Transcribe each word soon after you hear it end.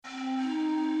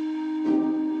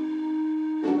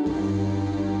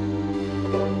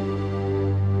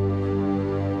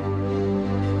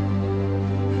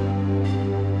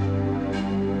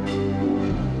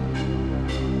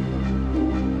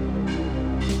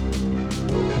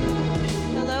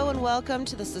welcome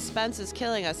to the Suspense is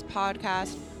Killing Us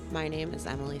podcast. My name is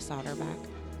Emily Soderbeck.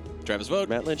 Travis Vogt.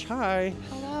 Matt Lynch, hi.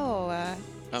 Hello.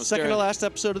 Second to last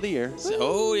episode of the year.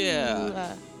 Oh,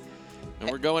 yeah. And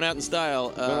we're going out in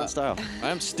style.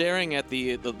 I'm staring at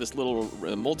this little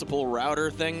multiple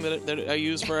router thing that I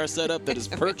use for our setup that is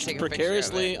perched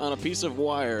precariously on a piece of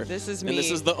wire. This is me. And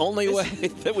this is the only way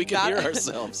that we can hear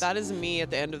ourselves. That is me at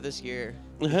the end of this year.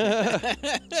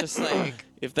 Just like...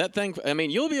 If that thing, I mean,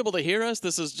 you'll be able to hear us.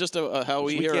 This is just how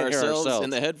we hear ourselves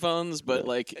in the headphones. But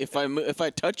like, if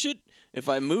I touch it, if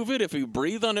I move it, if we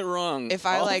breathe on it wrong, if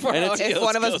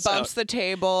one of us bumps the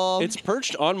table, it's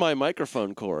perched on my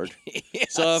microphone cord.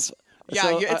 Yes.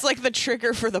 It's like the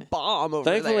trigger for the bomb over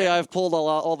thankfully, there. I've pulled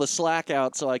all the slack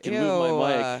out so I can move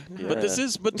my mic. But this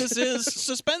is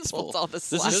suspenseful. All the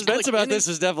suspense about this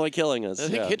is definitely killing us. I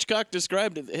think Hitchcock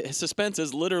described it. Suspense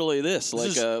as literally this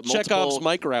like a Chekhov's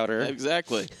mic router.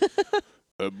 Exactly.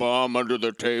 A bomb under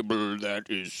the table. That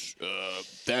is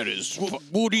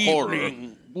Good horror.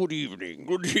 evening. Good evening.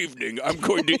 Good evening. I'm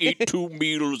going to eat 2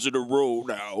 meals in a row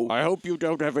now. I hope you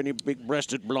don't have any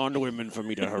big-breasted blonde women for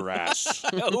me to harass.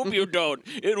 I hope you don't.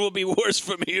 It will be worse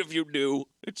for me if you do.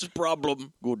 It's a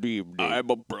problem. Good evening. I'm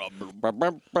a problem.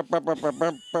 Wow,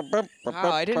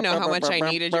 I didn't know how much I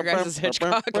needed your guys'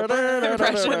 Hitchcock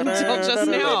impression until just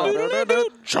now.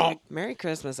 Chonk. Merry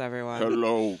Christmas, everyone.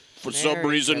 Hello. For some Merry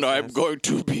reason, I'm Christmas. going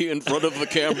to be in front of the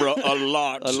camera a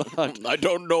lot. I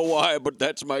don't know why, but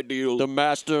that's my deal. The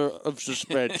master of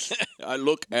suspense. I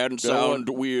look and sound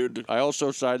weird. I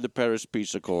also signed the Paris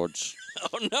Peace Accords.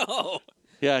 Oh, no.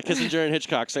 Yeah, Kissinger and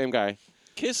Hitchcock, same guy.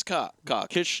 Kisscock.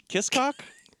 Kisscock?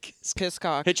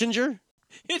 Kisscock. Hitchinger?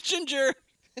 Hitchinger.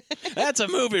 That's a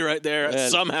movie right there. And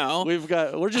somehow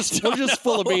we're just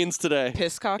full of beans today.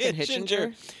 Pisscock and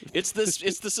Hitchinger. It's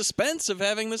the suspense of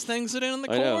having this thing sitting on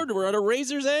the I know. cord. We're at a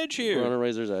razor's edge here. We're on a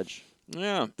razor's edge.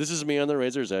 Yeah. This is me on the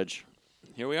razor's edge.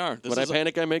 Here we are. When I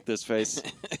panic, I make this face.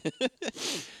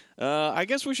 I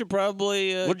guess we should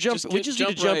probably we just need to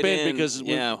jump right in because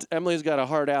yeah. Emily's got a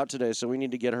hard out today, so we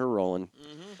need to get her rolling.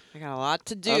 I got a lot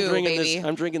to do,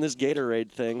 I'm drinking this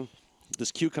Gatorade thing.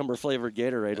 This cucumber-flavored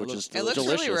Gatorade, which is delicious. It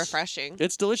looks really refreshing.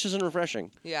 It's delicious and refreshing.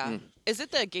 Yeah. Is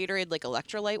it the Gatorade, like,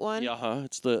 electrolyte one? Yeah,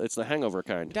 it's the hangover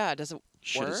kind. Yeah, does it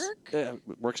work? Yeah,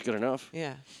 it works good enough.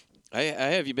 Yeah. I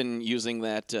have you been using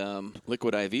that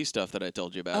liquid IV stuff that I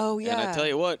told you about? Oh, yeah. And I tell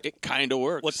you what, it kind of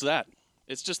works. What's that?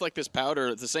 It's just like this powder.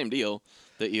 It's the same deal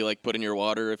that you like put in your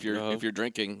water if you're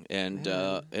drinking, and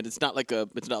it's not like a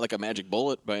magic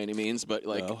bullet by any means, but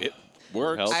like it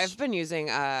works. I've been using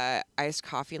iced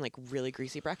coffee and like really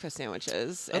greasy breakfast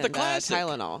sandwiches and the classic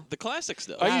Tylenol. The classic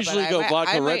stuff. I usually go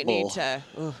vodka Red Bull.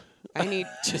 I need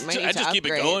to just keep it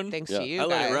upgrade going. thanks to you I guys.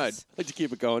 let it ride. I like to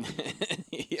keep it going.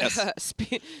 Yes.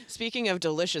 Speaking of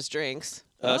delicious drinks.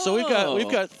 So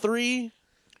we've got 3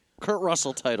 Kurt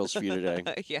Russell titles for you today.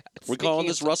 Yeah. We're calling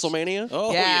this WrestleMania?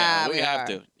 Oh Yeah, we have are.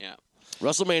 to. Yeah.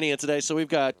 WrestleMania today. So we've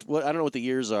got I don't know what the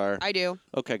years are. I do.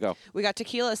 Okay, go. We got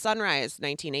Tequila Sunrise,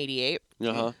 1988.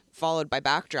 Uh-huh. Followed by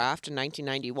Backdraft in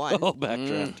 1991. Oh,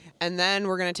 Backdraft. And then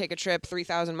we're going to take a trip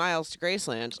 3,000 miles to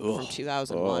Graceland from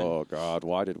 2001. Oh, God.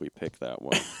 Why did we pick that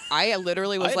one? I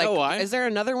literally was I know like, why. is there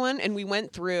another one? And we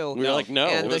went through. We were like, no.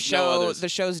 And There was no others. the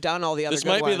show's done all the other This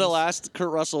good might be the ones. last Kurt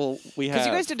Russell we have. Because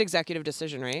you guys did Executive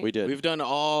Decision, right? We did. We've done a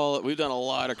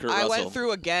lot of Kurt I Russell. went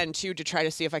through again, too, to try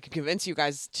to see if I could convince you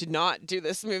guys to not do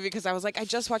this movie because I was like, I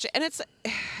just watched it. And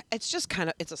it's just kind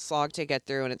of, it's a slog to get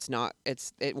through and it's not,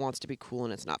 it wants to be cool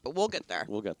and it's not. But we'll get there.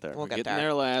 We'll get there. We'll get Getting there.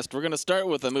 there last. We're going to start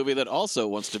with a movie that also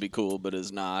wants to be cool but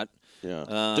is not.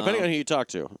 Yeah. Depending on who you talk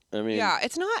to. I mean. Yeah,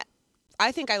 it's not.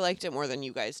 I think I liked it more than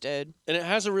you guys did. And it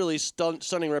has a really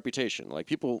stunning reputation. Like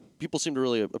people seem to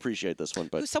really appreciate this one.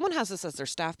 But Someone has this as their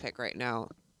staff pick right now.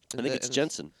 I think it's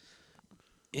Jensen.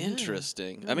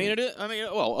 Interesting. I mean, it is. I mean,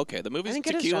 well, okay. The movie's think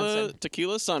it is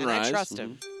Tequila Johnson. Sunrise. And I trust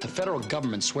him. The federal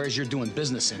government swears you're doing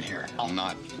business in here. I'm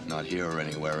not here or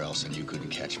anywhere else, and you couldn't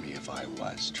catch me if I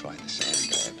was. Try the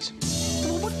sand dabs.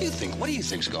 Well, what do you think? What do you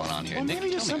think's going on here, Well, Nick? maybe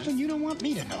there's Tell me. something you don't want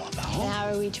me to know about. And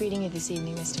how are we treating you this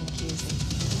evening, Mr.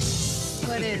 McCusey?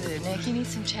 What is it, Nick? You need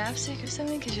some chapstick or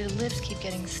something? Because your lips keep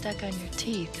getting stuck on your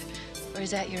teeth. Or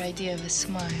is that your idea of a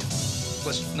smile?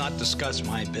 Let's not discuss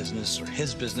my business or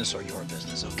his business or your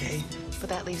business, okay? But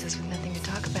that leaves us with nothing to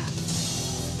talk about.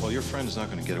 Well, your friend is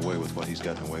not going to get away with what he's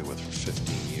gotten away with for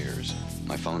 15 years.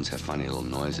 My phones have funny little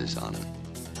noises on them.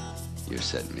 You're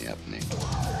setting me up, Nick.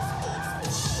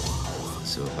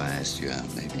 So if I asked you out,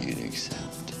 maybe you'd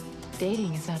accept.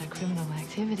 Dating is not a criminal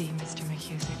activity, Mr.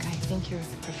 McCusick. I think your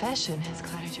profession has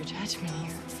clouded your judgment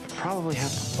here. I probably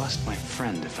have to bust my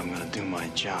friend if I'm gonna do my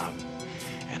job.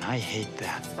 And I hate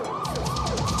that.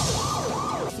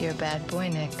 You're a bad boy,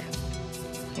 Nick.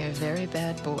 You're a very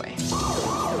bad boy.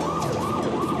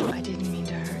 I didn't mean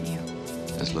to hurt you.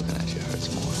 Just looking at you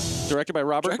hurts more. Directed by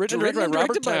Robert. Directed by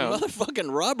Robert Towne.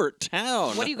 Motherfucking Robert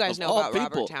Towne. What do you guys know about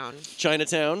Robert Towne?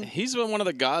 Chinatown. He's been one of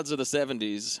the gods of the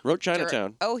 70s. Wrote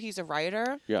Chinatown. Oh, he's a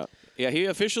writer? Yeah. Yeah, he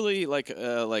officially,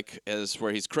 as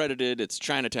where he's credited, it's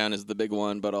Chinatown is the big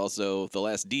one, but also The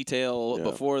Last Detail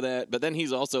before that. But then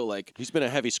he's also, he's been a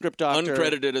heavy script doctor.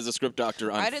 Uncredited as a script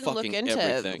doctor on I didn't look into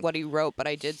everything. what he wrote, but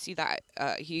I did see that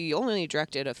he only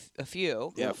directed a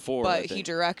few. Yeah, 4, But he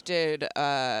directed,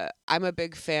 I'm a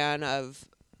big fan of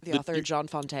the author John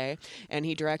Fonte, and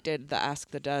he directed the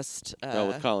Ask the Dust.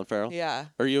 With Colin Farrell? Yeah.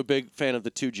 Are you a big fan of The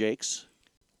Two Jakes?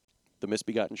 The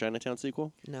Misbegotten Chinatown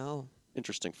sequel? No.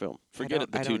 Interesting film. Forget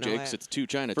it, The Two Jakes. It's Two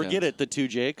Chinatown. Forget it, The Two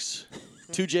Jakes.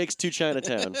 Two Jakes, Two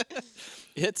Chinatown.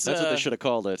 That's what they should have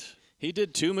called it. He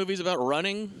did 2 movies about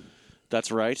running. That's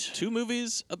right. 2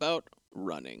 movies about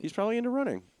running. He's probably into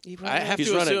running. I have He's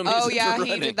to running. assume he's Oh, into yeah, he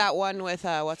running. did that one with,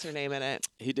 what's her name in it?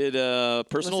 He did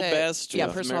Personal Was it- Best yeah,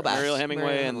 with Personal Best. Mariel Hemingway,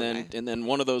 Mariel and Hemingway. then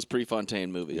one of those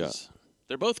Prefontaine movies. Yeah.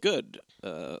 They're both good.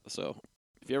 So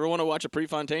if you ever want to watch a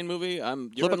Prefontaine movie, you're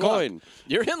Flip a in luck. coin.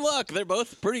 You're in luck. They're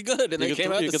both pretty good, and they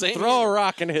came out you the could same throw year. a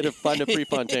rock and hit a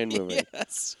Prefontaine movie.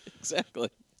 Yes, exactly.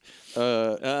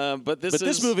 But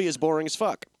this movie is boring as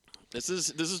fuck. This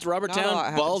is Robert Not a lot Towne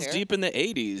happens balls here. deep in the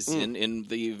 80s in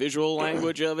the visual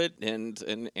language of it and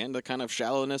the kind of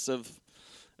shallowness of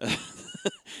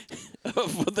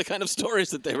of the kind of stories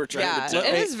that they were trying to tell.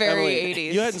 It is very Emily,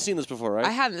 80s. You hadn't seen this before, right?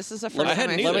 I hadn't. This is the first I time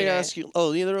hadn't I've either. Let seen me it. ask you.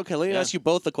 Oh, neither. Okay. Let me ask you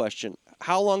both the question.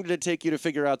 How long did it take you to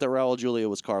figure out that Raul Julia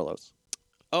was Carlos?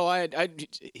 Oh,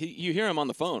 you hear him on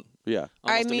the phone. Yeah.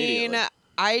 I almost mean, immediately.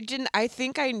 I didn't. I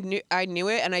think I knew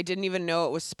it, and I didn't even know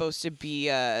it was supposed to be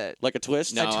Like a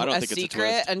twist? No, I don't a think it's a secret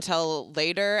twist. until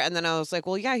later. And then I was like,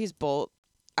 well, yeah, he's both.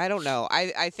 I don't know.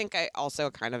 I think I also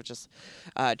kind of just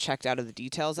checked out of the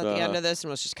details at the end of this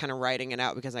and was just kind of writing it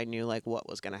out because I knew like what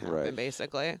was going to happen, Right.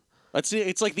 basically.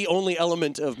 It's like the only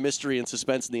element of mystery and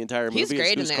suspense in the entire movie. He's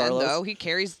great in is the Carlos. end, though. He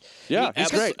carries. Yeah, he's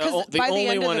great. Because The by the only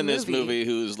end of one the in this movie- movie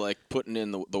who's like putting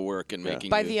in the work and making.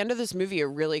 By you- the end of this movie, it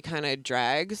really kind of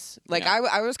drags. Like Yeah.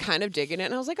 I was kind of digging it,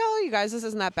 and I was like, "Oh, you guys, this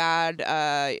isn't that bad."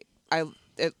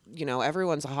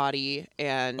 Everyone's a hottie,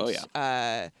 and Oh,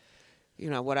 yeah.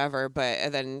 whatever.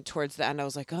 But then towards the end, I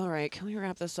was like, "All right, can we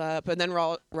wrap this up?" And then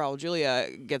Raul Julia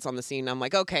gets on the scene. I'm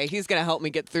like, "Okay, he's gonna help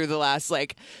me get through the last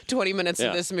 20 minutes Yeah.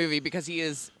 of this movie because he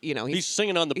is, He's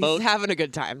singing on the boat, he's having a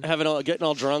good time." getting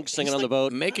all drunk, singing He's on the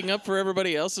boat. making up for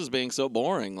everybody else's being so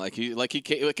boring. Like he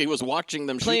was watching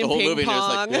them shoot Playing the whole ping movie, and he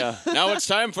was like, Yeah. "Now it's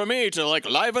time for me to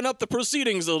liven up the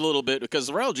proceedings a little bit,"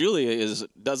 because Raul Julia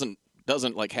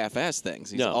doesn't like half-ass things.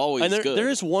 He's always and good. there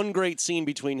is one great scene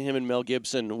between him and Mel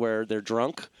Gibson where they're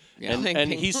drunk. Yeah. And, Playing and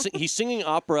ping he's singing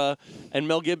opera and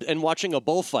Mel Gibson and watching a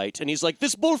bullfight, and he's like,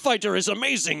 "This bullfighter is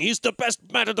amazing. He's the best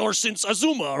matador since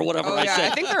Azuma," or whatever Oh, I yeah,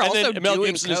 said. I think they're and also then Mel doing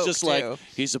Gibson is coke, just too. like,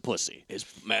 "He's a pussy.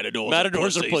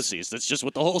 Matadors are pussies. That's just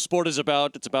what the whole sport is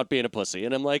about. It's about being a pussy."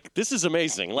 And I'm like, "This is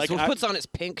amazing." Like, So he puts on his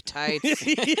pink tights,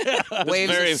 yeah,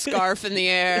 waves very- his scarf in the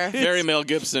air. Very Mel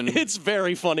Gibson. it's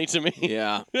very funny to me.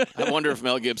 Yeah. I wonder if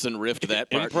Mel Gibson riffed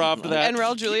that part. Improv'd that. And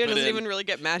Raul Julia Keep it doesn't in. even really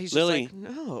get mad. He's Lily. just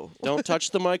like, no. Don't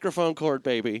touch the microphone cord,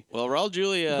 baby. Well, Raul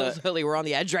Julia, Lily, we're on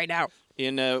the edge right now.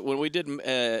 when we did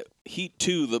Heat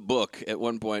 2, the book, at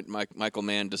one point, Michael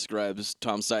Mann describes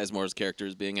Tom Sizemore's character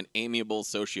as being an amiable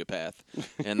sociopath,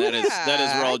 and that is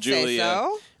Raul I'd say Julia.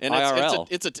 so. And IRL.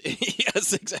 it's a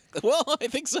yes, exactly. Well, I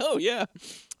think so. Yeah,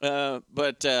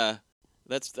 but.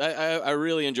 I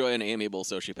really enjoy an amiable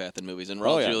sociopath in movies, and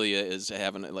Raul Julia is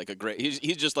having like a great. He's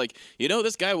just like,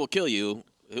 this guy will kill you.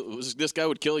 This guy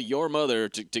would kill your mother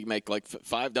to make like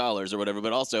 $5 or whatever,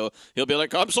 but also he'll be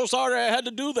like, "I'm so sorry, I had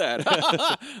to do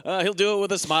that." He'll do it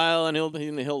with a smile and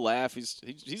he'll laugh. He's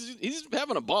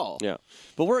having a ball. Yeah,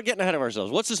 but we're getting ahead of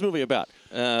ourselves. What's this movie about?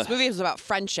 This movie is about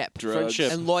friendship, Drugs,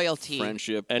 and loyalty,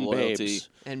 and loyalty, babes.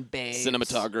 and babes.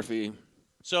 cinematography.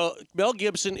 So Mel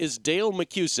Gibson is Dale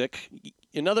McCusick,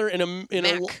 another in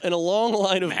Mac. a long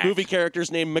line of movie characters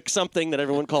named McSomething that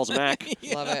everyone calls Mac.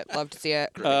 Love it. Love to see it.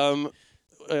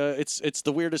 It's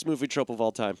the weirdest movie trope of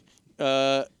all time.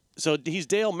 So he's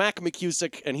Dale Mac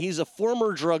McCusick, and he's a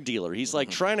former drug dealer. He's like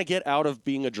trying to get out of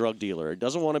being a drug dealer. He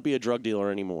doesn't want to be a drug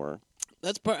dealer anymore.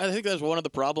 I think that's one of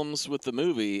the problems with the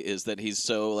movie is that he's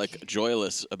so like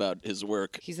joyless about his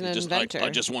work. He's an Just inventor. I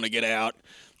just want to get out.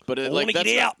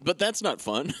 But that's not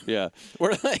fun. Yeah,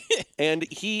 and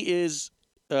he is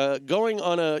going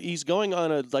on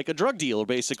a like a drug deal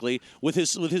basically with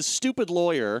his stupid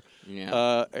lawyer,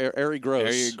 Yeah. Ari Gross.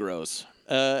 Very gross.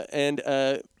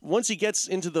 And once he gets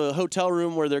into the hotel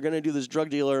room where they're going to do this drug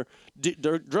deal,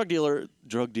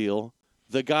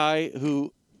 the guy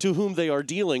to whom they are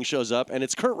dealing shows up, and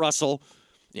it's Kurt Russell.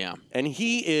 Yeah. And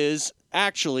he is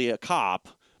actually a cop,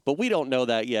 but we don't know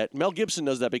that yet. Mel Gibson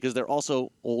knows that because they're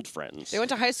also old friends. They went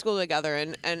to high school together,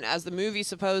 and as the movie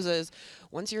supposes,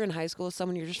 once you're in high school with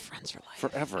someone, you're just friends for life.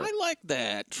 Forever. I like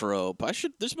that trope.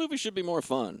 This movie should be more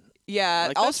fun. Yeah.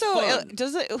 Like, also, that's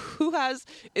fun.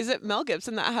 Is it Mel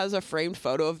Gibson that has a framed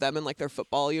photo of them in like their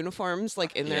football uniforms,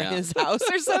 like in his house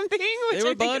or something? Which They were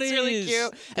I think is really buddies.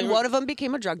 cute. And one of them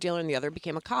became a drug dealer, and the other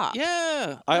became a cop.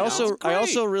 Yeah. I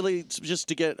also really, just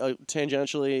to get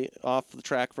tangentially off the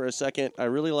track for a second, I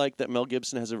really like that Mel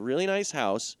Gibson has a really nice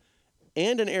house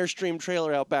and an Airstream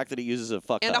trailer out back that he uses as a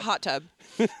fuck And up. a hot tub.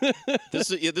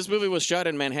 This movie was shot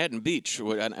in Manhattan Beach.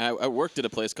 And I worked at a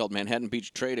place called Manhattan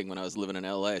Beach Trading when I was living in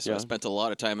L.A., so I spent a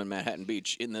lot of time in Manhattan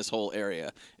Beach in this whole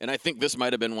area. And I think this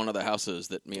might have been one of the houses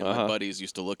that me and my buddies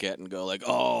used to look at and go like,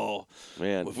 oh,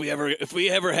 man, if we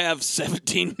ever have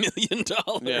 $17 million.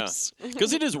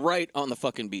 Because it is right on the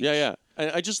fucking beach. Yeah.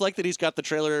 I just like that he's got the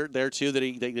trailer there, too,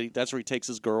 that that's where he takes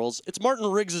his girls. It's Martin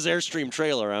Riggs' Airstream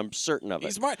trailer. I'm certain of it.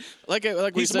 He's smart. Like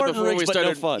we said Martin before Riggs, we but started.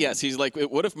 no fun. Yes, he's like,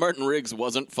 what if Martin Riggs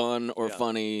wasn't fun or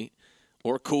funny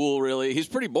or cool, really? He's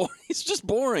pretty boring. He's just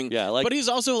boring. Yeah, but he's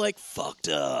also, like, fucked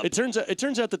up. It turns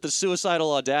out that the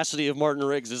suicidal audacity of Martin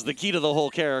Riggs is the key to the whole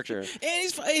character. And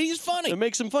he's funny. It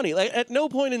makes him funny. Like, at no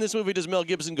point in this movie does Mel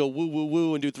Gibson go woo, woo,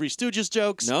 woo and do Three Stooges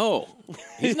jokes. No.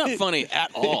 He's not funny at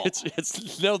all.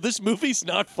 No, this movie's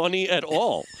not funny at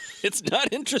all. It's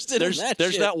not interested in that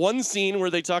There's shit. that one scene where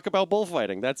they talk about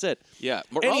bullfighting. That's it. Yeah.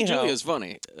 Raul Julia's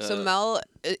funny. So Mel,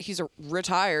 he's a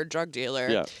retired drug dealer.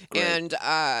 Yeah, great. And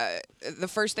the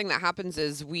first thing that happens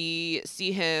is we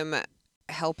see him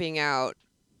helping out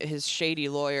his shady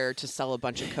lawyer to sell a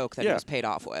bunch of coke that he was paid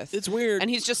off with. It's weird. And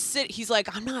he's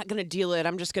like, I'm not going to deal it.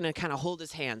 I'm just going to kind of hold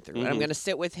his hand through it. I'm going to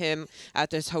sit with him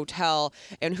at this hotel.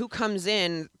 And who comes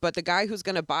in but the guy who's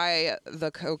going to buy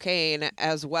the cocaine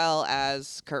as well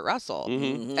as Kurt Russell.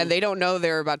 And they don't know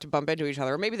they're about to bump into each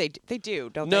other. Or maybe they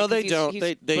do, don't they? No, they don't.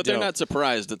 But they're not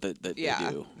surprised that they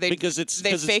do. They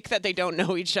fake that they don't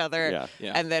know each other.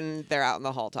 Yeah. And then they're out in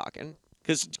the hall talking.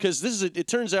 Because it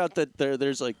turns out that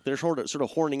they're sort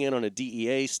of horning in on a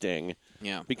DEA sting.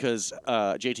 Yeah. Because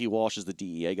J.T. Walsh is the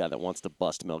DEA guy that wants to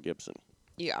bust Mel Gibson.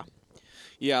 Yeah.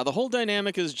 Yeah, the whole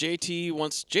dynamic is JT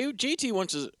wants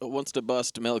to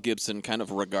bust Mel Gibson kind of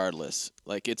regardless.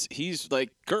 Like he's like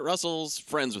Kurt Russell's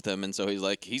friends with him, and so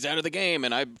he's out of the game,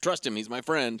 and I trust him. He's my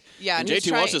friend. Yeah, and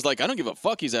JT Walsh is like, I don't give a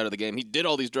fuck. He's out of the game. He did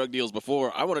all these drug deals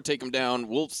before. I want to take him down.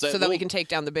 So that we can take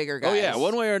down the bigger guys. Oh yeah,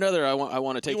 one way or another, I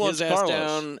want to take his ass Carlos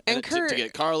down and Kurt, to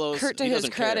get Carlos. Kurt, to he his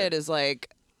doesn't credit, care. is like,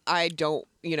 I don't,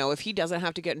 if he doesn't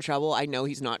have to get in trouble, I know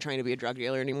he's not trying to be a drug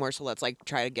dealer anymore, so let's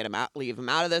try to get him out, leave him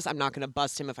out of this. I'm not going to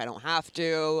bust him if I don't have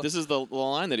to. This is the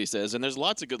line that he says, and there's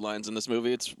lots of good lines in this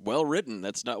movie. It's well written.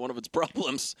 That's not one of its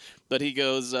problems. But he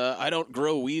goes, I don't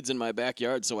grow weeds in my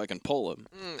backyard so I can pull them.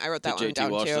 I wrote that one down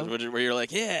too. Where you're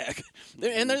like, yeah.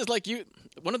 And there's I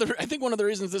think one of the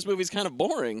reasons this movie's kind of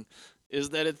boring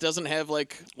is that it doesn't have there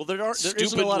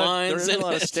isn't a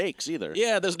lot of stakes either.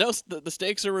 Yeah, the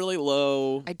stakes are really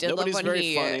low. I did Nobody's love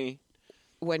very funny.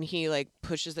 When he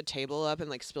pushes the table up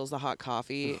and spills the hot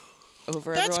coffee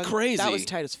over That's everyone. crazy. That was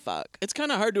tight as fuck. It's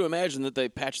kind of hard to imagine that they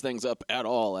patch things up at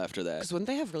all after that. Because wouldn't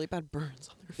they have really bad burns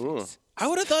on their face? I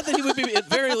would have thought that he would be at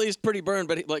very least pretty burned,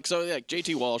 but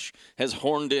JT Walsh has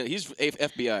horned in. He's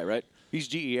FBI, right? He's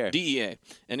DEA,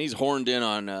 and he's horned in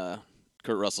on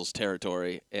Kurt Russell's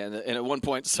territory. And at one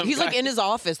point, he's in his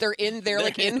office. They're in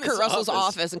Kurt Russell's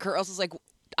office, and Kurt Russell's like,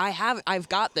 I've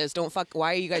got this. Don't fuck.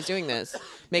 Why are you guys doing this?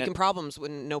 Making problems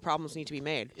when no problems need to be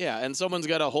made. Yeah, and someone's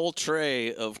got a whole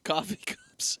tray of coffee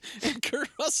cups, and Kurt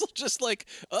Russell just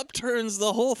upturns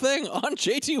the whole thing on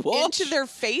JT Walsh into their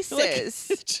faces.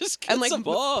 Just gets them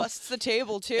off. Busts the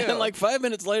table too. And 5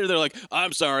 minutes later, they're like,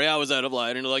 "I'm sorry, I was out of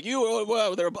line." And they're like,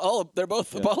 they're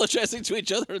both apologizing to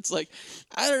each other. It's like,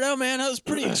 I don't know, man. That was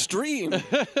pretty extreme.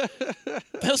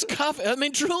 Those coffee. I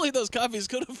mean, truly, those coffees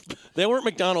could have. They weren't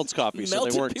McDonald's coffees, so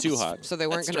they weren't too hot. So they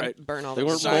weren't going to burn all. They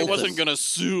weren't. I wasn't going to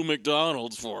sue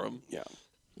McDonald's for them. Yeah.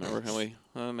 Remember how we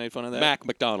made fun of that? Mac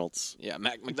McDonald's. Yeah,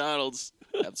 Mac McDonald's.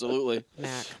 Absolutely.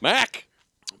 Mac.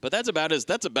 But that's about as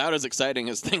exciting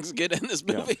as things get in this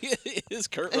movie. Is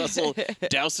Kurt Russell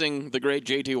dousing the great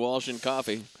J.T. Walsh in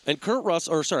coffee? And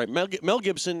Mel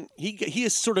Gibson, he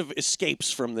is sort of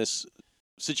escapes from this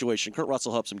situation. Kurt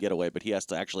Russell helps him get away, but he has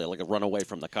to actually run away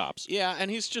from the cops. Yeah, and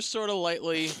he's just sort of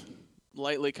lightly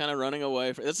kind of running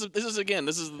away. This is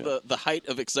the height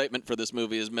of excitement for this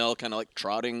movie. Is Mel kind of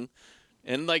trotting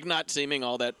And, like, not seeming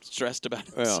all that stressed about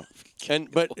it. Yeah.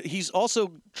 But he's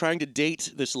also trying to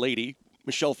date this lady,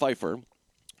 Michelle Pfeiffer.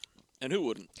 And who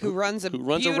wouldn't? Who runs a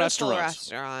restaurant.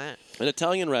 An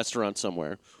Italian restaurant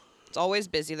somewhere. It's always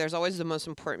busy. There's always the most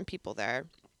important people there.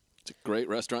 It's a great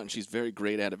restaurant, and she's very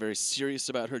great at it, very serious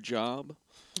about her job.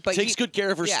 But takes good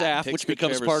care of her staff, which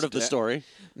becomes part of the story.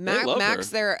 Mac's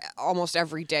there almost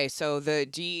every day, so the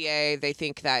DEA, they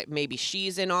think that maybe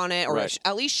she's in on it, or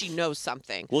at least she knows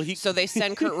something. Well, so they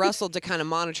send Kurt Russell to kind of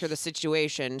monitor the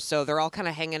situation, so they're all kind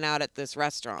of hanging out at this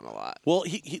restaurant a lot. Well,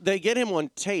 they get him on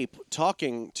tape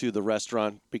talking to the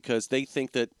restaurant because they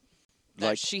think that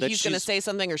he's going to say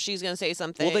something or she's going to say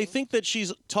something. Well, they think that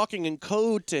she's talking in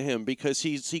code to him because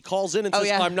he calls in and says,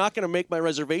 I'm not going to make my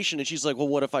reservation. And she's like, well,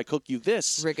 what if I cook you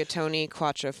this? Rigatoni,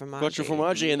 quattro formaggi. Quattro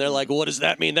formaggi. And they're like, well, what does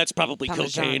that mean? That's probably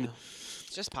cocaine.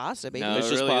 It's just pasta, baby. No, it's it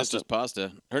just really pasta. is just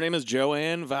pasta. Her name is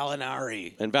Joanne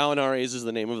Valinari. And Valinari's is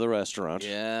the name of the restaurant.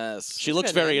 Yes. She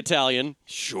looks very Italian.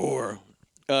 Sure.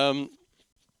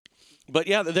 But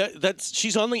yeah,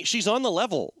 she's on the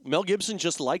level. Mel Gibson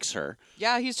just likes her.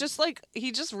 Yeah, he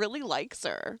just really likes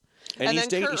her. And then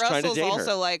Kurt Russell's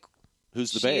also like,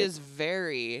 who's the she babe? is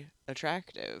very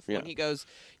attractive. Yeah. When he goes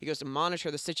to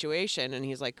monitor the situation, and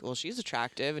he's like, well, she's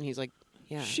attractive, and he's like,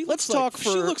 yeah. She looks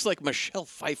like Michelle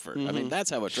Pfeiffer. I mean,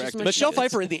 that's how attractive Michelle she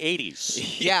Pfeiffer in the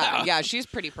 80s. Yeah, she's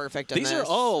pretty perfect in These this. are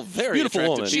all very beautiful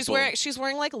attractive woman. She's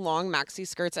wearing like long maxi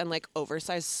skirts and like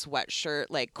oversized sweatshirt,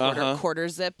 like quarter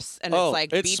zips, and it's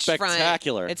like it's beachfront.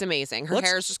 spectacular. It's amazing. Her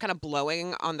hair is just kind of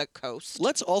blowing on the coast.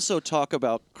 Let's also talk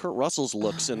about Kurt Russell's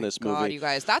looks in this movie. God, you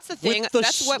guys, that's the thing. With the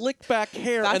that's what slick back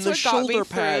hair and the shoulder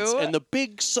pads and the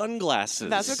big sunglasses.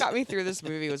 That's what got me through this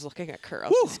movie, was looking at Kurt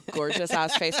Russell's gorgeous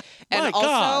ass face. And My also,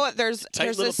 God. there's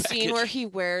this scene package. where he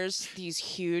wears these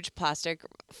huge plastic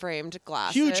framed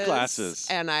glasses. Huge glasses.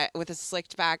 And with his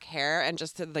slicked back hair and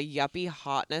just the yuppie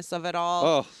hotness of it all.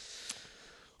 Oh.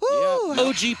 Yep.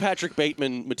 OG Patrick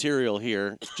Bateman material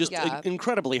here. Just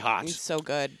incredibly hot. He's so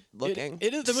good looking.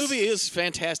 The movie is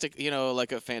fantastic,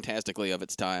 like fantastically of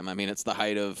its time. I mean, it's the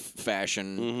height of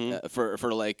fashion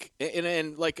for like,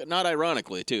 and like not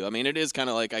ironically too. I mean, it is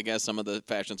kind of like, I guess some of the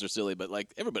fashions are silly, but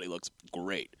like everybody looks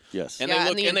great. Yes. And they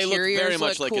look very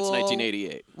much like it's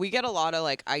 1988. We get a lot of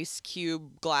like ice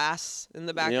cube glass in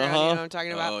the background. You know what I'm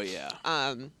talking about? Oh yeah.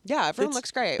 Yeah, everyone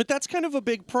looks great. But that's kind of a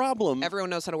big problem.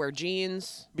 Everyone knows how to wear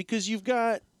jeans. Because you've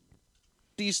got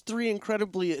these three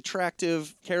incredibly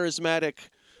attractive, charismatic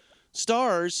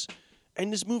stars,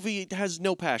 and this movie has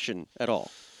no passion at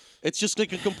all. It's just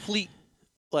like a complete,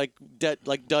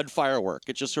 dud firework.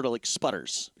 It just sort of like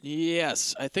sputters.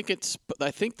 Yes, I think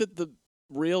that the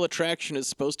real attraction is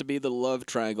supposed to be the love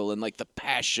triangle and like the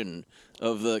passion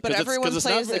of the. But everyone plays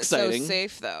not it so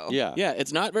safe, though. Yeah,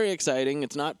 it's not very exciting.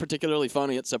 It's not particularly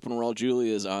funny, except when Raul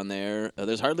Julia's on there.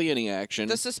 There's hardly any action.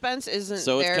 The suspense isn't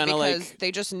so there it's because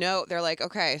they just know. They're like,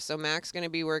 okay, so Mac's going to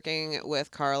be working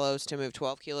with Carlos to move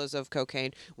 12 kilos of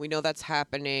cocaine. We know that's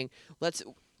happening.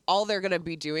 All they're going to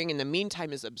be doing in the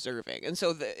meantime is observing. And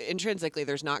so intrinsically,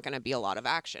 there's not going to be a lot of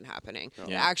action happening. Yeah.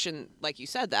 The action, like you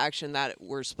said, the action that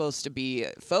we're supposed to be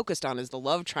focused on is the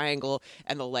love triangle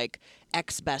and the like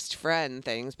ex-best friend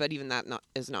things. But even that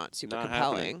is not super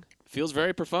compelling. Happening. Feels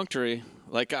very perfunctory.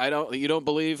 Like you don't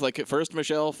believe, like at first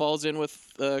Michelle falls in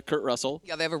with Kurt Russell.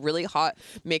 Yeah, they have a really hot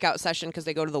makeout session because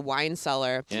they go to the wine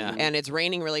cellar and it's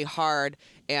raining really hard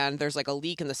and there's like a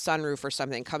leak in the sunroof or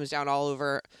something. It comes down all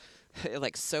over. It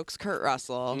like soaks Kurt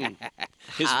Russell.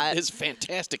 His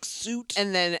fantastic suit.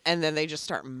 And then they just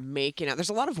start making out. There's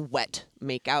a lot of wet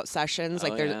makeout sessions,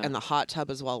 and the hot tub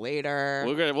as well later.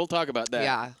 We'll talk about that.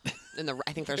 Yeah.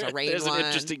 I think there's a rain There's one. an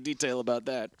interesting detail about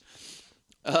that.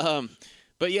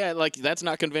 But yeah, like that's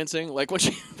not convincing. Like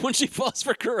when she falls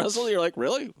for Kurt Russell, you're like,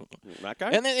 really? That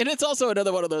guy? And it's also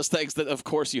another one of those things that of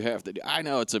course you have to do. I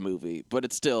know it's a movie, but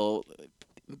it's still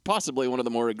possibly one of the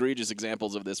more egregious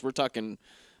examples of this. We're talking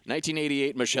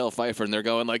 1988 Michelle Pfeiffer, and they're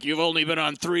going like, you've only been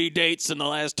on 3 dates in the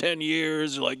last 10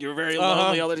 years. Like, you're very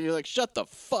lonely. All that. You're like, shut the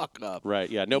fuck up. Right,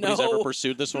 yeah. Nobody's ever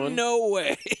pursued this one? No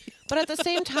way. But at the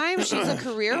same time, she's a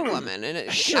career woman. And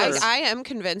I am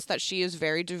convinced that she is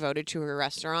very devoted to her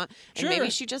restaurant. And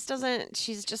maybe she just doesn't,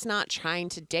 she's just not trying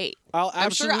to date. I'm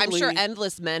sure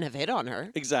endless men have hit on her.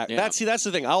 Exactly. Yeah. That's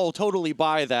the thing. I'll totally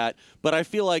buy that. But I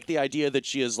feel like the idea that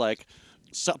she is like,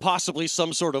 possibly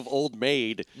some sort of old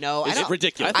maid. No, is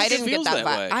ridiculous. I didn't get that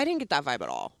vibe. I didn't get that vibe at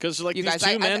all. Because like you guys,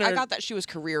 I got that she was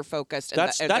career focused.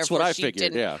 And that's what I she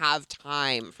figured. Didn't have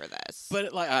time for this.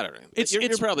 But like, I don't know.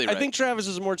 You're probably right. I think Travis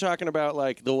is more talking about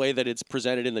like the way that it's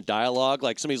presented in the dialogue.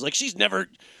 Like somebody's like, she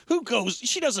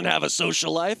doesn't have a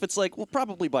social life. It's like, well,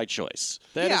 probably by choice.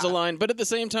 That is a line. But at the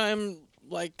same time,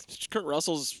 like Kurt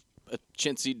Russell's a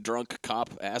chintzy drunk cop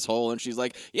asshole, and she's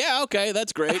like, yeah, okay,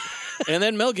 that's great. And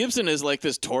then Mel Gibson is like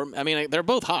this I mean, they're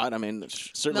both hot. I mean,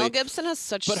 certainly. Mel Gibson has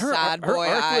such But sad her boy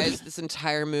arc eyes this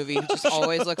entire movie. He just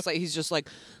always looks like he's just like.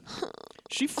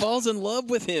 She falls in love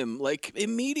with him, like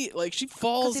immediate. Like she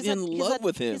falls in love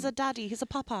with him. He's a daddy. He's a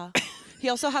papa. He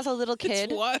also has a little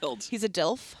kid. It's wild. He's a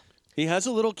DILF. He has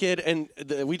a little kid, and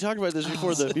we talked about this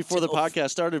before the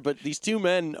podcast started. But these two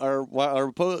men are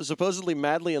supposedly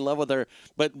madly in love with her.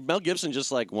 But Mel Gibson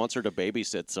just like wants her to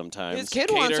babysit sometimes. His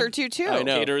kid wants her to too. I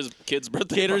know. Cater's kid's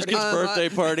birthday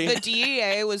party. The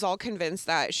DEA was all convinced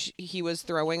that he was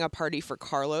throwing a party for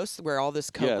Carlos, where all this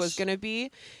coke was going to be,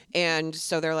 and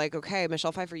so they're like, "Okay,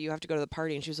 Michelle Pfeiffer, you have to go to the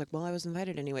party." And she was like, "Well, I was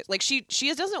invited anyways." Like she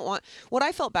doesn't want. What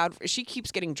I felt bad for, she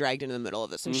keeps getting dragged into the middle of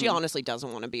this, and she honestly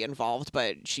doesn't want to be involved,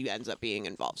 but she ends up being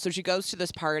involved. So she goes to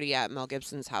this party at Mel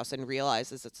Gibson's house and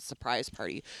realizes it's a surprise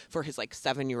party for his like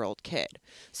 7-year-old kid.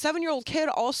 7-year-old kid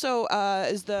also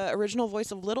is the original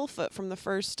voice of Littlefoot from the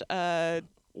first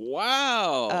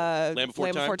Wow. Land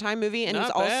Before Time movie, and Not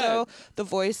he's bad. also the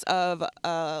voice of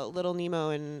Little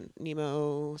Nemo in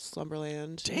Nemo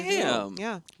Slumberland. Damn.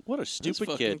 Yeah. What a This stupid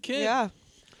fucking kid. Yeah.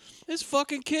 This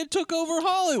fucking kid took over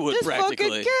Hollywood This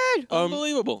practically. fucking kid.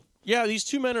 Unbelievable. Yeah, these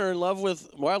two men are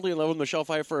wildly in love with Michelle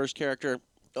Pfeiffer's character,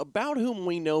 about whom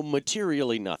we know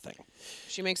materially nothing.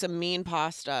 She makes a mean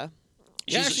pasta.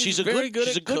 Yeah, She's a very good,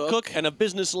 she's a good cook and a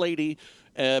business lady,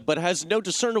 but has no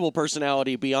discernible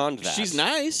personality beyond that. She's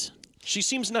nice. She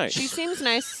seems nice. She seems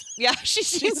nice. Yeah, she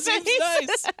seems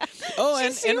nice. Oh, She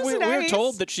and seems we're nice.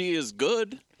 told that she is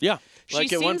good. Yeah.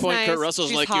 Like at one seems point, nice, Kurt Russell's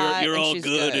she's like, hot, "You're and all she's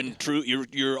good and true.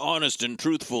 You're honest and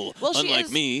truthful, Well, she unlike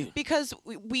is, me." because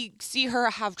we see her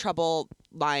have trouble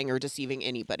lying or deceiving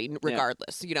anybody,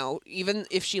 regardless. You know, even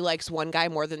if she likes one guy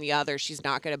more than the other, she's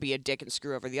not going to be a dick and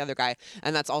screw over the other guy,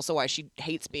 and that's also why she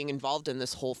hates being involved in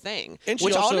this whole thing. And she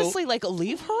Which also- honestly, like,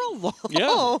 leave her alone. Yeah.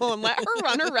 Let her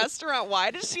run a restaurant.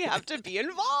 Why does she have to be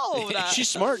involved? She's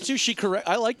smart too.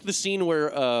 I like the scene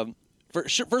where,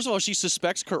 first of all, she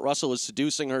suspects Kurt Russell is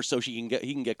seducing her so he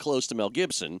can get close to Mel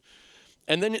Gibson,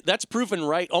 and then that's proven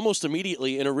right almost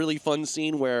immediately in a really fun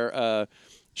scene where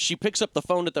she picks up the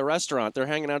phone at the restaurant. They're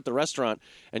hanging out at the restaurant,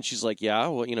 and she's like, "Yeah,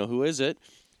 well, who is it?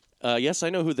 Yes, I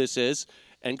know who this is."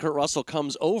 And Kurt Russell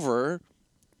comes over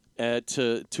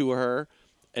to her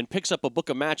and picks up a book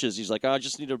of matches. He's like, "Oh, I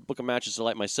just need a book of matches to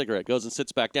light my cigarette." Goes and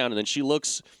sits back down, and then she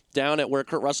looks down at where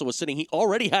Kurt Russell was sitting. He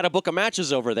already had a book of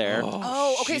matches over there.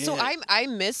 Oh, okay. So I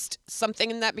missed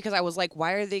something in that because I was like,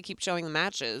 why are they keep showing the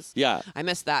matches? Yeah. I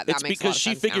missed that. That It's makes a lot because of she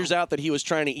sense figures now. out that he was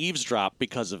trying to eavesdrop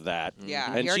because of that. Yeah,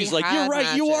 And he already she's like, had "You're right.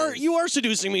 matches. You are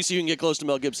seducing me so you can get close to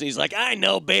Mel Gibson." He's like, "I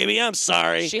know, baby. I'm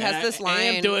sorry." She has this line. I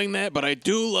am doing that, but I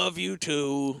do love you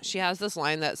too. She has this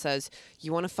line that says,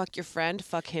 "You want to fuck your friend?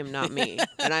 Fuck him, not me."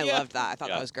 And I loved that. I thought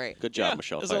that was great. Good job,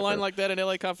 Michelle There's Pfeiffer. a line like that in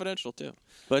LA Confidential too.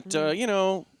 But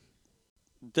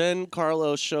then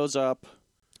Carlos shows up.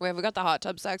 Wait, have we got the hot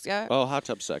tub sex yet? Oh, hot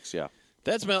tub sex, yeah.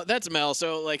 That's Mel.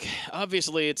 So like,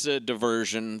 obviously, it's a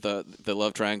diversion. The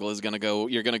love triangle is gonna go.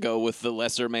 You're gonna go with the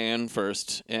lesser man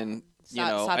first, and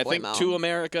Sad I boy think Mel. to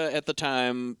America at the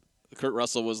time, Kurt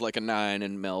Russell was like a 9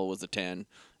 and Mel was a 10,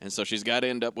 and so she's got to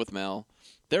end up with Mel.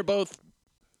 They're both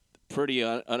pretty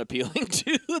unappealing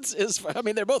dudes. I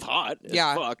mean, they're both hot as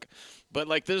fuck, but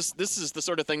like this is the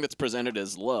sort of thing that's presented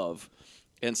as love.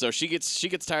 And so she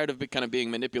gets tired of kind of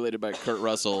being manipulated by Kurt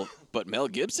Russell, but Mel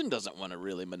Gibson doesn't want to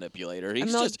really manipulate her.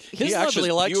 His he love actually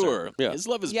is likes pure. her. Yeah. His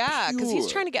love is because he's pure.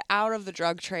 trying to get out of the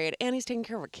drug trade, and he's taking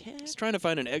care of a kid. He's trying to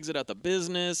find an exit out the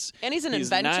business. And he's an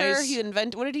inventor.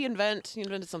 Nice. What did he invent? He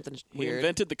invented something He weird.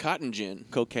 invented the cotton gin.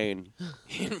 Cocaine.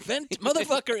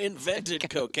 Motherfucker invented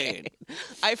cocaine.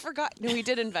 I forgot. No, he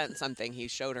did invent something. He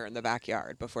showed her in the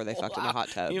backyard before they fucked in the hot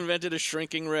tub. He invented a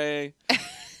shrinking ray.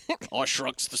 I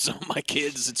shrunks some of my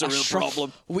kids. It's a real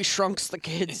problem. We shrunks the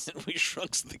kids. We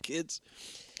shrunks the kids.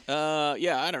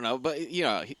 Yeah, I don't know, but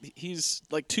he's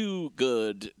like too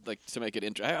good, like to make it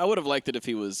interesting. I would have liked it if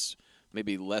he was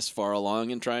maybe less far along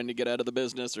in trying to get out of the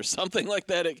business or something like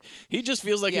that. He just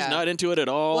feels like he's not into it at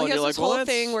all. Well, and he has you're this like, whole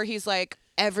thing where he's like,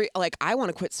 I want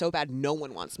to quit so bad, no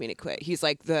one wants me to quit. He's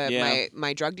like,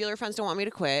 my drug dealer friends don't want me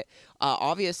to quit.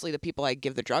 Obviously, the people I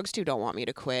give the drugs to don't want me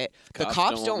to quit. The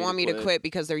cops don't want me to quit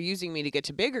because they're using me to get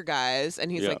to bigger guys.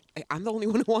 And he's like, I'm the only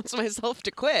one who wants myself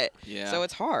to quit. Yeah. So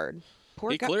it's hard.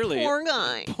 Poor guy.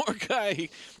 Poor guy.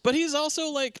 But he's also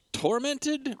like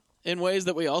tormented in ways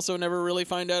that we also never really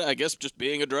find out. I guess just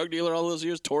being a drug dealer all those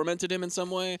years tormented him in some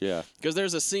way. Yeah. Because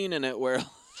there's a scene in it where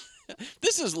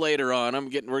This is later on.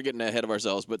 We're getting ahead of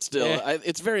ourselves, but still,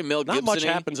 it's very Mel Gibson. Not much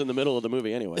happens in the middle of the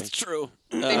movie anyway. It's true.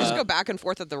 They just go back and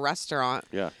forth at the restaurant.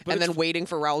 Yeah. And then waiting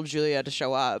for Raul Julia to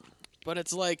show up. But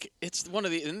it's like it's one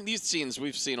of in these scenes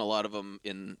we've seen a lot of them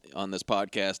on this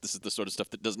podcast. This is the sort of stuff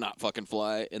that does not fucking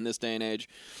fly in this day and age.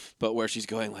 But where she's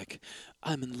going like,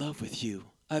 "I'm in love with you.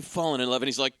 I've fallen in love," and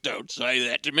he's like, "Don't say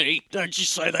that to me. Don't you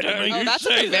say that to me." Oh, that's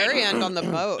at the very end on the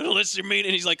boat. Unless you mean,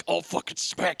 and he's like, "I'll fucking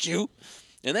smack you."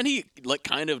 And then he like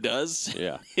kind of does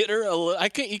hit her a little.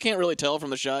 You can't really tell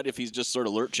from the shot if he's just sort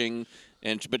of lurching,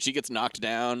 but she gets knocked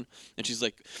down, and she's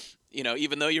like, you know,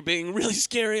 even though you're being really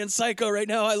scary and psycho right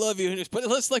now, I love you. But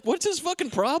it's like, what's his fucking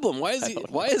problem? Why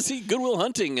is he Goodwill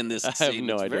Hunting in this scene? I have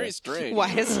no idea. Very strange. Why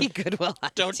is he Goodwill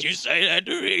Hunting? Don't you say that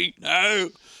to me? No.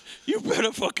 You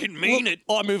better fucking mean it.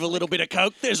 I move a little bit of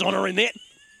coke. There's honor in that.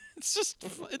 There's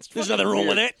nothing wrong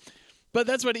with that. But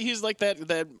that's what he's like that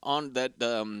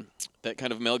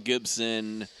kind of Mel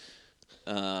Gibson,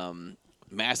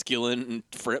 masculine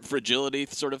fragility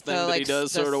sort of thing that he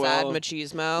does sort of well. Sad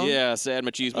machismo. Yeah, sad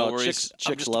machismo. Oh, where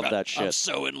chicks love that shit. I'm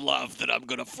so in love that I'm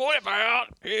gonna flip out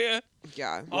here.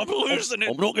 Yeah, I'm losing it.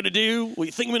 I'm not gonna do what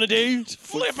you think I'm gonna do.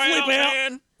 Flip out,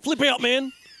 man. Flip out,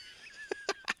 man.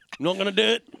 I'm not gonna do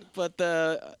it. But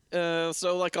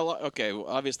so like a lot. Okay, well,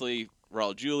 obviously.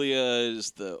 Raul Julia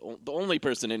is the only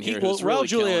person in here who's really Raul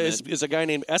Julia killing is a guy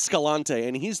named Escalante,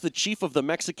 and he's the chief of the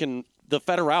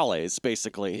Federales,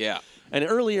 basically. Yeah. And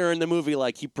earlier in the movie,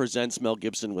 like, he presents Mel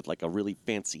Gibson with, like, a really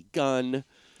fancy gun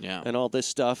and all this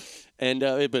stuff. And,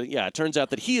 but, yeah, it turns out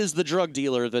that he is the drug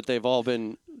dealer that they've all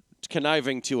been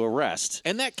conniving to arrest.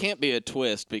 And that can't be a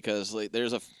twist because like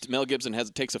Mel Gibson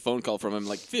takes a phone call from him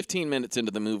like 15 minutes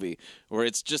into the movie where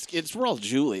it's Raul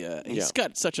Julia. He's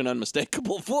got such an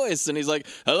unmistakable voice and he's like,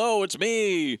 "Hello, it's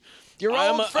me.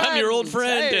 I'm your old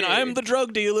friend, and I'm the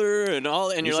drug dealer," and all.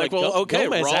 And you're like, "Well, okay,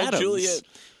 Raul Julia."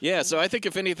 Yeah, so I think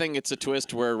if anything, it's a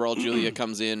twist where Raul Julia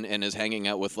comes in and is hanging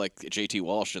out with like J.T.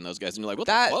 Walsh and those guys, and you're like, "What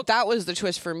the fuck?" That was the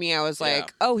twist for me. I was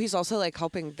like, "Oh, he's also like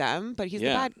helping them, but he's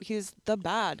the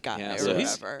bad guy or so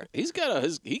whatever." He's got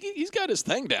his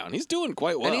thing down. He's doing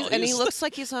quite well, and he looks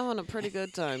like he's having a pretty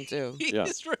good time too. He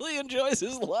just really enjoys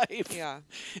his life. Yeah,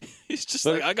 he's just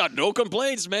like, "I got no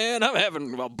complaints, man. I'm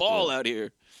having a ball out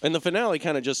here." And the finale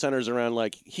kind of just centers around,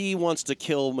 like, he wants to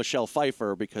kill Michelle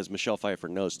Pfeiffer because Michelle Pfeiffer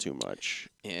knows too much.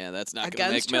 Yeah, that's not going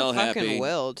to make Mel happy. Against her fucking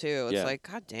will, too. It's like,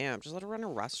 God damn, just let her run a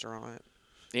restaurant.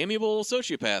 Amiable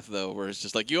sociopath, though, where it's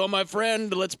just like, "You're my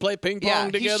friend, let's play ping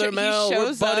pong together, Mel.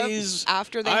 We're buddies.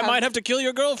 I might have to kill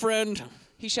your girlfriend."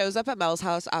 He shows up at Mel's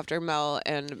house after Mel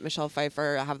and Michelle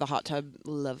Pfeiffer have the hot tub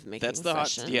lovemaking session.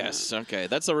 That's the yes, okay.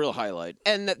 That's a real highlight.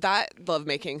 And that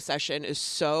lovemaking session is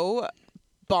so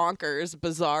bonkers,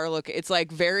 bizarre look. It's like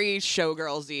very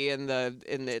showgirlsy in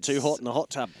the Too hot in the hot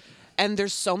tub. And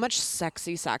there's so much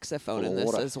sexy saxophone in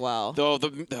this as well. Dave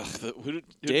Grusin.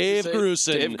 Dave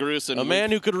Grusin. A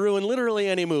man who could ruin literally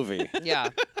any movie. Yeah.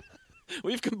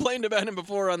 We've complained about him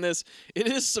before on this. It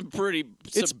is some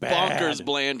bonkers bad.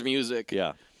 bland music.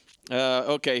 Yeah.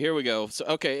 Okay, here we go. So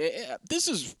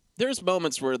there's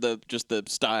moments where the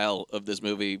style of this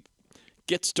movie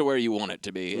gets to where you want it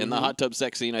to be. And the hot tub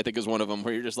sex scene, I think, is one of them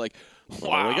where you're just like,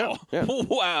 wow, there we go. Yeah.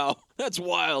 Wow, that's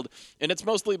wild. And it's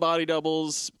mostly body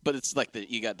doubles, but it's like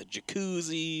you got the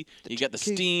jacuzzi, you got the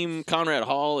steam. Conrad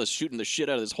Hall is shooting the shit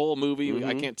out of this whole movie.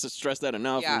 I can't stress that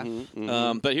enough.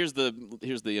 Yeah. But here's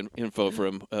the info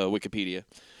from Wikipedia.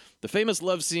 The famous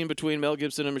love scene between Mel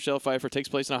Gibson and Michelle Pfeiffer takes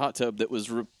place in a hot tub that was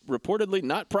reportedly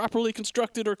not properly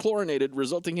constructed or chlorinated,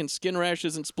 resulting in skin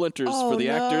rashes and splinters for the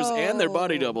actors and their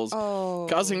body doubles,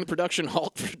 causing the production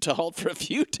to halt for a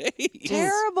few days.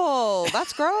 Terrible.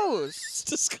 That's gross. It's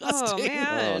disgusting.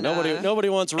 Oh, man. Nobody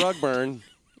wants rug burn.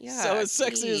 Yeah, so as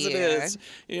sexy as it is,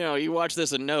 you watch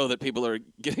this and know that people are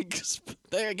getting.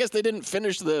 I guess they didn't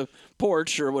finish the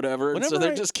porch or whatever, so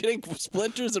they're just getting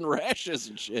splinters and rashes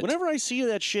and shit. Whenever I see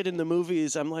that shit in the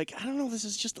movies, I'm like, I don't know, it's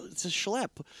a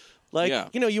schlep.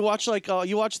 Like, you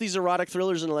watch these erotic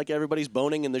thrillers and like everybody's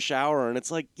boning in the shower, and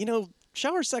it's like,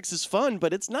 shower sex is fun,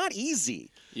 but it's not easy.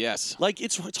 Yes, like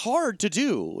it's hard to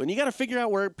do, and you got to figure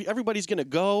out where everybody's gonna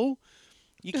go.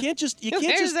 You can't just.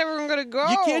 Where's everyone gonna go?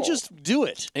 You can't just do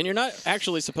it. And you're not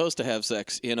actually supposed to have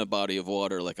sex in a body of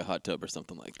water like a hot tub or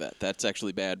something like that. That's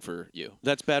actually bad for you.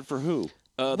 That's bad for who?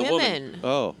 The women. woman.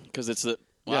 Oh, because it's the.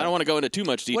 Well, I don't want to go into too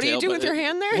much detail. What are you doing with your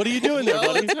hand there? What are you doing there,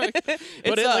 buddy?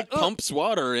 But it pumps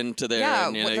water into there,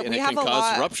 and it can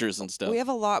cause ruptures and stuff. We have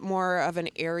a lot more of an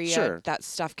area that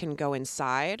stuff can go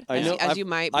inside, as you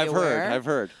might be I've aware. I've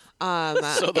heard.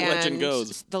 So the legend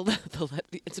goes.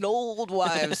 It's an old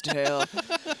wives' tale.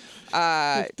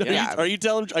 Are you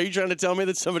trying to tell me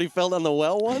that somebody fell down the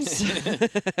well once?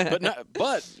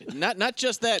 but not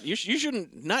just that. You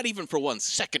shouldn't. Not even for 1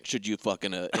 second should you fuck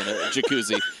in a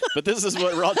jacuzzi. But this is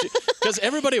what we're all, because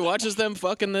everybody watches them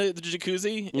fuck in the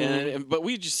jacuzzi, but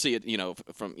we just see it.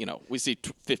 We see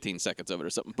 15 seconds of it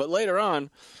or something. But later on.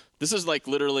 This is like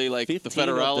literally like the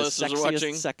Federalists are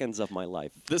watching. Seconds of my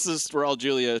life. This is Raul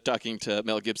Julia talking to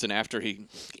Mel Gibson after he's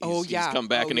come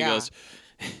back and he goes.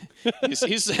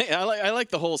 He's saying, I like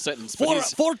the whole sentence.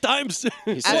 Four times.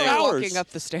 He's As saying, they're walking up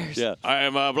the stairs. Yeah. I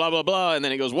am blah blah blah, and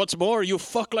then he goes, "What's more, you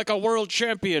fuck like a world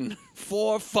champion."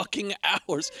 4 fucking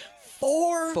hours.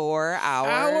 4 hours.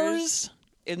 Hours?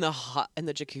 In the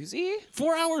jacuzzi?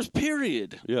 4 hours,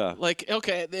 period. Yeah. Like,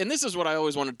 okay, and this is what I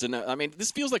always wanted to know. I mean,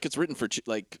 this feels like it's written for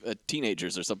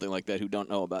teenagers or something like that who don't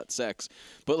know about sex.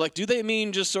 But like, do they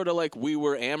mean just sort of like we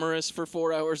were amorous for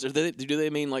 4 hours, or do they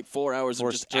mean like 4 hours of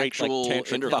just straight, actual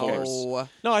like, intercourse? Oh.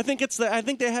 No, I think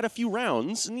they had a few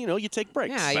rounds, and you take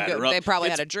breaks. Yeah, they probably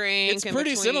had a drink. It's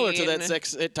pretty similar to that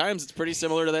sex. At times, it's pretty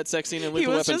similar to that sex scene in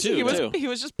Lethal Weapon 2. He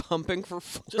was just pumping for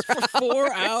 4 just for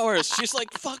 4 hours. She's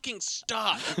like, "Fucking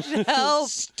stop." Help.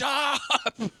 Stop!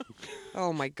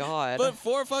 Oh my god! But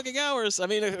 4 fucking hours. I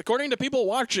mean, according to people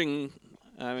watching,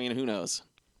 I mean, who knows?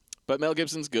 But Mel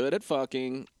Gibson's good at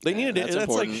fucking. They needed it. That's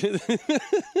important.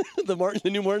 Like the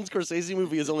new Martin Scorsese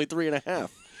movie is only 3.5.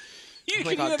 Oh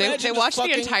my god! They watched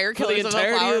the entire Killers of the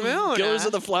Flower Moon. Killers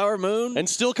of the Flower Moon, and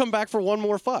still come back for one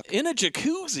more fuck in a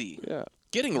jacuzzi. Yeah.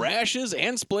 Getting rashes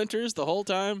and splinters the whole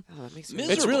time. Oh, that makes me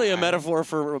miserable. It's really a metaphor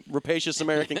for rapacious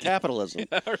American capitalism.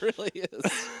 Yeah, it really is.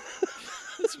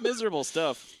 It's miserable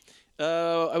stuff.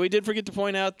 We did forget to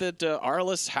point out that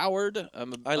Arliss Howard.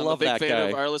 I'm a big fan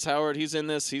of Arliss Howard. He's in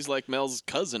this. He's like Mel's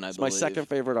cousin, I believe. My second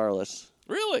favorite Arliss.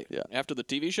 Really? Yeah. After the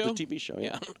TV show? The TV show,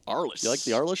 yeah. Arliss. You like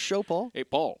the Arliss show, Paul? Hey,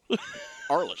 Paul.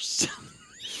 Arliss.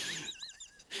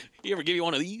 You ever give you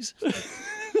one of these?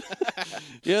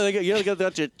 Yeah, they got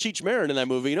that Cheech Marin in that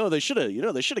movie. They should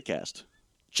have cast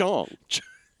Chong.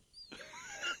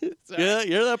 Yeah,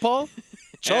 you hear that, Paul?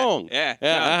 Chong.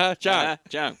 Yeah. Chong.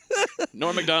 Chong.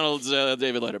 Norm Macdonald's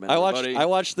David Letterman. I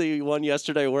watched the one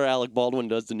yesterday where Alec Baldwin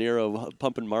does De Niro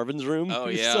pumping Marvin's room. Oh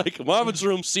yeah. It's like Marvin's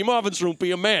room. See Marvin's room.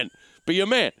 Be a man. Be a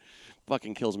man.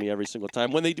 Fucking kills me every single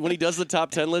time when he does the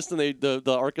top 10 list and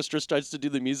the orchestra starts to do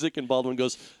the music and Baldwin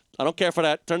goes, "I don't care for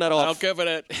that. Turn that off. I don't care for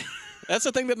that." That's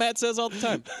the thing that Matt says all the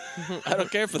time. I don't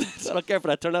care for that. I don't care for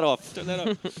that. Turn that off. Turn that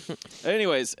off.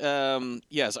 Anyways,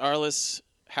 yes, Arliss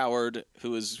Howard,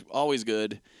 who is always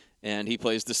good, and he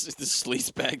plays this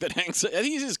sleazebag that hangs.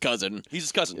 He's his cousin. He's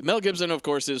his cousin. Mel Gibson, of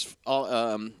course, is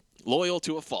loyal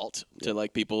to a fault to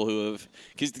like people who have.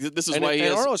 This is why he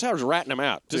has. Arliss Howard's ratting him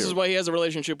out. This is why he has a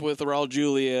relationship with Raul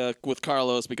Julia with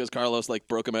Carlos, because Carlos like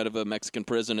broke him out of a Mexican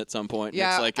prison at some point.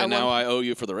 Yeah, it's like, and now I owe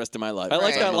you for the rest of my life. I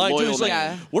like that line too. He's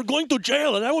like, "We're going to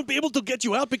jail, and I won't be able to get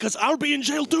you out because I'll be in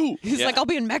jail too." He's like, "I'll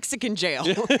be in Mexican jail."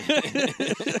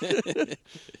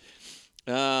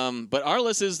 But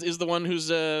Arliss is the one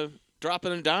who's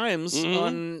dropping dimes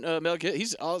on Mel Gibson.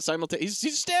 He's all simultaneous.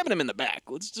 He's stabbing him in the back.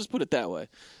 Let's just put it that way.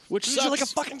 Which Treat sucks. you like a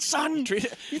fucking son.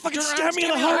 You fucking stab me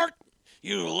in the heart.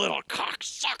 You little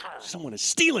cocksucker. Someone is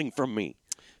stealing from me.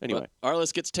 Anyway. But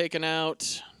Arliss gets taken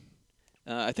out.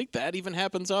 I think that even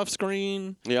happens off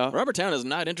screen. Yeah. Robert Towne is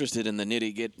not interested in the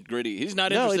nitty-gritty. He's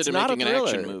not interested in making an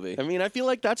action movie. I mean, I feel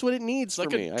like that's what it needs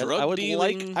like for me.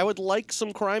 I would like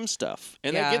some crime stuff.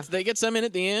 And they get some in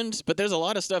at the end, but there's a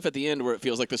lot of stuff at the end where it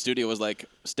feels like the studio was like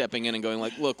stepping in and going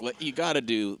like, "Look, you got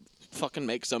to fucking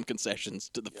make some concessions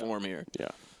to the form here."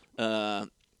 Yeah.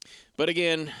 But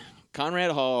again,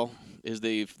 Conrad Hall is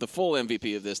the full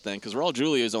MVP of this thing, because Raul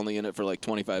Julia is only in it for like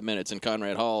 25 minutes, and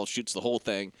Conrad Hall shoots the whole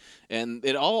thing, and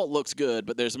it all looks good,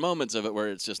 but there's moments of it where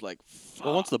it's just like, fuck.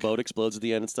 Well, once the boat explodes at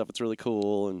the end and stuff, it's really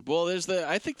cool. And there's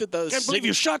I think that can't believe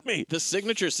you shot me. The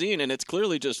signature scene, and it's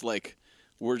clearly just like,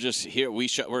 we're just here.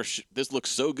 This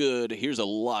looks so good. Here's a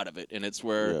lot of it, and it's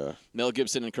where Mel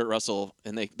Gibson and Kurt Russell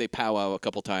and they powwow a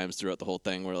couple times throughout the whole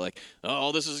thing. We're like,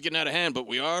 "Oh, this is getting out of hand, but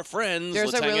we are friends.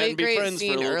 There's Let's a hang out really and be great friends for a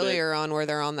scene little earlier bit." on where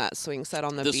they're on that swing set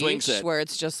on the beach, swing set. where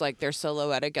it's just like their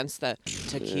silhouette against the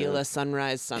tequila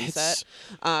sunrise sunset.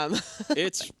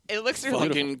 It's it looks really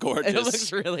fucking gorgeous. It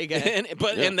looks really good.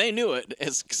 And they knew it.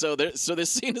 So this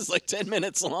scene is like 10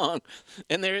 minutes long,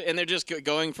 and they're just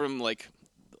going from like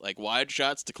wide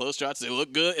shots to close shots. They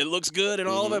look good. It looks good in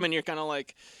all of them, and you're kind of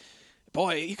like,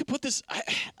 boy, you could put this.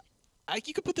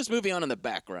 You could put this movie on in the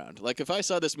background. Like if I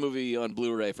saw this movie on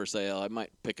Blu-ray for sale, I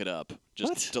might pick it up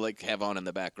just to like have on in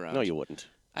the background. No, you wouldn't.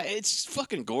 It's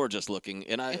fucking gorgeous looking,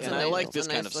 and I like this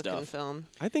kind of stuff. Film.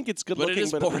 I think it's good But looking, it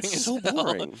is but boring it's as so hell.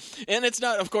 boring. And it's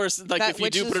not, of course, like if you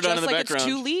do put it on in the background.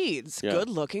 It's 2 leads, good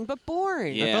looking but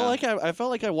boring. Yeah. I felt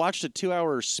like I watched a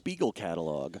 2-hour Spiegel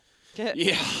catalog. Yeah,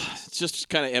 it's just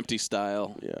kind of empty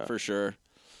style, for sure.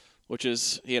 Which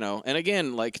is, and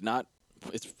again,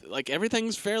 it's like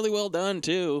everything's fairly well done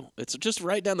too. It's just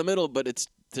right down the middle, but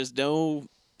there's no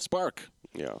spark.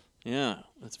 Yeah,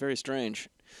 it's very strange.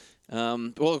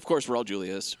 Well, of course, Raul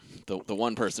Julia is the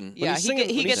one person. Yeah,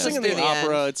 he gets singing the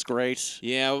opera. It's great.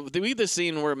 Yeah, we get this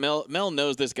scene where Mel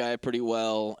knows this guy pretty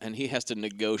well, and he has to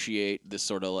negotiate this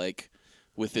sort of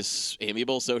with this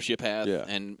amiable sociopath,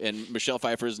 and Michelle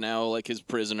Pfeiffer is now his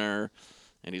prisoner.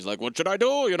 And he's like, what should I do?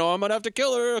 I'm going to have to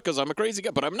kill her because I'm a crazy guy.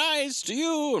 But I'm nice to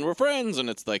you, and we're friends. And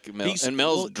it's like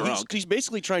Mel's drunk. He's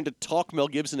basically trying to talk Mel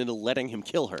Gibson into letting him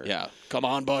kill her. Yeah. Come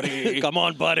on, buddy. Come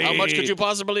on, buddy. How much could you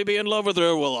possibly be in love with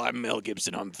her? Well, I'm Mel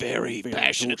Gibson. I'm very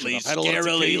passionately,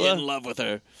 scarily in love with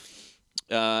her.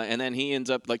 And then he ends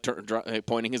up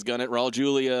pointing his gun at Raul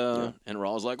Julia. And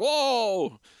Raul's like,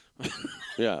 whoa.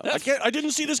 Yeah. I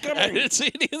didn't see this coming. I didn't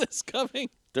see any of this coming.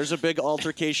 There's a big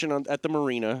altercation at the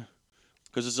marina.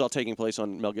 Because this is all taking place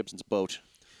on Mel Gibson's boat.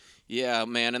 Yeah,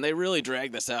 man, and they really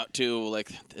drag this out, too.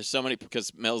 There's so many,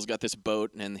 because Mel's got this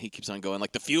boat, and he keeps on going,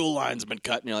 the fuel line's been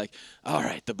cut, and you're like, all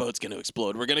right, the boat's going to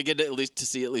explode. We're going to get to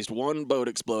see at least one boat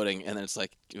exploding, and then it's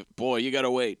like, boy, you got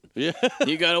to wait. Yeah.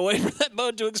 You got to wait for that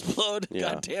boat to explode. Yeah.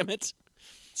 God damn it.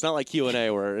 It's not like Q&A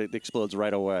where it explodes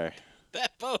right away.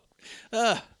 That boat.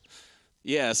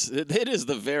 Yes, it is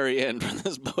the very end for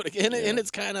this boat. And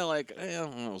it's kind of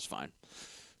it was fine.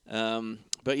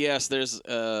 But yes, there's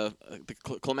the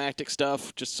climactic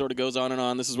stuff just sort of goes on and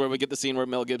on. This is where we get the scene where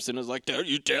Mel Gibson is like,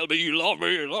 you tell me you love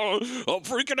me. I'm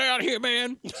freaking out here,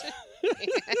 man.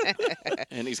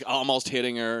 And he's almost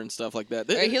hitting her and stuff like that.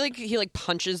 He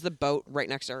punches the boat right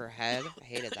next to her head. I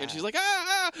hated that. And she's like,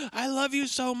 I love you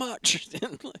so much.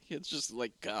 And it's just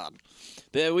like, God.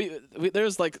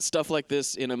 There's stuff like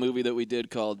this in a movie that we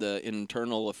did called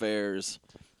Internal Affairs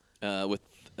with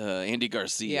Andy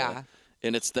Garcia. Yeah.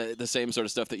 And it's the same sort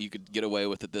of stuff that you could get away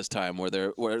with at this time, where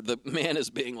the man is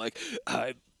being like,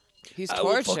 he's I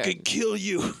tortured. will fucking kill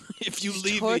you if you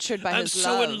leave tortured me. By I'm his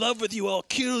so love. in love with you, I'll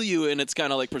kill you. And it's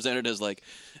kind of presented as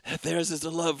theirs is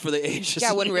the love for the ages.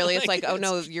 Yeah, when really it's oh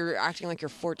no, you're acting like you're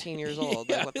 14 years old.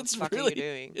 Yeah, what the it's fuck really, are you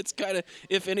doing? It's kind of,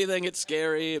 if anything, it's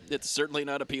scary. It's certainly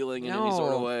not appealing in any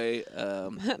sort of way.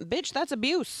 Bitch, that's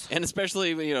abuse. And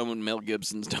especially when Mel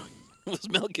Gibson's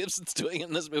doing it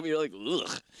in this movie, you're like,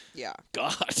 ugh. Yeah.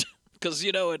 God. Because,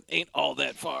 it ain't all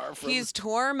that far from... He's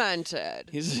tormented.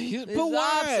 He's but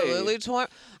why? Absolutely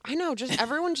tormented. I know.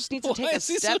 Everyone just needs to take a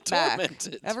step back.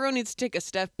 Tormented? Everyone needs to take a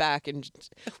step back and...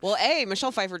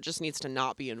 Michelle Pfeiffer just needs to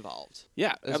not be involved.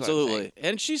 Yeah, absolutely.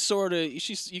 And she's sort of...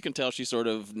 you can tell she sort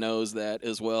of knows that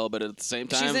as well, but at the same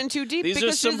time... She's in too deep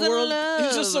because she's in love.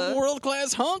 These are some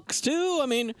world-class hunks, too. I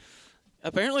mean...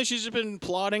 Apparently, she's just been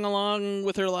plodding along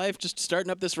with her life, just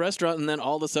starting up this restaurant, and then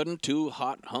all of a sudden, two of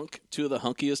the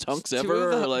hunkiest hunks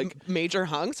ever, are major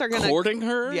hunks are gonna courting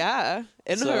her. Yeah,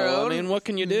 in her own. I mean, what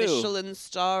can you do? Michelin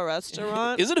star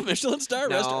restaurant. Is it a Michelin star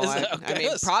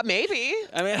restaurant? Maybe.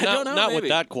 I mean, I don't know. Not with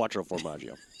that Quattro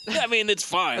Formaggio. I mean, it's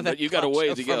fine, but you got a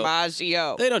ways to go.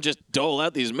 Formaggio. They don't just dole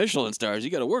out these Michelin stars.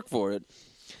 You got to work for it.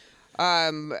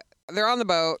 They're on the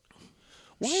boat.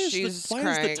 Why is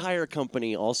the tire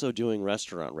company also doing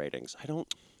restaurant ratings? I don't...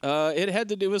 It had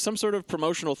to do with some sort of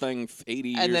promotional thing 80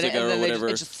 years ago or whatever.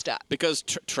 It just stopped. Because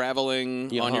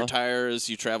traveling on your tires,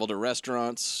 you travel to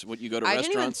restaurants. You go to restaurants. I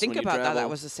didn't even think about that.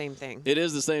 That was the same thing. It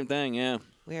is the same thing, yeah.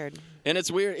 Weird. And it's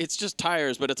weird. It's just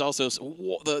tires, but it's also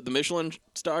the Michelin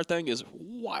star thing is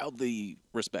wildly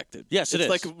respected. Yes, it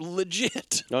is. It's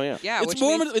legit. Oh yeah. Yeah. It's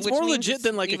more legit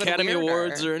than Academy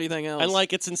Awards or anything else.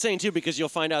 And it's insane too because you'll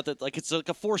find out that it's a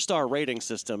 4-star rating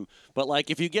system, but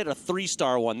if you get a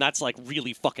 3-star one, that's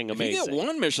really fucking amazing. If you get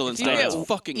one Michelin star, that's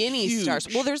fucking any huge. stars.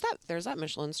 Well, there's that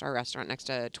Michelin star restaurant next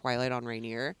to Twilight on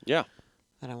Rainier. Yeah.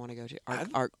 That I want to go to.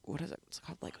 What is it? It's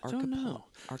called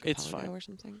Archipelago or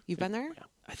something. You've been there?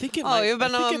 I think it you've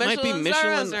been to a Michelin star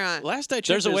restaurant. Last I checked,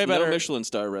 there's no Michelin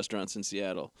star restaurants in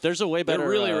Seattle. There's a way better. They're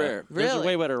really rare. There's a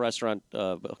way better restaurant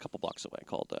a couple blocks away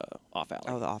called Off Alley.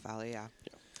 Oh, the Off Alley, yeah.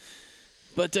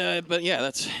 But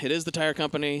yeah, it is the tire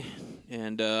company,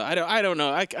 and I don't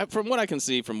know. From what I can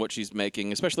see from what she's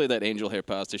making, especially that angel hair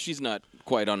pasta, she's not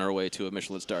quite on her way to a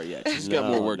Michelin star yet. She's got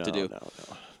more work to do.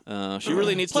 She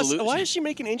really needs Plus, to lose. why is she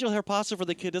making angel hair pasta for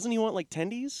the kid? Doesn't he want like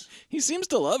tendies? He seems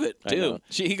to love it too.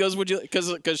 He goes, "Would you?"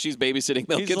 Because she's babysitting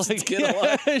Mel Gibson's kid a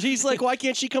lot. He's like, "Why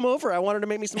can't she come over? I want her to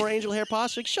make me some more angel hair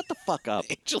pasta." Like, shut the fuck up.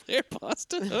 Angel hair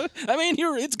pasta. I mean,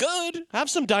 it's good. Have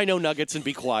some Dino Nuggets and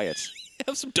be quiet.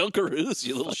 Have some Dunkaroos,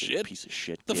 you little shit. Piece of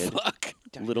shit. The kid. fuck.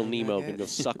 Little Nemo can go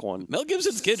suck one. Mel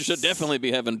Gibson's kid should definitely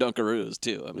be having Dunkaroos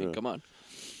too. I mean, come on.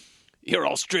 You're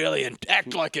Australian.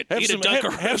 Act like it. Eat a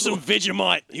Dunkaroo. Have some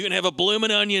Vegemite. You can have a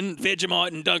bloomin' onion, Vegemite,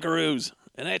 and Dunkaroos.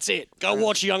 And that's it. Go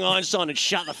watch Young Einstein and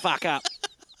shut the fuck up.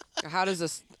 How does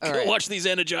this... Go watch these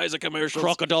Energizer commercials.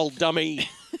 Crocodile dummy.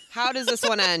 How does this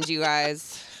one end, you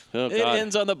guys? Oh, it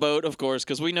ends on the boat, of course,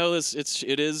 because we know this.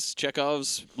 It is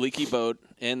Chekhov's leaky boat,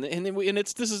 and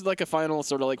this is like a final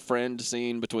sort of like friend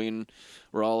scene between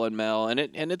Raul and Mel, and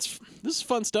this is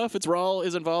fun stuff. It's Raul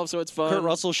is involved, so it's fun. Kurt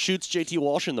Russell shoots J.T.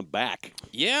 Walsh in the back.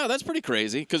 Yeah, that's pretty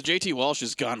crazy because J.T. Walsh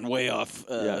has gone way off.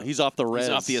 He's off the res.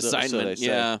 He's off the assignment.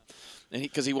 So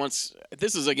because he wants.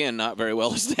 This is again not very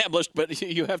well established, but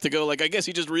you have to go like I guess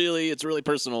it's really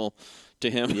personal to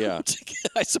him. Yeah,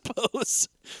 I suppose.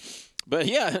 But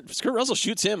yeah, Kurt Russell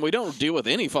shoots him. We don't deal with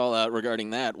any fallout regarding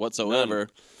that whatsoever. None.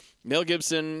 Mel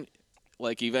Gibson,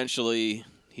 like eventually,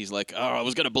 he's like, "Oh, I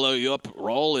was gonna blow you up,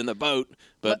 Raul, in the boat,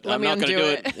 but I'm not gonna do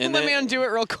it." And let me undo it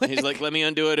real quick. He's like, "Let me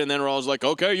undo it," and then Raul's like,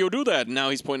 "Okay, you'll do that." And now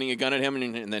he's pointing a gun at him,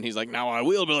 and then he's like, "Now I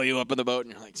will blow you up in the boat."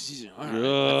 And you're like, all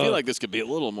right. I feel like this could be a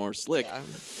little more slick.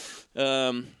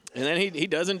 Yeah. And then he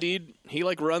does indeed. He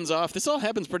like runs off. This all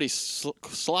happens pretty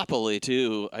sloppily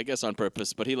too, I guess on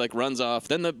purpose. But he like runs off.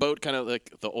 Then the boat kind of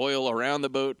like the oil around the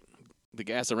boat, the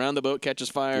gas around the boat catches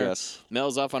fire. Yes.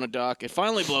 Mel's off on a dock. It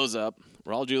finally blows up.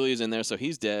 Raul Julia's in there, so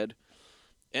he's dead.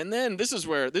 And then this is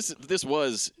where this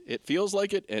was. It feels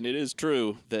like it, and it is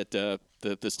true that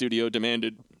the studio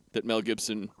demanded that Mel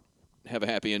Gibson have a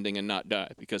happy ending and not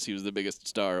die because he was the biggest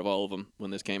star of all of them when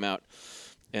this came out.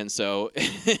 And so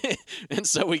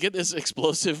we get this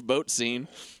explosive boat scene,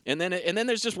 and then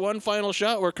there's just one final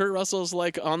shot where Kurt Russell's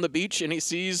like on the beach and he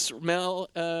sees Mel.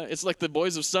 It's like the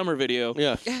Boys of Summer video.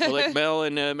 Yeah, where, like Mel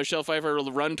and Michelle Pfeiffer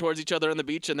run towards each other on the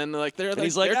beach, and then they're like they're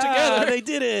he's they're like, together. They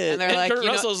did it. And they're like, Kurt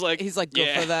Russell's like, he's like,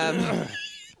 good for them.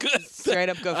 Good. Straight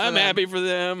up good for I'm them. happy for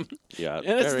them. Yeah, and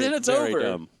then it's very over.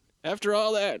 dumb. After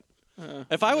all that.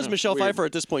 If I was Michelle weird. Pfeiffer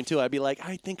at this point too, I'd be like,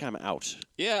 I think I'm out.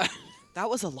 Yeah. That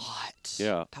was a lot.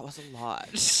 Yeah. That was a lot.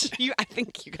 I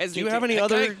think you guys Do you have any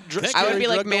other I would be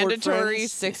like drug-lord mandatory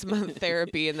friends? 6-month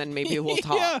therapy, and then maybe we'll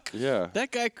talk. Yeah.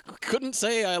 That guy couldn't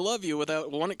say I love you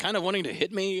without kind of wanting to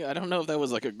hit me. I don't know if that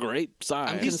was like a great sign.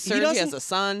 I'm concerned he has a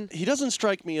son. He doesn't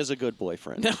strike me as a good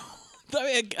boyfriend. No. I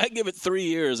mean, I give it 3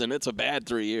 years, and it's a bad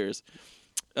 3 years.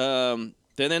 Then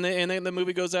the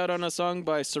movie goes out on a song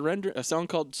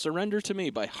called "Surrender to Me"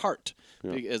 by Heart,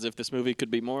 as if this movie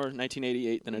could be more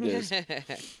 1988 than it is.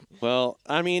 Well,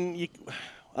 I mean,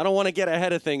 I don't want to get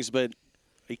ahead of things, but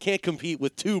you can't compete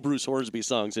with 2 Bruce Hornsby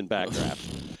songs in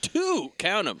Backdraft. 2,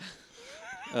 count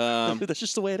them. That's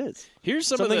just the way it is. Here's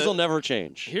some things will never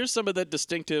change. Here's some of the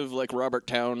distinctive like Robert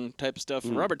Towne type stuff.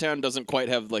 Robert Towne doesn't quite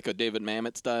have like a David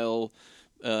Mamet style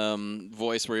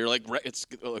voice where you're like it's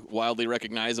wildly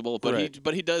recognizable,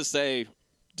 but he does say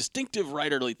distinctive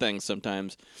writerly things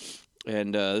sometimes.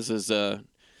 And this is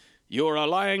you're a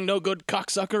lying no good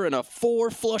cocksucker and a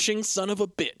 4-flushing son of a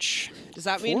bitch. Does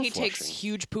that mean he takes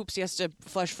huge poops? He has to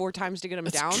flush 4 times to get him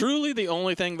down? That's truly the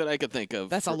only thing that I could think of.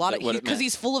 That's a lot of because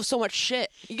he's full of so much shit.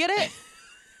 You get it?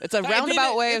 It's a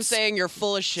roundabout way of saying you're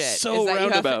full of shit. So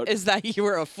roundabout. Is that you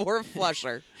were a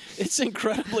 4-flusher? It's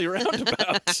incredibly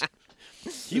roundabout.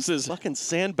 This is fucking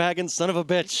sandbagging son of a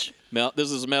bitch.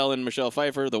 This is Mel and Michelle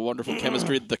Pfeiffer, the wonderful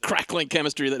chemistry, the crackling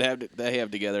chemistry that they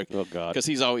have together. Oh, God. Because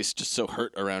he's always just so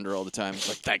hurt around her all the time. He's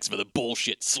like, thanks for the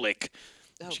bullshit, Slick.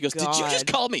 She goes, God. Did you just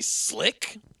call me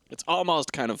Slick? It's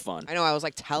almost kind of fun. I know. I was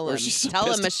like, tell him. She's so tell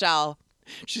him, pissed. Michelle.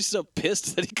 She's so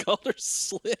pissed that he called her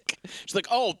Slick. She's like,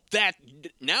 oh,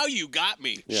 now you got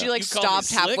me. Yeah. She like You called me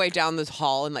stopped halfway Slick? down this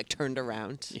hall and like turned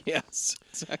around. Yes,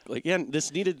 exactly. Again,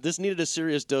 this needed a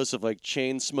serious dose of like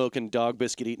chain smoking, dog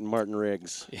biscuit eating Martin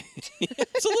Riggs.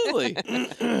 Absolutely.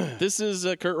 This is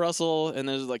Kurt Russell, and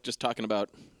there's like just talking about.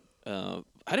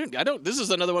 I don't. This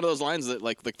is another one of those lines that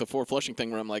like the 4-flushing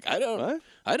thing where I'm like, I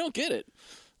don't get it.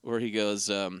 Where he goes,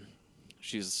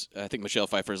 I think Michelle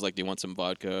Pfeiffer's like, do you want some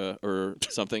vodka or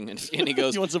something? And he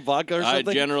goes, You want some vodka or something?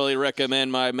 I generally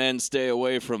recommend my men stay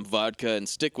away from vodka and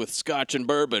stick with scotch and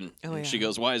bourbon. Oh, and yeah. she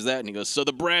goes, why is that? And he goes, so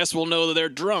the brass will know that they're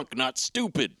drunk, not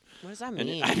stupid. What does that And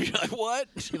mean? I'd be like, what?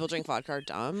 People drink vodka are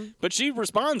dumb? But she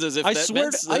responds as if I that swear,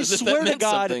 meant, I as if swear that to meant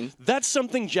God, something. that's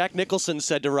something Jack Nicholson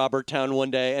said to Robert Towne one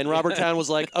day, and Robert Towne was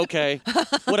like, "Okay,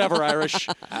 whatever, Irish."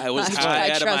 I was high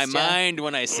out of my mind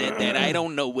when I said that. I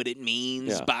don't know what it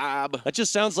means, Bob. That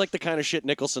just sounds like the kind of shit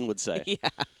Nicholson would say.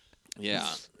 Yeah.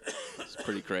 It's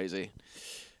pretty crazy.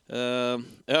 And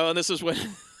this is when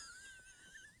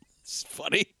it's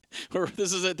funny.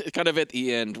 This is kind of at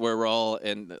the end where we're all,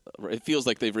 and it feels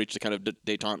like they've reached a kind of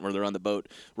detente where they're on the boat.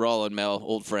 We're all and Mel,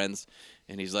 old friends,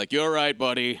 and he's like, "You're right,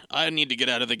 buddy. I need to get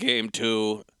out of the game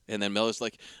too." And then Mel is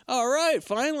like, "All right,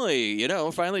 finally,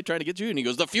 finally trying to get you." And he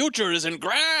goes, "The future is in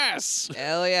grass.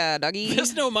 Hell yeah, doggy.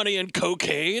 There's no money in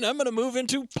cocaine. I'm gonna move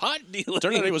into pot dealing."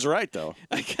 Turned out he was right though.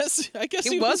 I guess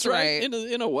he was right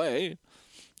in a way.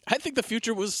 I think the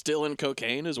future was still in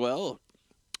cocaine as well.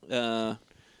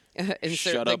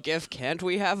 Insert the gif, can't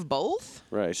we have both?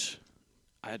 Right.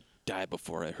 I'd die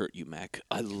before I hurt you, Mac.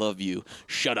 I love you.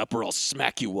 Shut up or I'll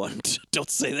smack you one. Don't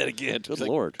say that again. Good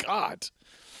Lord. God.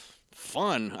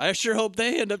 Fun. I sure hope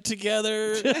they end up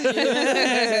together.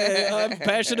 Yay. I'm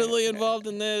passionately involved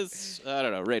in this. I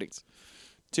don't know. Ratings.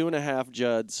 2.5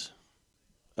 Judds.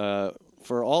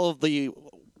 For all of the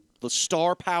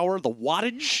star power, the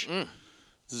wattage.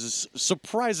 This is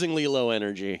surprisingly low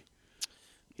energy.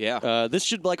 Yeah. This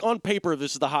should, on paper,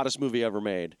 this is the hottest movie ever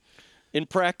made. In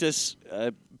practice,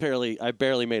 I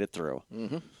barely made it through.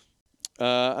 Mm-hmm.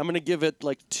 I'm going to give it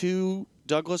 2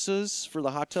 Douglases for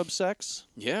the hot tub sex.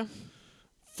 Yeah.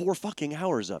 4 fucking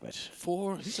hours of it.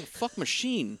 4. He's a fuck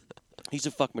machine. He's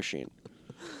a fuck machine.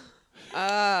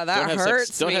 That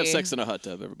hurts Don't me. have sex in a hot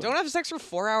tub, everybody. Don't have sex for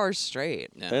 4 hours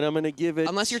straight. No. And I'm going to give it...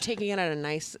 Unless you're taking it at a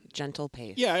nice, gentle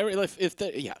pace. Yeah,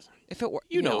 If it works,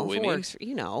 You know if what it I mean. works,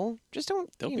 just don't.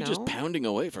 Don't be just pounding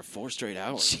away for 4 straight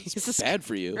hours. Jesus it's bad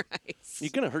for you. Christ. You're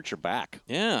going to hurt your back.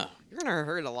 Yeah. You're gonna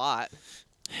hurt a lot.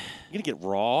 You're going to get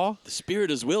raw. The spirit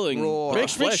is willing. Raw. Make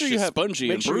sure you have spongy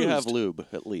and Make sure you have bruised. lube,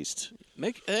 at least.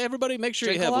 Everybody make sure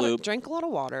Drink you have lube. Drink a lot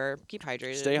of water. Keep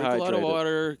hydrated. Stay Drink a lot of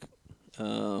water.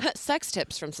 Sex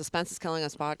tips from Suspense is Killing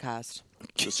Us podcast.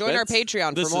 Join our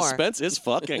Patreon the for more. suspense is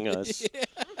fucking us.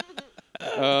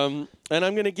 And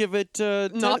I'm going to give it...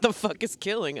 Not the fuck is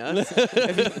killing us. Thank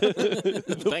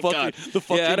God. The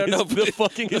fucking I don't know. The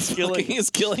fucking is The killing. fucking is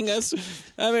killing us.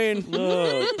 I mean,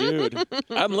 Oh, dude.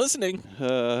 I'm listening.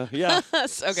 Yeah. Okay,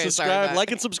 Subscribe, sorry.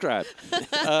 like, and subscribe.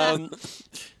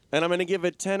 And I'm going to give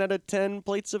it 10 out of 10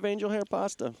 plates of angel hair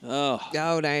pasta. Oh,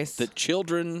 Nice. the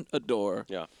children adore.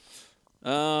 Yeah.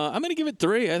 I'm gonna give it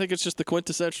 3. I think it's just the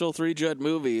quintessential 3 Judd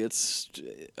movie. It's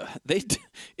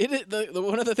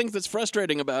one of the things that's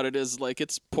frustrating about it is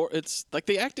it's poor. It's like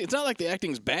the acting. It's not like the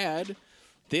acting's bad.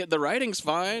 The writing's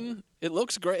fine. It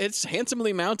looks great. It's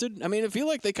handsomely mounted. I mean, I feel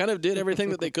like they kind of did everything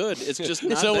that they could. It's just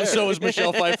not there. So is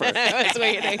Michelle Pfeiffer. I was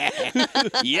waiting.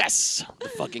 Yes, the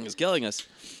fucking is killing us.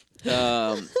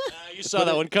 You saw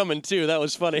that one coming too. That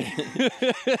was funny.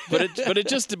 but it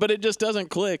just doesn't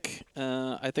click.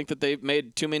 I think that they've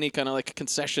made too many kind of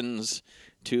concessions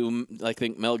to I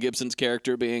think Mel Gibson's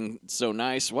character being so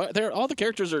nice. All the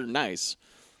characters are nice.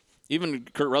 Even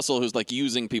Kurt Russell, who's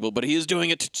using people, but he is doing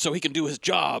it so he can do his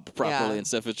job properly and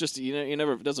stuff. It's just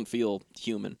it doesn't feel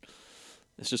human.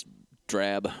 It's just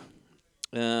drab.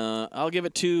 I'll give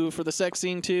it 2 for the sex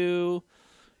scene too.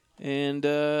 And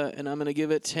I'm going to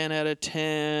give it 10 out of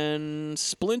 10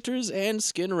 splinters and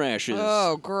skin rashes.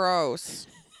 Oh, gross.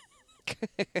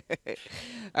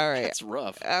 All right. That's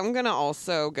rough. I'm going to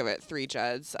also give it 3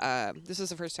 Judds. This is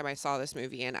the first time I saw this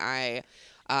movie, and I,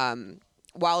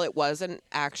 while it wasn't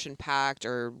action-packed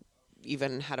or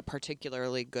even had a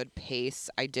particularly good pace,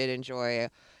 I did enjoy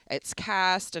its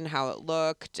cast and how it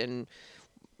looked, and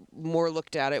more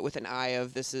looked at it with an eye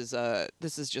of this is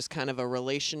just kind of a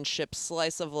relationship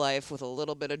slice of life with a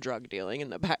little bit of drug dealing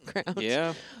in the background.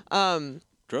 Yeah.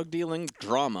 Drug dealing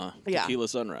drama. Yeah. Tequila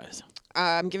Sunrise.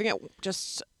 I'm giving it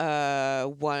just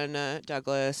 1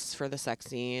 Douglas for the sex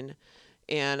scene,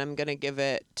 and I'm gonna give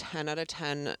it 10 out of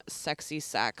 10 sexy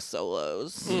sax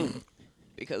solos.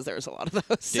 Because there's a lot of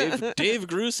those. Dave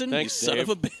Grusin, Thanks, you son Dave.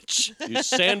 of a bitch. You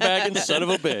sandbagging son of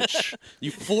a bitch.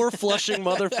 You 4-flushing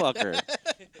motherfucker.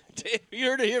 Dave, you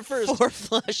heard it here first. 4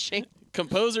 flushing.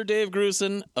 Composer Dave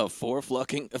Grusin, a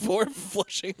 4-flushing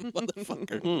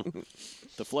motherfucker.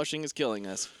 The flushing is killing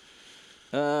us.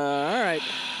 All right.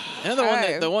 And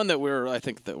the one that I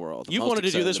think that we're all the You've most wanted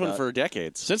to do excited this one about. for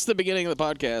decades. Since the beginning of the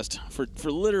podcast, for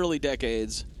literally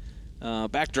decades.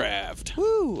 Backdraft.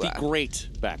 Woo! The great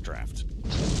Backdraft.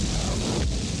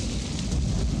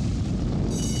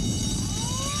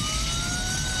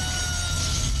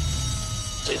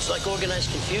 It's like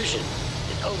organized confusion.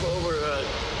 over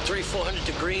 300-400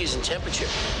 degrees in temperature.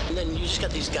 And then you just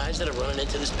got these guys that are running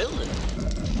into this building.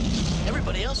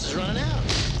 Everybody else is running out.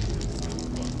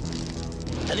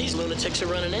 And these lunatics are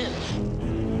running in.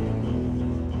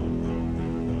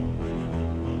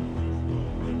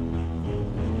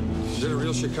 Is that a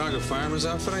real Chicago fireman's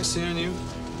outfit I see on you?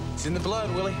 It's in the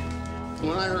blood, Willie.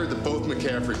 When I heard that both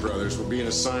McCaffrey brothers were being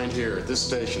assigned here at this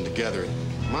station together,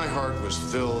 my heart was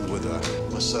filled with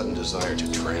a sudden desire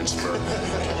to transfer.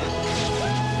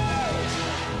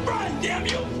 Run, damn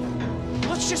you!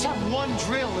 Let's just have one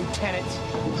drill, Lieutenant.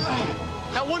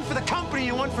 Now one for the company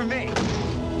and one for me.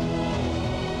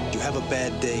 You have a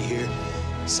bad day here,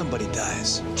 somebody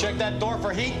dies. Check that door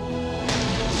for heat.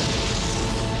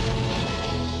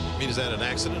 I mean, is that an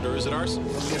accident or is it arson?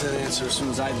 I'll get that answer as soon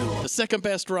as I do. The second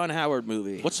best Ron Howard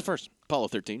movie. What's the first? Apollo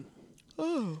 13.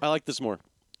 Oh. I like this more.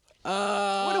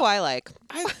 What do I like?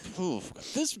 I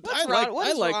Ron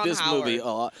like this Howard? movie a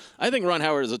lot. I think Ron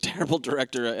Howard is a terrible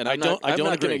director, and I don't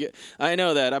agree. I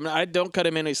know that. I don't cut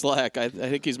him any slack. I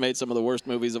think he's made some of the worst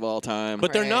movies of all time.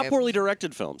 But they're not poorly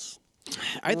directed films.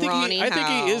 I think he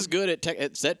is good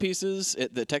at set pieces,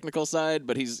 at the technical side.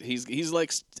 But he's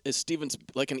like Steven,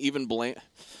 like an even bland.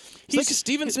 He's like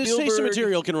Steven Spielberg. His taste of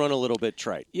material can run a little bit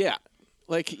trite. Yeah.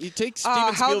 Like, you take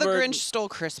Steven How Spielberg... the Grinch Stole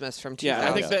Christmas from 2000. Yeah,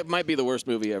 I think that might be the worst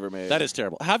movie ever made. That is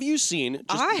terrible. Have you seen...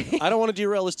 I don't want to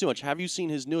derail this too much. Have you seen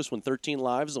his newest one, 13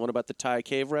 Lives, the one about the Thai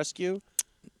cave rescue?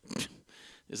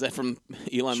 Is that from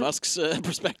Elon Musk's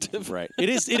perspective? Right. It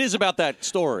is about that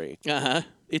story. Uh-huh.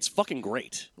 It's fucking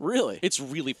great. Really? It's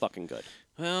really fucking good.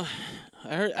 Well,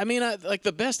 like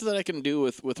the best that I can do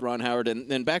with Ron Howard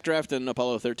and Backdraft and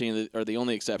Apollo 13 are the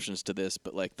only exceptions to this.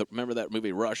 But like, remember that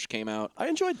movie Rush came out? I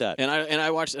enjoyed that, and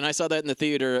I watched and I saw that in the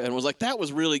theater and was like, that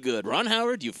was really good. Ron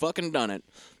Howard, you fucking done it.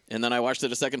 And then I watched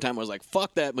it a second time. I was like,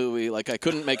 fuck that movie. Like, I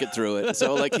couldn't make it through it.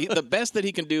 So like, the best that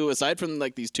he can do aside from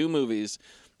like these two movies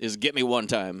is Get Me One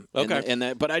Time.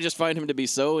 Okay. But I just find him to be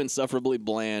so insufferably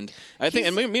bland. I think,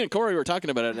 and me and Corey were talking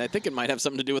about it, and I think it might have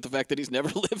something to do with the fact that he's never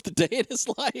lived a day in his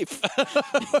life.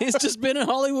 He's just been a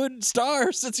Hollywood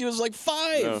star since he was like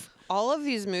 5. No. All of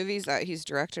these movies that he's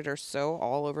directed are so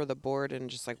all over the board and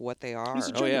just like what they are. He's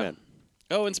a journeyman.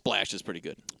 Oh, and Splash is pretty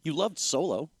good. You loved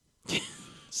Solo.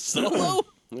 Solo?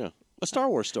 Yeah. A Star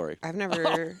Wars story. I've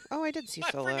never... Oh, I did see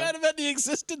Solo. I forgot about the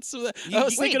existence of that. I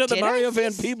was thinking of the Mario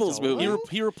Van Peebles movie.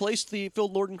 He replaced the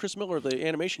Phil Lord and Chris Miller, the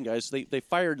animation guys. They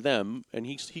fired them, and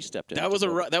he stepped in. That was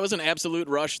an absolute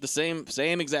rush. The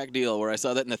same exact deal where I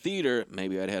saw that in the theater.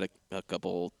 Maybe I'd had a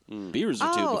couple beers or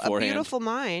two beforehand. Oh, A Beautiful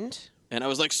Mind. And I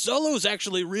was like, Solo's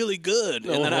actually really good.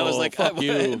 And then I was like,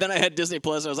 then I had Disney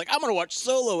Plus. And I was like, I'm going to watch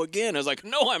Solo again. I was like,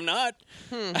 no, I'm not.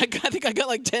 I think I got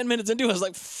like 10 minutes into it. I was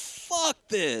like, fuck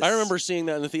this. I remember seeing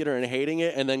that in the theater and hating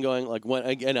it, and then going like,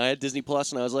 and I had Disney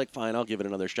Plus, and I was like, fine, I'll give it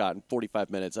another shot. In 45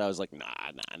 minutes, I was like, nah,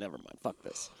 never mind, fuck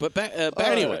this. But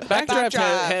anyway, Backdraft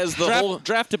has the whole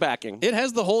draft to backing. It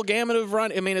has the whole gamut of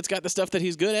Ron. I mean, it's got the stuff that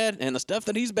he's good at and the stuff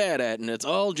that he's bad at, and it's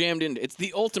all jammed in. It's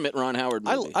the ultimate Ron Howard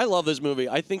movie. I love this movie.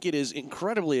 I think it is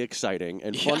incredibly exciting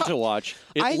and fun to watch.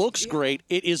 It looks great.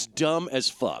 It is dumb as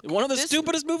fuck. One of the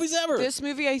stupidest movies ever. This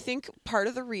movie, I think, part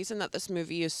of the reason that this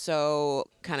movie is so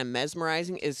kind of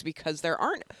mesmerizing is because there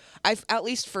aren't, at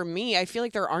least for me, I feel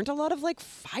like there aren't a lot of like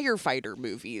firefighter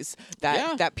movies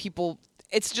that people.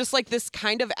 It's just like this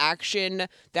kind of action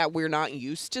that we're not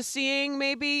used to seeing,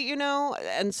 maybe, you know,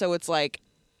 and so it's like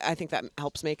I think that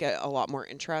helps make it a lot more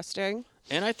interesting.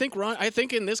 And I think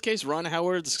in this case, Ron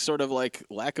Howard's sort of like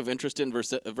lack of interest in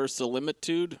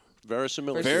verisimilitude.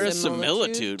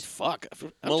 Verisimilitude. Fuck.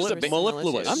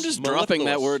 I'm just dropping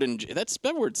that word, and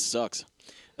that word sucks.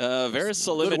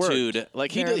 Verisimilitude.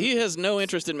 Like he has no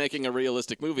interest in making a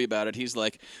realistic movie about it. He's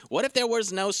like, what if there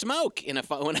was no smoke in a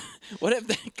what if?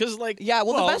 Because like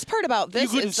the best part about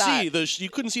this is that you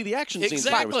couldn't see the action scenes.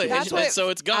 Exactly. That's what so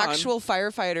it's gone. Actual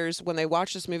firefighters, when they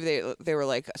watched this movie, they were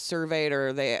like surveyed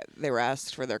or they were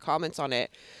asked for their comments on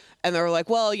it. And they were like,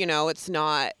 well, you know, it's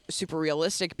not super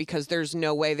realistic because there's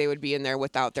no way they would be in there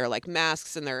without their like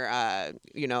masks and their,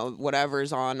 you know,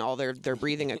 whatever's on all their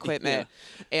breathing equipment.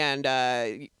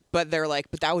 And, but they're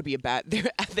like, but that would be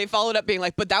they followed up being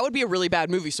like, but that would be a really bad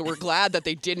movie. So we're glad that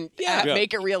they didn't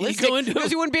make it realistic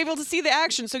because you wouldn't be able to see the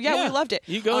action. So we loved it.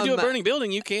 You go into a burning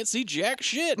building, you can't see jack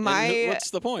shit. What's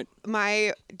the point?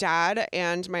 My dad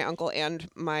and my uncle and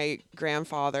my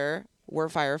grandfather were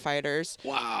firefighters.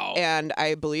 Wow. And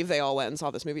I believe they all went and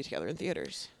saw this movie together in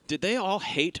theaters. Did they all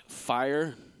hate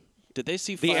fire? Did they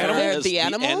see the fire animal? as the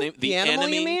animal? The animal,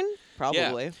 enemy? you mean?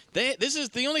 Probably. Yeah. This is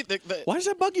the only... Why does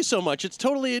that bug you so much? It's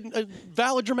totally a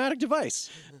valid dramatic device.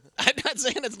 I'm not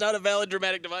saying it's not a valid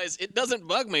dramatic device. It doesn't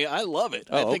bug me. I love it.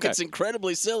 Oh, I think okay. it's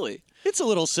incredibly silly. It's a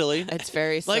little silly. It's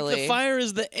very silly. Like the fire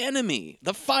is the enemy.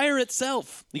 The fire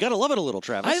itself. You gotta love it a little,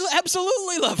 Travis. I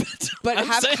absolutely love it. But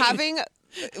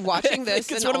watching I this,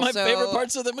 think it's and one of my also favorite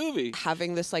parts of the movie.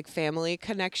 having this like family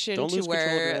connection Don't to lose control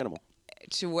of your where animal.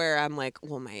 I'm like,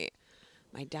 well, my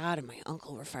dad and my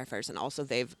uncle were firefighters, and also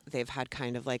they've had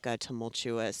kind of like a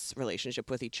tumultuous relationship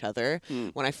with each other.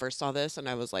 When I first saw this, and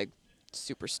I was like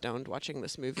super stoned watching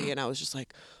this movie, and I was just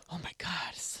like, oh my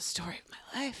god, it's the story of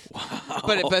my life. Wow.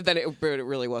 But then it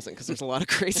really wasn't, because there's a lot of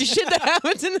crazy shit that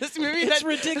happens in this movie. It's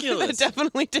ridiculous. That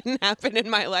definitely didn't happen in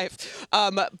my life.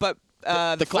 But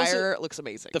the fire looks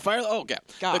amazing. The fire. Oh yeah.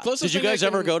 God. The closest Did you thing I guys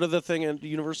ever can- go to the thing at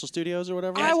Universal Studios or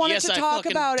whatever? I wanted Yes, to I talk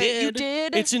fucking about it. You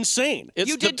did. did? It's insane.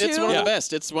 You did It's too? one of Yeah. the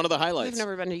best. It's one of the highlights. I've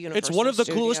never been to Universal It's one of the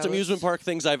coolest Studios. amusement park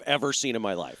things I've ever seen in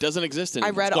my life. Doesn't exist anymore.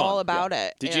 I read It's gone. all about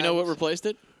it. Did you know what replaced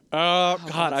it? God,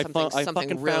 I something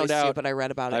fucking really found out. stupid I read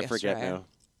about it I forget yesterday. now.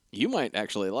 You might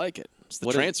actually like it. It's the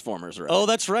What is it? Transformers, right? Oh,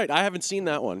 that's right. I haven't seen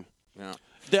that one. Yeah.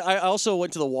 I also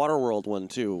went to the Waterworld one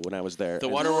too when I was there. The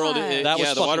and Waterworld, That was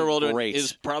the fucking Waterworld great.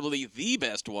 is probably the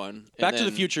best one. And Back to the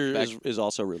then Future Back- is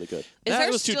also really good.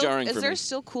 That was too jarring Is for there me.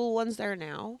 still cool ones there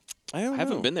now? I don't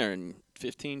haven't know. been there in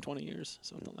 15, 20 years,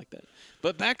 something like that.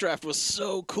 But Backdraft was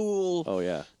so cool. Oh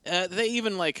yeah. They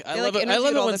even like I They, love like, it. I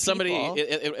love interviewed it all when the somebody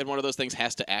people. in one of those things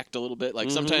has to act a little bit. Like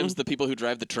Mm-hmm. sometimes the people who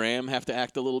drive the tram have to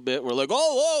act a little bit. We're like,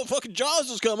 oh, fucking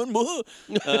Jaws is coming.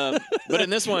 But in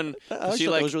this one, she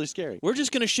that like was really scary. we're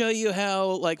just gonna show you how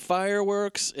like fire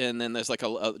works, and then there's like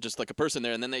just like a person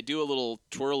there, and then they do a little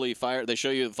twirly fire. They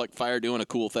show you like fire doing a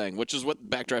cool thing, which is what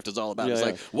Backdraft is all about. Yeah, it's yeah.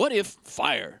 like, what if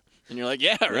fire? And you're like,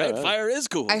 yeah, right. yeah. Fire is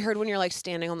cool. I heard when you're like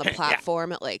standing on the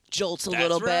platform, it like jolts a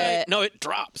little That's right. bit. No, it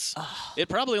drops. It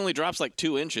probably only drops like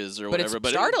 2 inches or But whatever. it's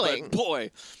startling. But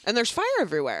boy, And there's fire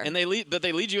everywhere. and they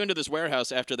lead you into this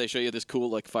warehouse after they show you this cool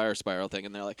like fire spiral thing,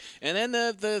 and they're like, and then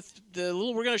the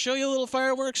little we're gonna show you a little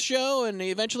fireworks show, and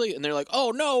eventually, and they're like,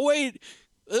 oh no, wait.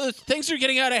 Things are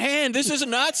getting out of hand. This is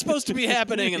not supposed to be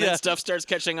happening, and Yeah. then stuff starts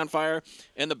catching on fire,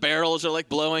 and the barrels are like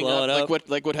blowing Blowing up, up.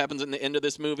 like what happens in the end of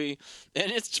this movie,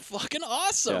 and it's fucking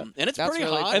awesome, and it's That's pretty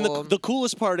really hot. And cool. the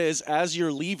coolest part is, as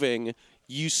you're leaving,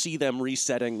 you see them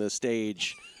resetting the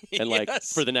stage, and like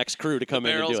Yes. for the next crew to come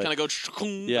in and barrels do kind it. of go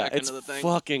shkung Yeah, back it's into the thing.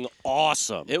 fucking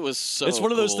awesome. It was so. It's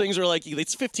one of those cool. things where like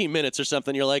it's 15 minutes or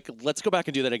something. You're like, let's go back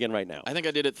and do that again right now. I think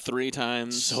I did it 3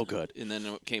 times. So good. And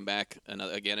then came back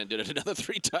again and did it another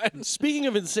 3 times. Speaking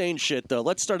of insane shit, though,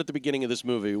 let's start at the beginning of this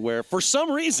movie, where for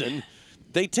some reason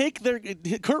they take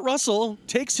Kurt Russell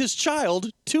takes his child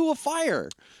to a fire.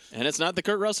 And it's not the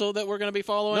Kurt Russell that we're going to be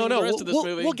following No, the rest of this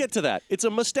movie. We'll get to that. It's a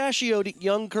mustachioed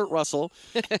young Kurt Russell,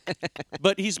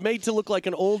 but he's made to look like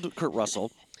an old Kurt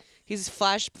Russell. He's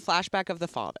flashback of the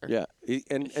father. Yeah,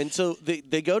 and so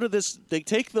they go to this. They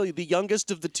take the youngest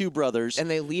of the 2 brothers, And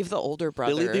they leave the older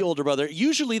brother. they leave the older brother.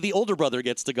 Usually, the older brother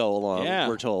gets to go along. Yeah.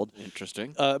 We're told.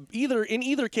 Interesting. In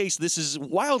either case, this is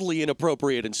wildly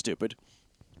inappropriate and stupid.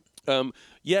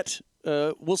 Yet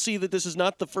we'll see that this is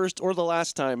not the first or the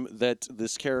last time that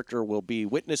this character will be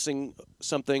witnessing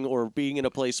something or being in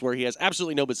a place where he has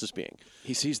absolutely no business being.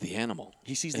 He sees the animal.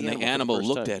 He sees and the the animal animal for the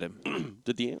looked first at him.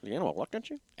 Did the animal look at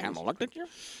you? Animal looked at you?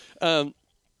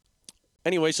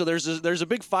 Anyway, so there's a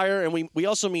big fire, and we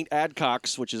also meet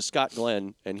Adcox, which is Scott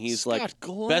Glenn, and he's like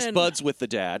Glenn. best buds with the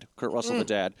dad, Kurt Russell, the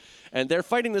dad, and they're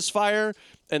fighting this fire,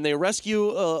 and they rescue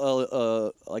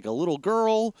like a little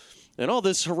girl, and all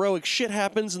this heroic shit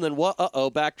happens, and then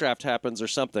backdraft happens or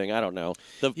something. I don't know.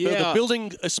 The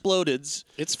building explodes.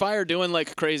 It's fire doing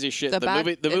like crazy shit.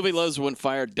 The movie loves when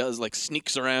fire does like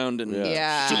sneaks around and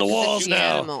Yeah. It's in the walls the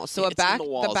now. animal. So It's in the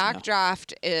walls now.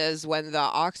 backdraft is when the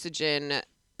oxygen.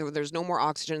 There's no more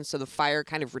oxygen, so the fire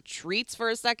kind of retreats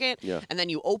for a second, Yeah. and then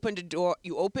you open a door.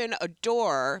 You open a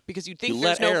door because you think You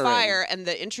there's let air no in. fire, and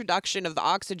the introduction of the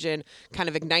oxygen kind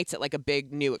of ignites it like a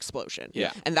big new explosion.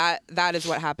 Yeah. and that is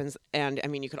what happens. And I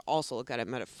mean, you could also look at it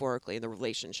metaphorically in the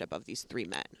relationship of these 3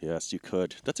 men. Yes, you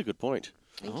could. That's a good point.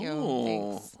 Thank you. Oh.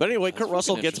 Thanks. But anyway, That's Kurt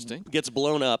Russell freaking gets interesting.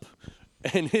 blown up,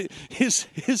 and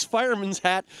his fireman's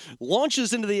hat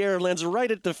launches into the air and lands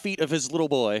right at the feet of his little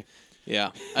boy.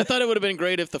 Yeah. I thought it would have been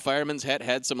great if the fireman's hat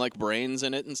had some like brains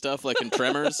in it and stuff, like in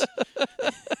Tremors.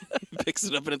 picks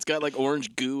it up and it's got like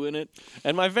orange goo in it.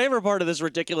 And my favorite part of this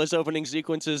ridiculous opening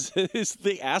sequence is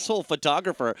the asshole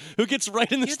photographer who gets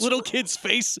right in this little kid's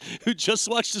face who just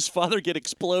watched his father get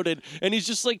exploded, and he's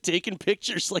just like taking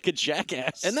pictures like a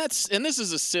jackass. And this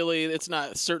is a silly. It's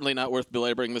certainly not worth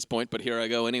belaboring this point, but here I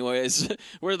go anyways.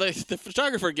 Where the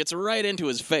photographer gets right into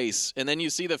his face, and then you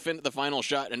see the final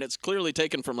shot, and it's clearly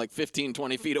taken from like 15,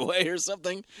 20 feet away or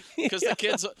something. Because the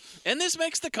kids, and this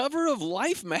makes the cover of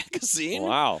Life magazine.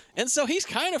 Wow. And so he's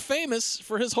kind of famous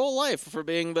for his whole life for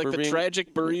being like the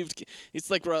tragic bereaved. He's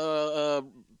like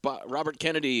Robert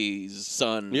Kennedy's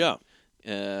son. Yeah.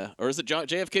 Or is it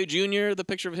JFK Jr., the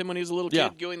picture of him when he was a little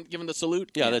kid giving the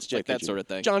salute? Yeah, that's JFK like that Jr. sort of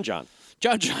thing. John.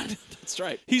 That's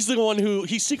right. He's the one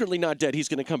he's secretly not dead. He's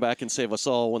going to come back and save us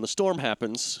all when the storm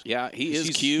happens. Yeah, he is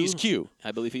Q. He's Q.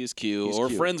 I believe he is Q. He's or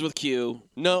Q. friends with Q.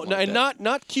 No, and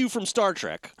not Q from Star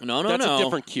Trek. No. That's a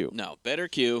different Q. No, better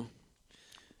Q.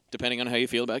 Depending on how you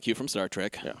feel about Q from Star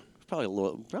Trek. Yeah,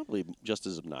 probably just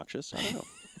as obnoxious. I don't know.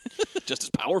 Just as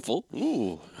powerful.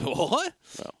 Ooh. What?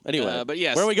 Well, anyway, but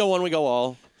yes. Where we go one, we go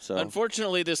all. So.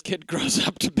 Unfortunately, this kid grows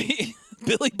up to be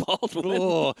Billy Baldwin.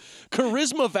 Oh,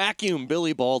 charisma vacuum,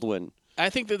 Billy Baldwin. I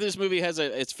think that this movie has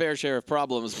its fair share of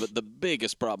problems, but the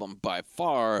biggest problem by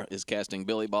far is casting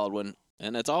Billy Baldwin,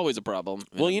 and that's always a problem.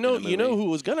 Well, you know who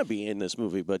was going to be in this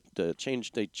movie, but they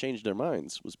changed their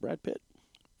minds, was Brad Pitt.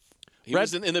 He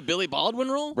was in the Billy Baldwin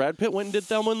role? Brad Pitt went and did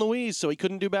Thelma and Louise, so he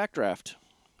couldn't do Backdraft.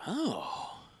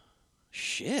 Oh,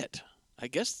 shit.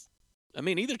 I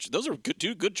mean, those are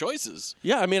two good choices.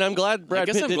 Yeah, I mean, I'm glad Brad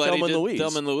Pitt did Thelma and Louise.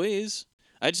 Thelma and Louise.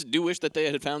 I just do wish that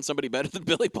they had found somebody better than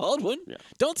Billy Baldwin. Yeah.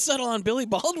 Don't settle on Billy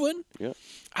Baldwin. Yeah.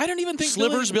 I don't even think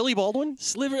Slivers Billy Baldwin?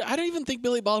 I don't even think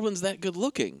Billy Baldwin's that good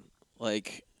looking.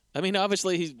 Like, I mean,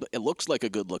 obviously it looks like a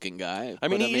good looking guy. I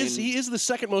mean, he is the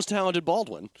second most talented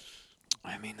Baldwin.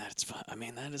 I mean,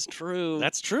 that is true.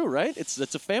 That's true, right? It's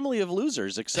a family of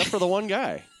losers, except for the one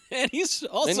guy. And he's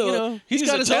also he's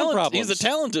got his own problems. He's a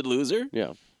talented loser.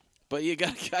 Yeah. But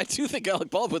I do think Alec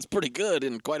Baldwin's pretty good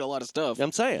in quite a lot of stuff.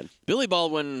 I'm saying. Billy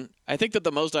Baldwin, I think that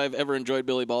the most I've ever enjoyed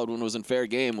Billy Baldwin was in Fair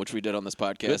Game, which we did on this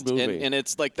podcast. Good movie. And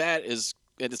it's like and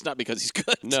it's not because he's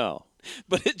good. No.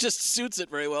 But it just suits it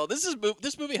very well.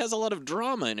 This movie has a lot of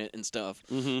drama in it and stuff.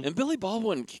 Mm-hmm. And Billy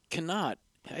Baldwin cannot.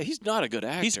 He's not a good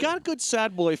actor. He's got a good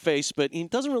sad boy face, but he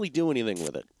doesn't really do anything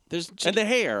with it. And the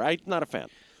hair, I'm not a fan.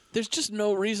 There's just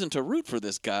no reason to root for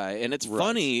this guy, and it's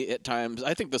funny at times.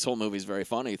 I think this whole movie is very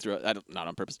funny throughout. Not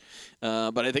on purpose,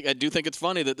 but I do think it's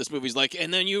funny that this movie's like,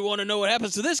 and then you want to know what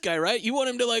happens to this guy, right? You want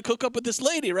him to like hook up with this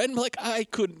lady, right? And I'm like, I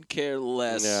couldn't care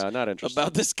less. Yeah, not interested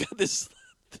about this guy, this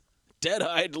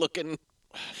dead-eyed looking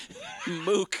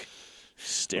mook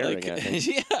staring at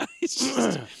him. Yeah, he's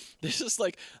just. There's just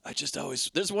like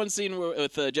there's one scene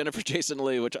with Jennifer Jason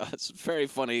Leigh, which is very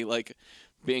funny, like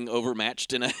being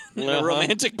overmatched in a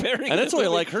romantic pairing. And that's only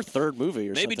like her third movie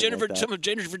or maybe something like that. Some of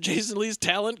Jennifer Jason Leigh's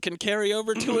talent can carry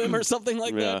over to him or something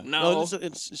like that. No.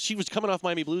 She was coming off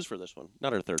Miami Blues for this one.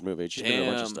 Not her third movie. She's been in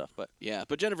a bunch of stuff. But yeah,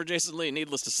 but Jennifer Jason Leigh,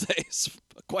 needless to say, is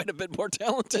quite a bit more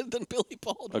talented than Billy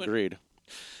Baldwin. Agreed.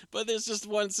 But there's just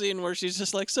one scene where she's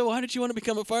just like, so why did you want to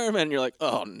become a fireman? And you're like,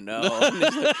 oh, no. And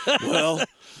he's like, well,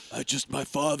 my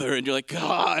father. And you're like,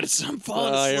 God, I'm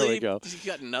falling asleep. Here we go. You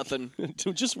got nothing.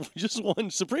 just won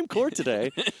Supreme Court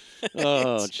today.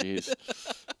 Oh, jeez.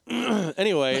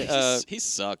 Anyway. He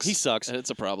sucks. He sucks. And it's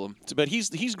a problem. But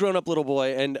he's grown up little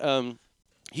boy, and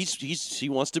he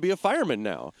wants to be a fireman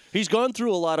now. He's gone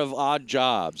through a lot of odd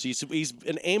jobs. He's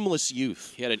an aimless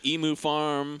youth. He had an emu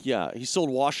farm. Yeah, he sold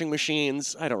washing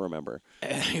machines. I don't remember.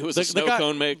 He was a snow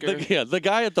cone maker. The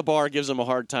guy at the bar gives him a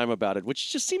hard time about it, which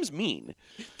just seems mean.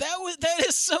 That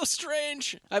is so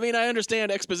strange. I mean, I understand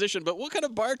exposition, but what kind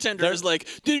of bartender is like,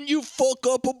 didn't you fuck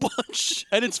up a bunch?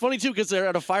 And it's funny too because they're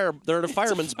at a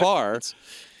fireman's bar,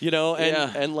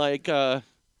 and like.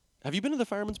 Have you been to the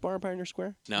Fireman's Bar in Pioneer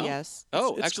Square? No. Yes.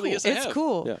 Oh, it's actually, cool. yes, I have. It's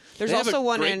cool. Yeah. There's also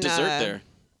one in dessert there.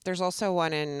 There's also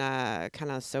one in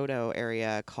kind of Soto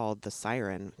area called the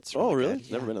Siren. It's really?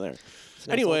 good. Never been there. It's a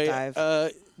nice anyway, old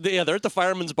dive. they're at the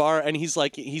Fireman's Bar, and he's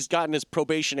gotten his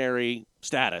probationary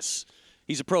status.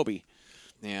 He's a probie.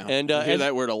 Yeah, and I hear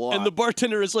that word a lot. And the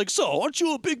bartender is like, "So, aren't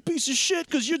you a big piece of shit?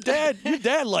 Because your dad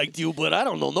liked you, but I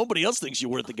don't know. Nobody else thinks you're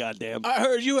worth the goddamn." I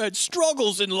heard you had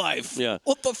struggles in life. Yeah.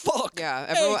 What the fuck? Yeah,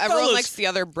 Hey, everyone likes the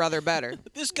other brother better.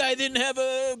 This guy didn't have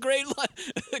a great,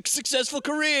 successful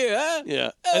career, huh? Yeah.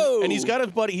 Oh. And he's got a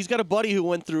buddy. He's got a buddy who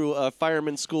went through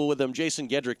fireman school with him, Jason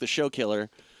Gedrick, the show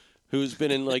killer, who's been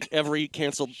in like every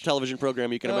canceled television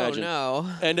program you can imagine. Oh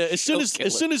no! And as soon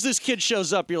as this kid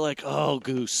shows up, you're like, "Oh,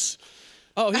 goose."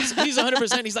 Oh, he's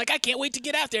 100%. He's like, I can't wait to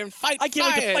get out there and fight. I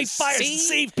can't wait to fight fires fires and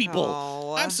save people.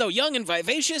 Oh. I'm so young and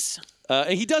vivacious.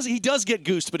 And he does get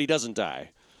goosed, but he doesn't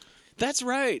die. That's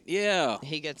right. Yeah.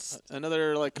 He gets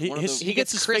another like one of he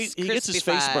gets his face. He gets his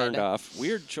face burned off.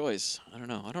 Weird choice. I don't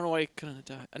know why he couldn't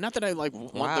die. Not that I like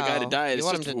want the guy to die. You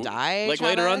want him to die? Like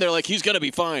later on, they're like, he's gonna be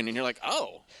fine, and you're like,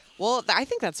 oh. Well, I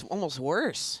think that's almost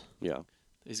worse. Yeah.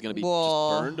 He's gonna be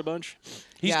just burned a bunch.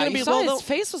 He's gonna be. His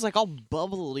face was like all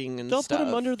bubbling and they'll stuff. put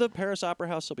him under the Paris Opera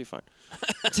House. He'll be fine.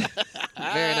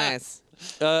 Very nice.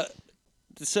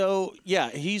 So yeah,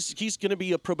 he's going to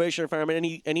be a probationary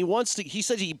fireman, and he wants to. He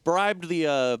says he bribed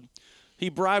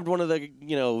one of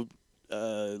the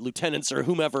lieutenants or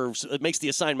whomever makes the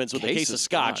assignments with a case of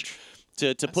scotch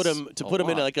to put him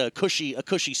in like a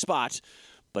cushy spot.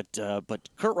 But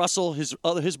Kurt Russell, his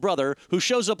brother, who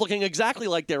shows up looking exactly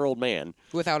like their old man,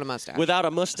 without a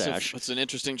mustache. It's an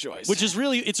interesting choice. Which is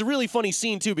it's a really funny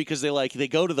scene too, because they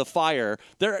go to the fire.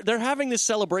 They're having this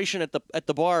celebration at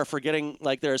the bar for getting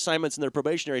like their assignments and their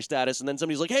probationary status, and then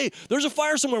somebody's like, "Hey, there's a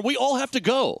fire somewhere. We all have to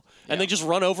go," and they just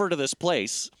run over to this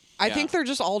place. I think they're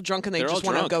just all drunk and they just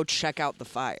want to go check out the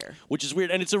fire. Which is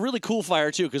weird. And it's a really cool fire,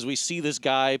 too, because we see this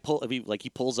guy, he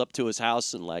pulls up to his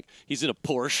house and, like, he's in a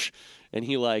Porsche and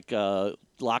he, like,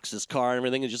 locks his car and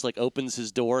everything and just, like, opens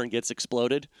his door and gets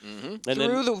exploded. Mm-hmm. And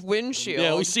through the windshield.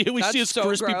 Yeah, we see his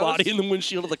crispy body in the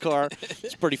windshield of the car.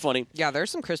 It's pretty funny. Yeah,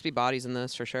 there's some crispy bodies in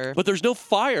this for sure. But there's no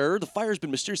fire. The fire's been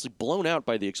mysteriously blown out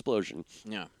by the explosion.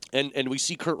 Yeah. And we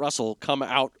see Kurt Russell come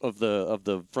out of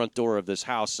the front door of this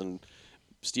house, and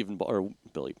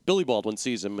Billy Baldwin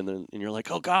sees him, and you're like,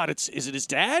 oh God, is it his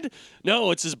dad? No,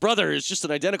 it's his brother. It's just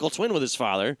an identical twin with his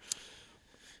father.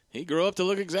 He grew up to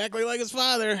look exactly like his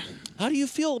father. What do you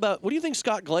think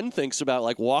Scott Glenn thinks about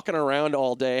like walking around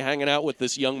all day, hanging out with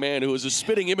this young man who is a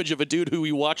spitting image of a dude who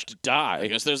he watched die? I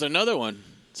guess there's another one.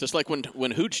 It's just like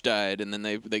when Hooch died, and then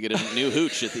they get a new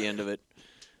Hooch at the end of it.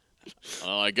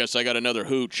 Oh, I guess I got another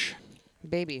Hooch.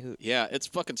 Baby Hooch. Yeah, it's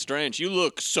fucking strange. You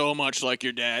look so much like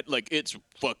your dad. Like, it's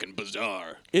fucking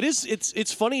bizarre. It is.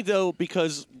 It's funny, though,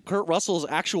 because Kurt Russell's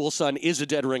actual son is a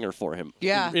dead ringer for him.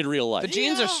 Yeah. In real life. The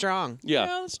genes are strong. Yeah.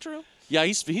 Yeah, that's true. Yeah,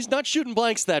 he's not shooting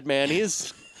blanks, that man. He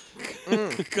is.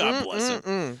 God bless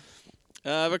him.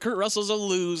 But Kurt Russell's a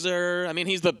loser. I mean,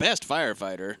 he's the best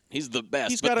firefighter. He's the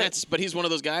best. But he's one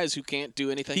of those guys who can't do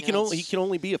anything else. He can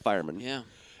only be a fireman. Yeah.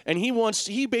 And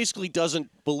he basically doesn't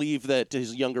believe that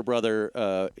his younger brother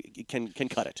can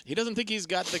cut it. He doesn't think he's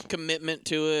got the commitment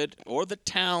to it or the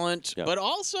talent, but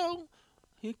also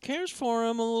he cares for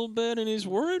him a little bit, and he's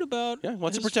worried about. Yeah,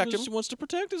 wants to protect him. Wants to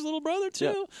protect his little brother too.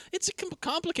 Yeah. It's a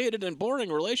complicated and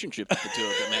boring relationship with the two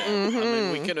of them. Man. I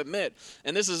mean, we can admit.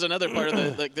 And this is another part of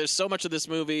the like. There's so much of this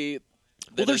movie.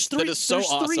 There's three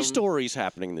awesome. stories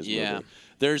happening in this movie.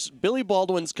 There's Billy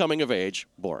Baldwin's coming of age.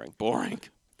 Boring.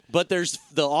 But there's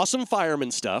the awesome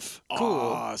fireman stuff. Cool.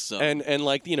 Awesome. And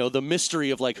like, the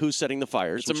mystery of like who's setting the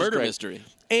fires. It's a murder mystery.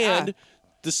 And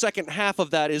the second half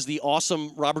of that is the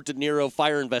awesome Robert De Niro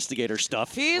fire investigator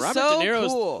stuff. He's Robert so De Niro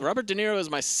cool. Robert De Niro is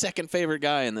my second favorite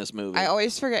guy in this movie. I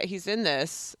always forget he's in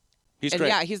this. He's and great.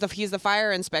 Yeah, he's the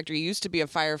fire inspector. He used to be a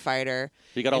firefighter.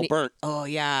 He got all burnt. Oh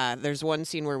yeah, there's one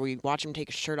scene where we watch him take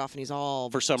his shirt off and he's all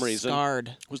for some reason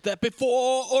scarred. Was that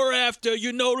before or after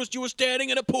you noticed you were standing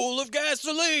in a pool of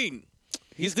gasoline?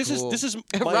 This is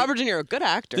Robert De Niro, good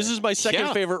actor. This is my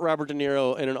second favorite Robert De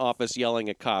Niro in an office yelling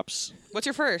at cops. What's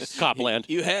your first? Copland.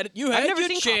 You had your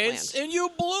chance and you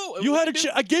blew it.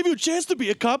 I gave you a chance to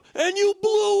be a cop and you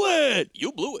blew it.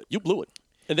 You blew it.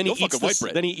 And then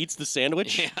he eats the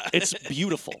sandwich. Yeah. It's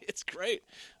beautiful. It's great.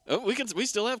 Oh, we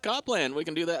still have Copland. We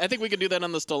can do that. I think we can do that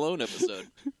on the Stallone episode.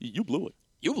 You blew it.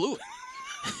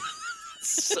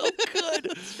 So good.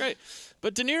 It's great.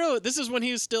 But De Niro, this is when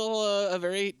he was still a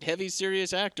very heavy,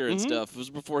 serious actor and stuff. It was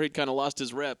before he'd kind of lost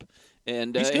his rep.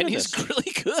 And he's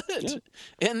really good.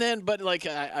 Yeah. And then, but like,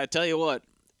 I tell you what,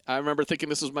 I remember thinking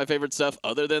this was my favorite stuff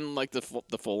other than like the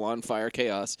full-on fire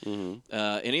chaos.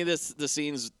 Any of the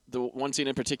scenes, the one scene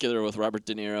in particular with Robert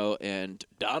De Niro and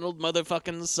Donald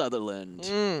motherfucking Sutherland.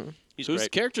 Whose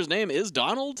character's name is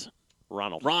Donald?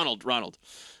 Ronald.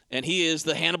 And he is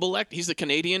the Hannibal Lecter. He's the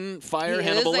Canadian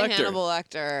Hannibal Lecter. Hannibal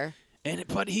Lecter.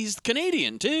 But he's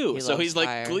Canadian too, so he's like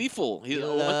fire. Gleeful. He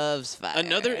loves fire.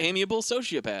 Another amiable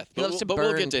sociopath. He loves to burn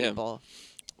we'll get to people. him.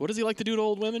 What does he like to do to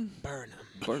old women? Burn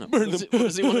them. What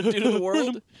does he want to do to the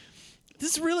world?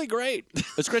 This is really great.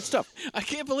 It's great stuff. I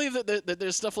can't believe that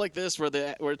there's stuff like this where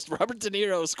it's Robert De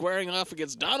Niro squaring off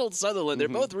against Donald Sutherland. They're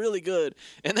both really good,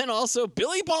 and then also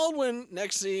Billy Baldwin.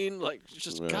 Next scene, like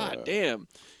just goddamn,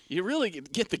 you really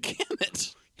get the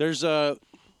gamut. There's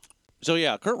So,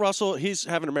 yeah, Kurt Russell, he's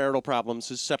having marital problems.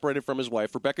 He's separated from his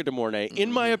wife, Rebecca De Mornay.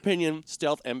 In my opinion,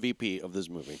 stealth MVP of this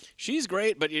movie. She's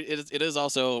great, but it is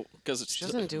also, because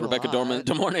Rebecca lot.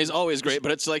 De Mornay is always great,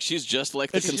 but it's like she's just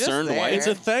like the concerned wife. It's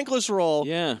a thankless role.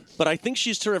 Yeah. But I think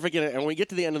she's terrific in it. And when we get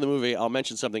to the end of the movie, I'll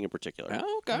mention something in particular.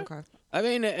 Oh, okay. I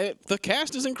mean, the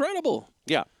cast is incredible.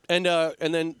 Yeah. And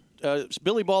then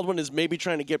Billy Baldwin is maybe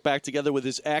trying to get back together with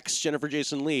his ex, Jennifer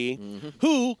Jason Leigh,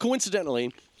 who,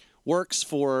 coincidentally, works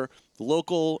for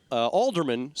local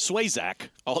alderman Swayzak,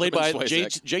 played by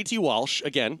J.T. Walsh,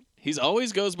 again. He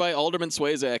always goes by Alderman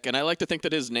Swayzak, and I like to think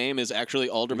that his name is actually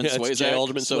Alderman Swayzak.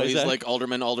 Alderman so Swayzak. He's like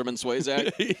Alderman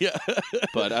Swayzak. Yeah.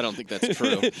 But I don't think that's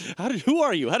true. Who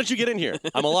are you? How did you get in here?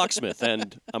 I'm a locksmith,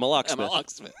 and I'm a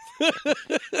locksmith.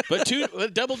 But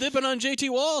double dipping on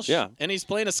J.T. Walsh. Yeah. And he's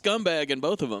playing a scumbag in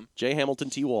both of them. J. Hamilton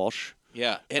T. Walsh.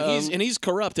 Yeah, and he's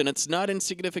corrupt, and it's not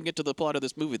insignificant to the plot of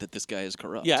this movie that this guy is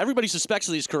corrupt. Yeah, everybody suspects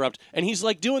that he's corrupt, and he's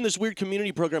like doing this weird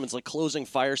community program. It's like closing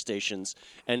fire stations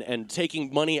and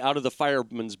taking money out of the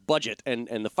firemen's budget, and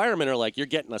the firemen are like, "You're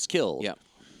getting us killed."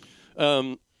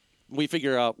 Yeah. We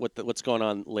figure out what's going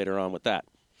on later on with that.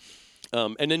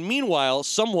 And then meanwhile,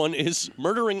 someone is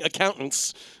murdering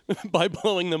accountants by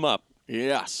blowing them up.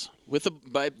 Yes.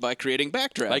 By creating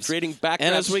backdrafts. By creating backdrafts.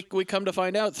 And as we come to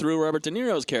find out through Robert De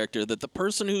Niro's character that the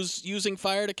person who's using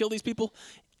fire to kill these people,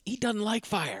 he doesn't like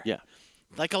fire. Yeah.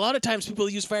 Like a lot of times people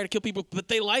use fire to kill people, but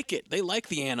they like it. They like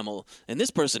the animal. And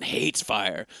this person hates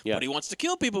fire. Yeah. But he wants to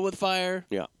kill people with fire.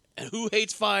 Yeah. And who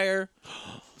hates fire?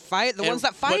 The ones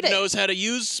that fight but it. knows how to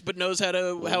use, but knows how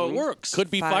it works.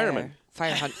 Could be firemen.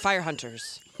 Fire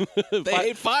hunters. They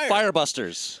hate fire.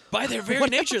 Firebusters. By their very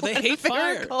nature, they hate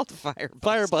fire. They're called firebusters.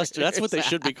 Firebusters. That's what they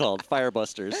should be called.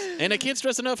 Firebusters. And I can't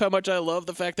stress enough how much I love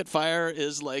the fact that fire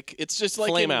is like, it's just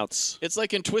like flameouts. It's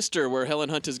like in Twister where Helen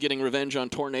Hunt is getting revenge on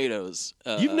tornadoes.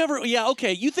 You've never,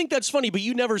 okay, you think that's funny, but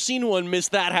you never seen one miss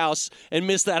that house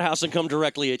and come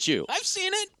directly at you. I've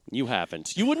seen it. You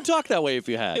haven't. You wouldn't talk that way if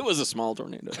you had. It was a small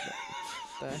tornado.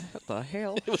 What the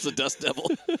hell? It was a dust devil.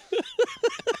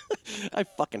 I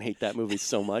fucking hate that movie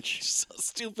so much. So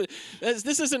stupid.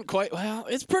 This isn't quite, well,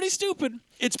 it's pretty stupid.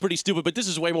 It's pretty stupid, but this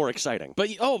is way more exciting. But,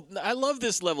 I love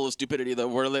this level of stupidity, though,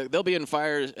 where they'll be in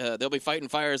fires, they'll be fighting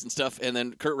fires and stuff, and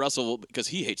then Kurt Russell, because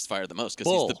he hates fire the most,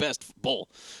 because he's the best bull.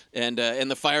 And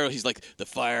the fire, he's like, the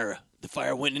fire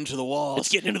went into the walls. It's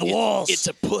getting into the walls. It's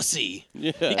a pussy.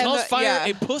 Yeah. He calls fire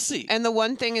a pussy. And the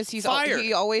one thing is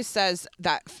he always says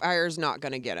that fire's not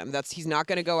going to get him. He's not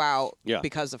going to go out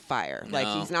because of fire. No. Like,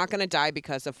 he's not going to die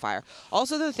because of fire.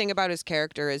 Also, the thing about his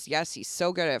character is, yes, he's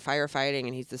so good at firefighting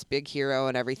and he's this big hero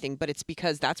and everything, but it's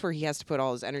because that's where he has to put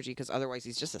all his energy, because otherwise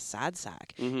he's just a sad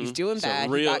sack. Mm-hmm. He's doing bad.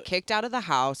 He got kicked out of the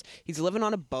house. He's living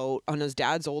on a boat, on his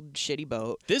dad's old shitty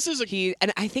boat.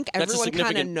 And I think everyone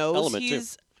kind of knows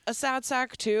he's a sad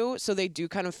sack too, so they do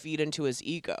kind of feed into his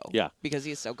ego. Yeah. Because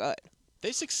he's so good.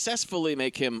 They successfully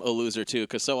make him a loser too,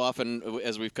 because so often,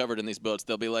 as we've covered in these boats,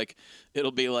 it'll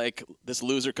be like this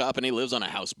loser cop and he lives on a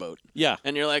houseboat. Yeah.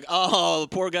 And you're like, oh, the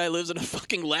poor guy lives in a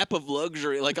fucking lap of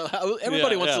luxury. Like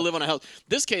everybody wants to live on a house.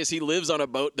 This case, he lives on a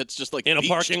boat that's just like in a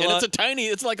parking lot. And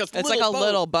it's like a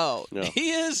little boat. Yeah.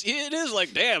 It is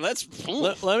like, damn, that's.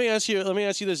 Let me ask you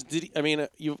this.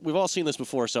 We've all seen this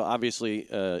before, so obviously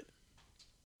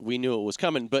we knew it was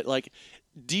coming. But like,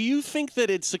 do you think that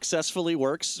it successfully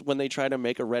works when they try to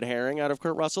make a red herring out of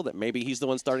Kurt Russell, that maybe he's the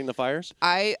one starting the fires?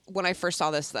 When I first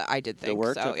saw this, that I did think it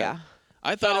worked? so. Okay. Yeah.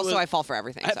 I thought I fall for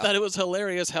everything. I thought it was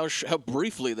hilarious how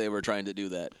briefly they were trying to do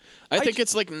that. I think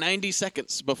it's like 90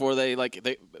 seconds before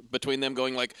between them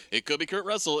going like, it could be Kurt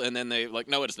Russell, and then they like,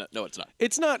 no, it's not. No, it's not.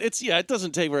 It's not. It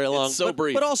doesn't take very long. It's so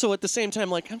brief. But also at the same time,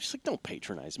 like, I'm just like, don't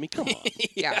patronize me. Come on.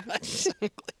 Yeah.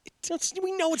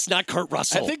 We know it's not Kurt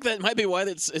Russell. I think that might be why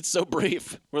it's so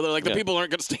brief. Where they're like, the people aren't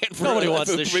going to stand for Nobody it.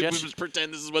 wants this shit. We just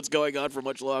pretend this is what's going on for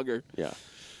much longer. Yeah.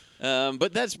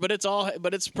 But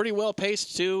it's pretty well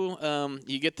paced too.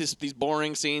 You get these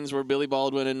boring scenes where Billy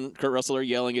Baldwin and Kurt Russell are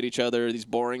yelling at each other. These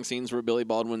boring scenes where Billy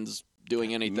Baldwin's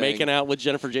doing anything, making out with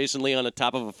Jennifer Jason Leigh on the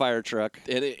top of a fire truck.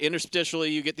 And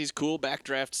interstitially, you get these cool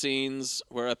backdraft scenes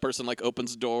where a person like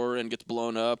opens a door and gets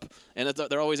blown up, and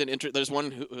they're always there's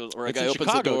one where a guy opens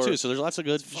Chicago, a door too. So there's lots of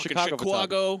good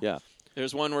Chicago. Yeah.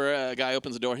 There's one where a guy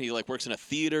opens a door and he like works in a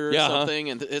theater or something,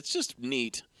 and it's just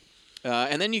neat.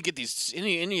 And then you get these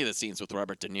any of the scenes with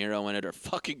Robert De Niro in it are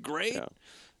fucking great. Yeah.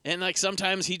 And like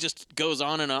sometimes he just goes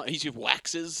on and on. He just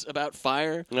waxes about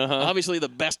fire. Obviously, the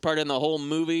best part in the whole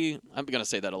movie, I'm gonna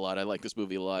say that a lot. I like this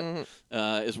movie a lot.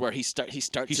 Is where he starts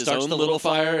his own little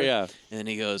fire. Yeah. And then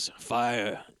he goes,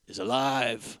 "Fire is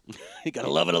alive. You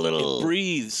gotta love it a little. It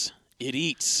breathes. It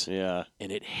eats. Yeah.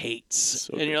 And it hates."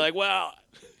 So and you're like, "Wow."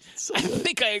 I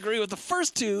think I agree with the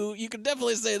first two. You could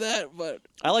definitely say that, but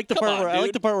I like the part where dude. I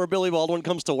like the part where Billy Baldwin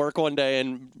comes to work one day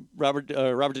and Robert De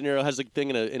Niro has a thing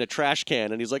in a trash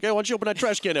can and he's like, "Hey, why don't you open that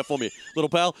trash can up for me, little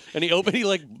pal?" And he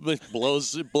like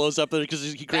blows up there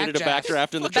because he created a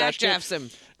backdraft in the trash can. Backdrafts him.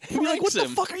 He'd be like, "What the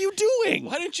fuck are you doing?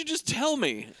 Why didn't you just tell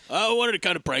me? I wanted to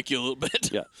kind of prank you a little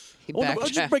bit. Yeah. He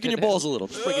Just breaking your balls a little.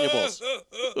 Just breaking your balls.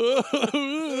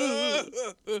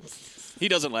 He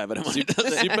doesn't laugh at him. See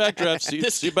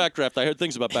backdraft. See backdraft. I heard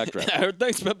things about backdraft. I heard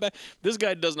things about This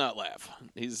guy does not laugh.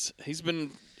 He's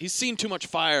seen too much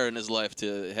fire in his life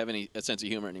to have a sense of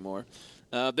humor anymore.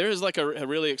 There is like a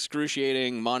really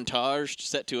excruciating montage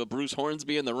set to a Bruce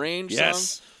Hornsby in the Range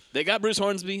song. They got Bruce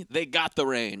Hornsby. They got the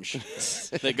Range.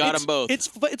 They got them both.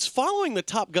 It's following the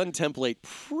Top Gun template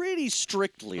pretty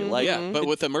strictly. Like, but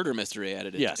with a murder mystery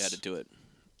added to it.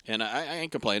 And I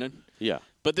ain't complaining. Yeah.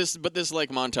 But this like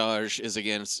montage is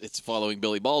again it's following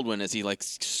Billy Baldwin as he like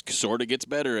sort of gets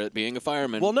better at being a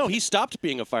fireman. Well, no, he stopped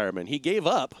being a fireman. He gave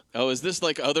up. Oh, is this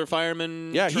like other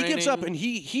firemen? Yeah, training? he gives up and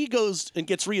he goes and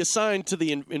gets reassigned to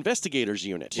the investigators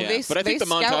unit. Yeah, but I think the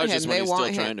montage is when he's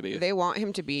still trying to be. They want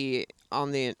him to be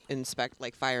on the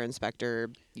fire inspector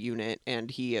unit, and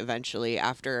he eventually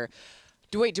after.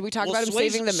 Wait, did we talk about him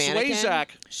saving the mannequin?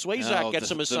 Swayzak gets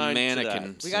him assigned to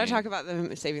that. We got to talk about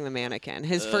them saving the mannequin.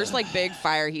 His first big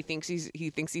fire, he thinks he's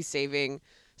saving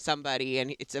somebody,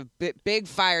 and it's a big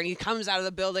fire, and he comes out of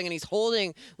the building, and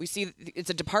we see it's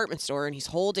a department store, and he's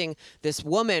holding this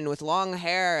woman with long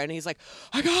hair, and he's like,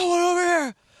 "I got one over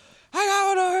here. I got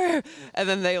one over here." And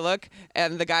then they look,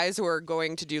 and the guys who are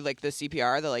going to do like the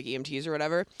CPR, the like EMTs or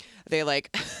whatever, they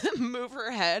like move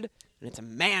her head. And it's a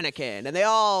mannequin, and they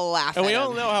all laugh and at we him.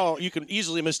 all know how you can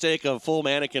easily mistake a full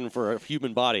mannequin for a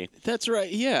human body. That's right,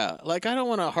 yeah. Like, I don't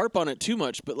want to harp on it too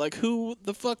much, but, like, who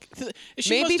the fuck...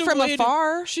 Maybe from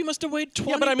afar. She must have weighed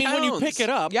 20 Yeah, but I mean, pounds. when you pick it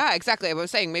up... Yeah, exactly. I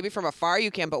was saying, maybe from afar you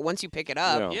can, but once you pick it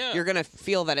up, you're going to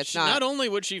feel that it's not... Not only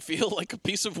would she feel like a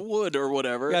piece of wood or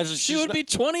whatever, yeah, she would be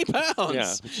 20 pounds.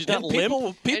 Yeah, she's not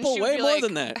limp. People way more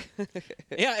than that.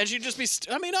 Yeah, and she'd just be...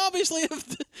 I mean, obviously,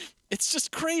 it's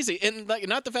just crazy. And, like,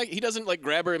 not the fact he doesn't, like,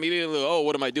 grab her immediately, oh,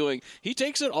 what am I doing? He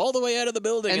takes it all the way out of the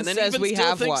building and then says even we still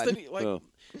have thinks one. that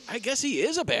I guess he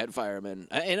is a bad fireman.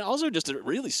 And also just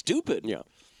really stupid. Yeah.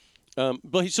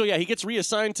 But he gets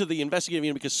reassigned to the investigative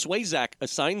unit because Swayzak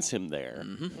assigns him there.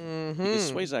 Because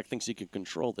Swayzak thinks he can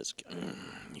control this guy.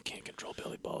 You can't control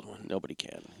Billy Baldwin. Nobody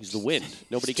can. He's the wind.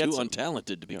 Nobody He's gets too him.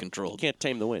 untalented to be controlled. You can't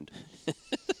tame the wind.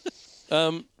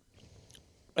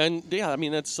 And yeah, I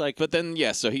mean that's like. But then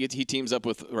so he teams up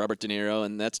with Robert De Niro,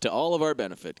 and that's to all of our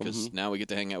benefit because now we get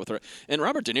to hang out with her. And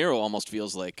Robert De Niro almost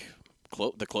feels like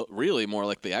really more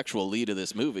like the actual lead of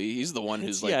this movie. He's the one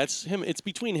who's like it's him. It's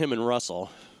between him and Russell.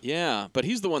 Yeah, but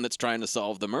he's the one that's trying to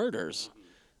solve the murders,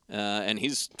 and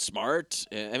he's smart.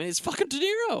 I mean, it's fucking De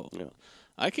Niro. Yeah.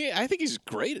 I think he's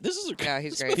great. This is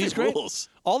he's great. He's great.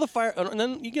 All the fire, and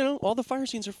then all the fire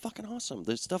scenes are fucking awesome.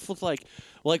 There's stuff with like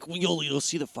you'll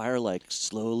see the fire like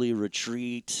slowly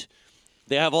retreat.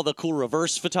 They have all the cool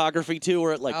reverse photography too,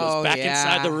 where it like goes back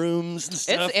inside the rooms and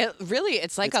stuff.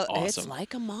 It's like awesome. It's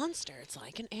like a monster. It's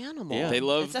like an animal. Yeah. They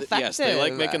love they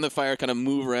like making the fire kind of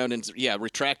move around and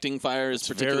retracting fire is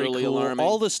particularly cool. alarming.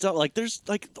 All the stuff there's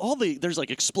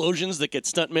explosions that get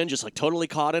stuntmen just like totally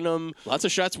caught in them. Lots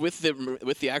of shots with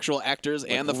the actual actors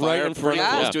and the fire in front pretty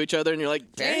close to each other, and you're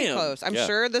like, damn, very close. I'm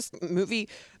sure this movie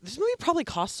probably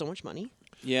cost so much money.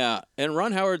 Yeah, and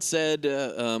Ron Howard said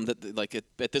that like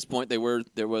at this point there was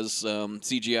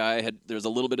CGI. There was a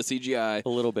little bit of CGI, a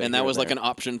little bit, and that was like an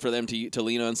option for them to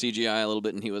lean on CGI a little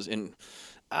bit. And he was in.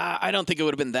 I don't think it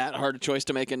would have been that hard a choice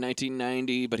to make in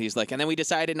 1990, but he's like, and then we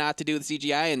decided not to do the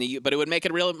CGI, but it would make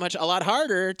it a lot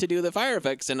harder to do the fire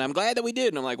effects, and I'm glad that we did.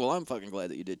 And I'm like, well, I'm fucking glad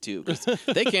that you did too, because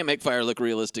they can't make fire look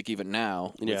realistic even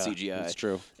now with CGI. That's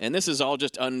true. And this is all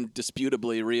just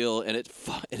undisputably real, and it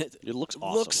looks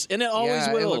awesome. And it always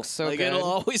will. It looks so good. It'll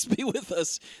always be with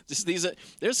us. Just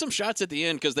there's some shots at the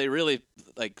end because they really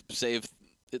save.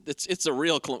 It's a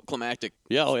real climactic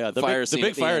fire scene. The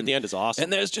big fire at the end is awesome.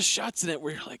 And there's just shots in it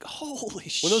where you're like, holy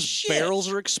shit. When those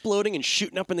barrels are exploding and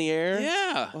shooting up in the air.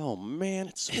 Yeah. Oh, man,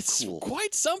 it's so cool.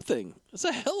 Quite something. It's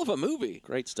a hell of a movie.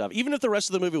 Great stuff. Even if the rest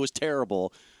of the movie was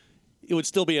terrible, it would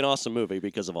still be an awesome movie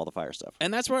because of all the fire stuff.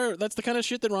 And that's the kind of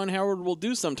shit that Ron Howard will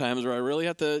do sometimes where I really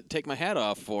have to take my hat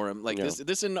off for him. Like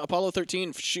this in Apollo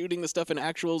 13, shooting the stuff in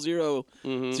actual zero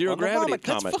gravity.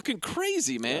 That's fucking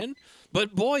crazy, man. Yeah.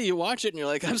 But boy, you watch it and you're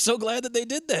like, I'm so glad that they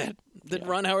did that. That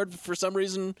Ron Howard, for some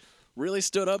reason, really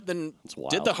stood up and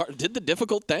did the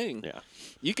difficult thing. Yeah,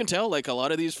 you can tell like a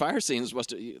lot of these fire scenes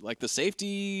like the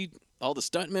safety, all the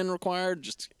stuntmen required,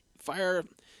 just fire.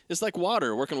 It's like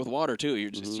water, working with water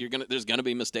too. There's gonna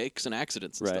be mistakes and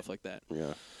accidents and stuff like that.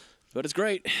 Yeah. But it's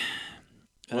great.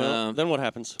 Well, then what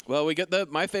happens? Well, we get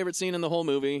my favorite scene in the whole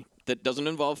movie that doesn't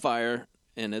involve fire,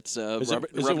 and it's Robert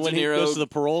it when De Niro. He goes to the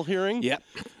parole hearing? Yep.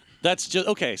 That's just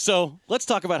okay. So let's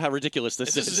talk about how ridiculous this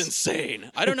is. This is insane.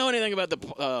 I don't know anything about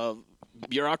the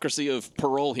bureaucracy of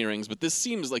parole hearings, but this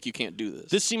seems like you can't do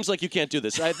this. This seems like you can't do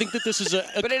this. I think that this is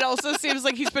But it also seems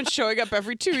like he's been showing up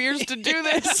every 2 years to do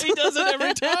this. He does it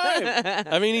every time.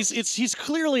 I mean, he's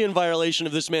clearly in violation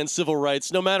of this man's civil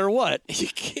rights, no matter what.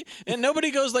 And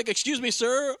nobody goes like, "Excuse me,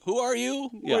 sir, who are you?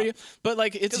 Who are you?" But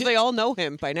like, it's because they all know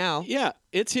him by now. Yeah,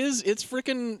 it's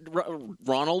freaking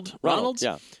Ronald.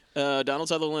 Yeah. Donald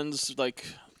Sutherland's like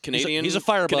Canadian. He's a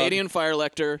firebug. Canadian fire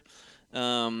lector.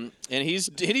 And he's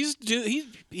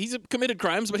committed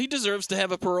crimes, but he deserves to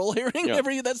have a parole hearing.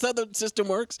 Yeah. That's how the system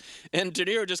works. And De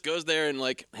Niro just goes there and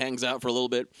like hangs out for a little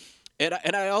bit.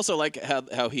 And I also like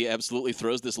how he absolutely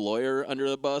throws this lawyer under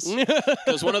the bus,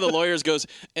 because one of the lawyers goes,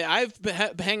 "I've been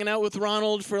hanging out with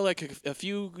Ronald for like a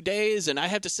few days, and I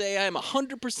have to say I'm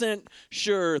 100%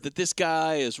 sure that this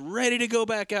guy is ready to go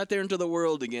back out there into the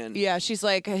world again." Yeah, she's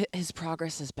like, his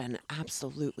progress has been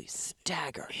absolutely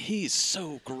staggering. He's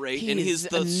so great, He's and he's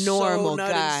the a normal so not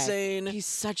guy. insane. He's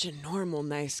such a normal,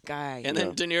 nice guy. And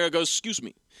then De Niro goes, "Excuse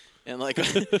me." And like,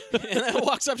 and then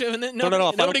walks up to him, and then Turn it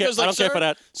off. nobody goes like, I don't care for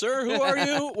that. "Sir, who are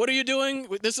you? What are you doing?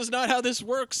 This is not how this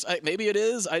works." Maybe it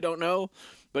is. I don't know.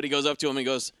 But he goes up to him and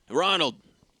goes, "Ronald,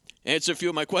 answer a few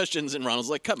of my questions." And Ronald's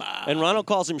like, "Come on." And Ronald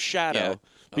calls him Shadow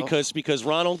because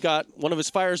Ronald one of his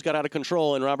fires got out of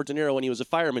control, and Robert De Niro, when he was a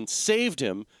fireman, saved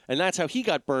him, and that's how he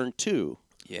got burned too.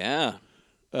 Yeah.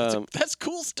 That's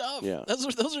cool stuff. Yeah.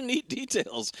 Those are neat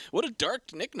details. What a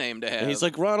dark nickname to have. And he's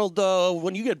like, "Ronald,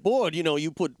 when you get bored,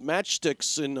 you put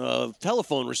matchsticks in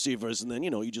telephone receivers, and then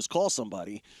you just call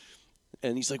somebody."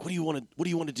 And he's like, "What do you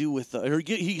want to do with?"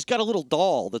 He's got a little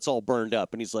doll that's all burned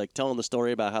up, and he's like telling the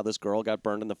story about how this girl got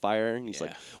burned in the fire. And he's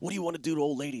like, "What do you want to do to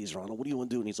old ladies, Ronald? What do you want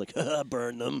to do?" And he's like,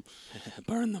 "Burn them,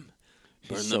 burn them,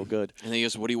 burn he's them." So good. And then he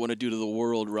goes, "What do you want to do to the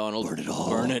world, Ronald?" "Burn it all.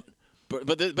 Burn it."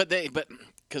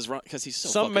 Because he's so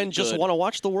some men just want to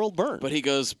watch the world burn. But he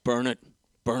goes, "Burn it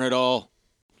all."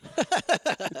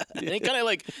 And he kind of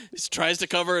like tries to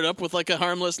cover it up with like a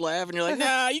harmless laugh, and you're like,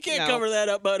 "Nah, you can't cover that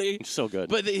up, buddy." He's so good.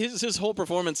 But his whole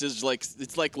performance is like,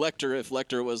 it's like Lecter if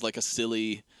Lecter was like a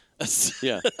silly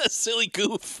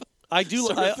goof. I do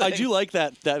like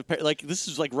that like this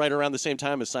is like right around the same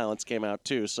time as Silence came out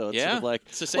too, so it's sort of like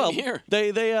it's the same here.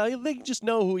 They just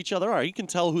know who each other are. You can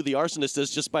tell who the arsonist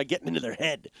is just by getting into their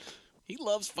head. He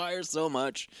loves fire so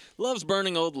much, loves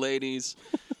burning old ladies,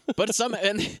 but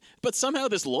somehow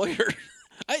this lawyer.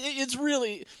 It's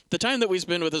really the time that we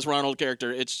spend with this Ronald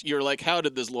character. You're like, how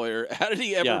did this lawyer? How did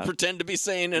he ever pretend to be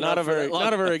sane? Not a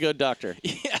very good doctor.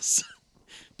 Yes.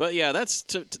 But yeah, that's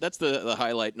the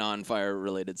highlight non-fire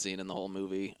related scene in the whole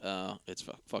movie. It's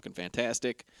fucking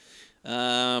fantastic.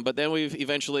 But then we've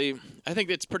eventually, I think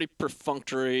it's pretty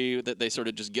perfunctory that they sort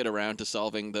of just get around to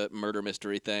solving the murder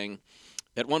mystery thing.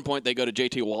 At one point, they go to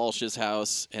J.T. Walsh's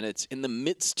house, and it's in the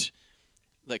midst,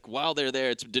 like while they're there,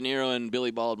 it's De Niro and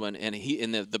Billy Baldwin, and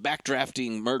the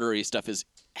backdrafting murdery stuff is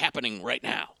happening right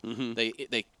now. Mm-hmm.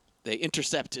 They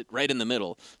intercept it right in the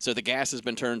middle, so the gas has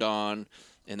been turned on.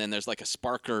 And then there's like a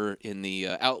sparker in the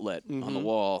outlet on the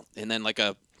wall. And then like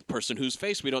a person whose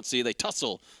face we don't see, they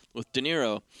tussle with De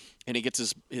Niro. And he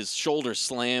gets his shoulder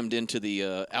slammed into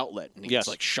the outlet. And he gets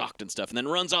like shocked and stuff. And then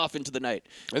runs off into the night.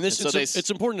 And it's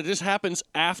important that this happens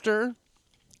after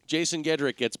Jason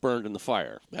Gedrick gets burned in the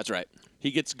fire. That's right. He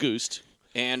gets goosed.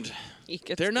 And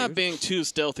they're not being too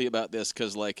stealthy about this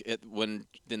because, like, when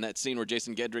in that scene where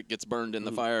Jason Gedrick gets burned in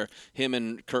the fire, him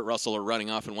and Kurt Russell are running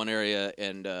off in one area,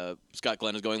 and Scott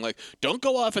Glenn is going like, "Don't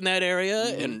go off in that area,"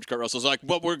 and Kurt Russell's like,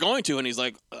 "But we're going to," and he's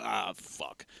like, "Ah,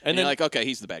 fuck," and then you're like, "Okay,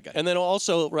 he's the bad guy." And then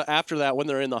also after that, when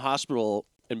they're in the hospital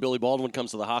and Billy Baldwin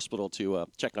comes to the hospital to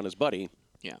check on his buddy.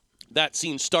 Yeah. That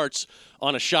scene starts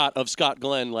on a shot of Scott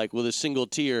Glenn, like with a single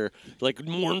tear, like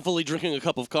mournfully drinking a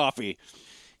cup of coffee.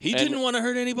 He didn't want to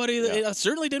hurt anybody.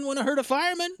 Certainly didn't want to hurt a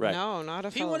fireman. Right. No, not a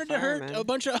He wanted to hurt a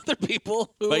bunch of other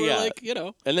people who were like,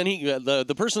 And then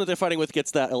the person that they're fighting with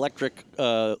gets that electric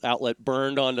outlet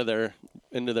burned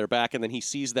into their back, and then he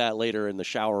sees that later in the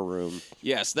shower room.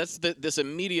 Yes, that's this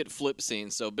immediate flip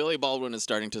scene. So Billy Baldwin is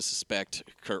starting to suspect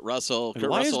Kurt Russell.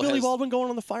 Why is Billy Baldwin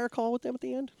going on the fire call with them at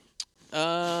the end?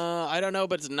 I don't know,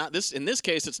 but it's not this. In this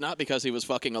case, it's not because he was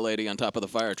fucking a lady on top of the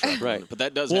fire truck. Right. But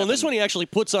that does. Well, happen. in this one, he actually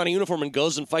puts on a uniform and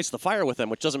goes and fights the fire with them,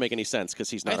 which doesn't make any sense because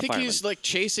he's not. I think a fireman. he's like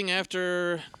chasing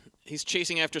after. He's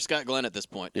chasing after Scott Glenn at this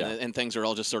point, and things are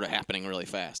all just sort of happening really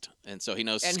fast. And so he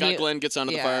knows Scott Glenn gets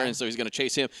onto the fire, and so he's going to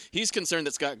chase him. He's concerned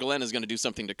that Scott Glenn is going to do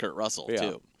something to Kurt Russell,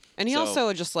 too. And he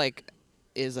also just, like,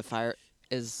 is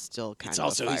still kind of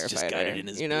a firefighter. He's just got it in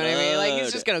his blood. You know what I mean? Like,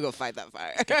 he's just going to go fight that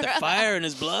fire. He's got the fire in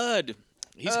his blood.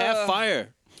 He's half fire.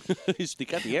 He's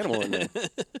got the animal in there.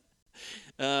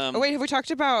 Wait, have we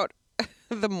talked about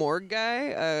the morgue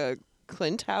guy,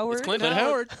 Clint Howard? It's Clint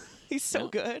Howard. He's so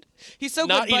good. He's so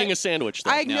not good. Not eating a sandwich,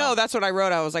 though. I know. That's what I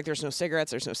wrote. I was like, there's no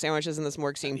cigarettes, there's no sandwiches in this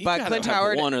morgue scene. You but Clint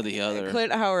Howard, one or the other.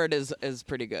 Clint Howard is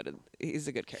pretty good. He's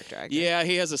a good character actor. Yeah,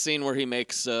 he has a scene where he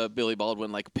makes Billy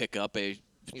Baldwin like pick up a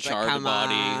charred Come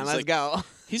body. on, let's go.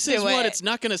 He says, "What? It's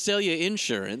not going to sell you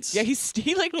insurance." Yeah,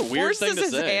 he like forces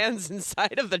his say. hands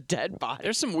inside of the dead body.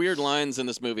 There's some weird lines in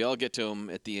this movie. I'll get to them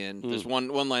at the end. There's one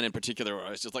line in particular where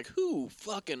I was just like, "Who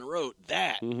fucking wrote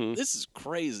that? This is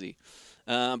crazy."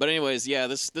 But anyways, yeah,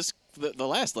 the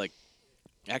last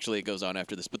actually it goes on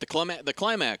after this, but the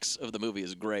climax of the movie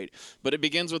is great. But it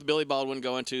begins with Billy Baldwin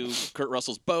going to Kurt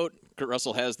Russell's boat. Kurt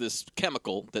Russell has this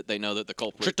chemical that they know that the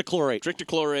culprit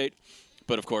trictichlorate.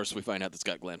 But of course, we find out that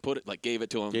Scott Glenn gave it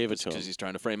to him because he's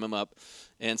trying to frame him up.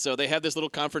 And so they have this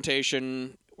little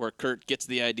confrontation where Kurt gets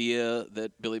the idea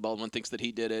that Billy Baldwin thinks that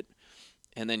he did it,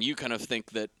 and then you kind of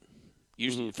think that.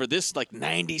 Usually for this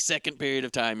 90-second period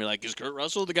of time, you're like, is Kurt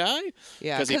Russell the guy?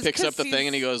 Yeah, because he picks up the thing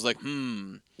and he goes like,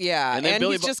 Yeah, and then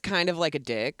he's just kind of like a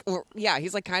dick. Or, yeah,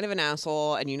 he's like kind of an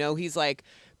asshole, and he's like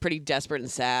pretty desperate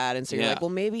and sad, and so you're like, well,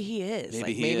 maybe he is.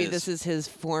 Maybe this is his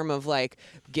form of like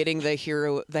getting the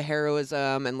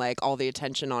heroism and like all the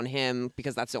attention on him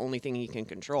because that's the only thing he can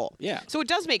control. Yeah. So it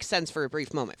does make sense for a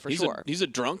brief moment, sure. He's a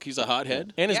drunk. He's a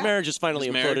hothead. And his marriage is finally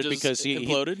imploded because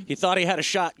he thought he had a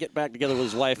shot get back together with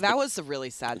his wife. That was a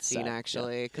really sad scene,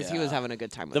 actually, because he was having a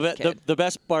good time with his kid. The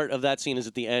best part of that scene is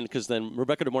at the end because then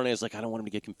Rebecca De Mornay is like, I don't want him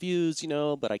to get confused,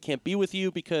 but I can't be with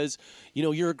you because,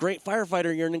 you're a great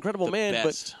firefighter. You're an incredible man.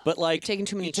 But like, you're taking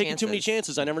too many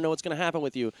chances. I never know what's going to happen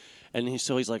with you. And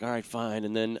he's like, all right, fine.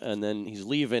 And then he's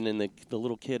leaving, and the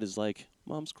little kid is like,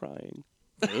 Mom's crying.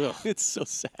 It's so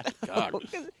sad. God.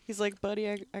 He's like, buddy,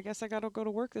 I guess I got to go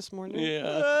to work this morning.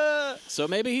 Yeah. So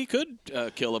maybe he could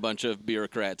kill a bunch of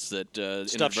bureaucrats that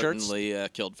inadvertently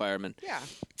killed firemen. Yeah.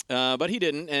 But he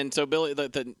didn't, and so Billy.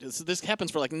 So this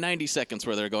happens for like 90 seconds,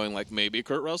 where they're going like maybe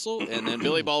Kurt Russell, and then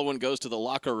Billy Baldwin goes to the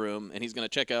locker room, and he's going to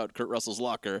check out Kurt Russell's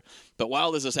locker. But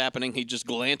while this is happening, he just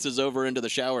glances over into the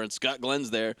shower, and Scott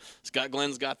Glenn's there. Scott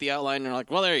Glenn's got the outline, and they're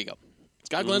like, well, there you go.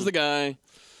 Scott Glenn's the guy.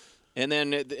 And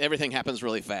then everything happens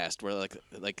really fast, where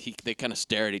they kind of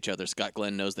stare at each other. Scott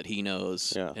Glenn knows that he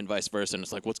knows, and vice versa. And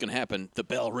it's like, what's going to happen? The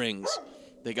bell rings.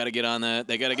 They got to get on that.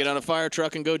 They got to get on a fire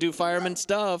truck and go do fireman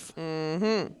stuff.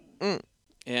 Mm-hmm.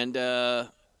 And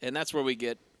that's where we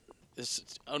get this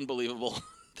unbelievable.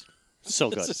 So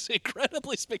good. This is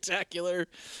incredibly spectacular.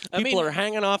 People are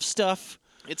hanging off stuff.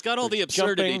 It's got all the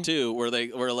absurdity too, where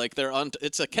they're on.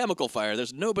 It's a chemical fire.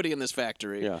 There's nobody in this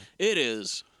factory. Yeah. It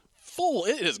is full.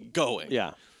 It is going.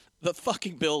 Yeah. The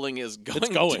fucking building is going. It's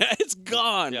going. It's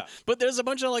gone. Yeah. But there's a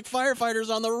bunch of firefighters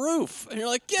on the roof, and you're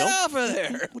like, get off of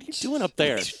there. What are you doing up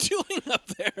there? What are you doing up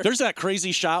there? There's that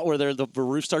crazy shot where the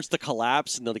roof starts to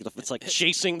collapse, and it's like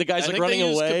chasing the guys, running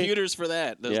away. I think they use computers for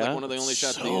that. That's like one of the only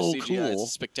shots so they use CGI. cool.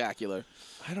 It's spectacular.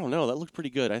 I don't know. That looked pretty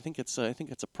good. I think it's a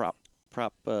prop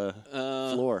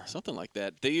floor. Something like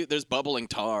that. There's bubbling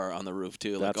tar on the roof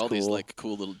too. That's all cool. These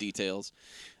cool little details.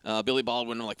 Billy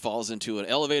Baldwin falls into an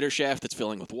elevator shaft that's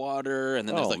filling with water, and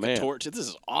then there's a torch. This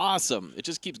is awesome. It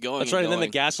just keeps going. That's right. And then the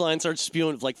gas line starts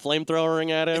spewing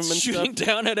flamethrowering at him it's and shooting stuff.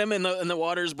 down at him, and the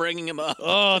water's bringing him up.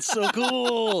 Oh, it's so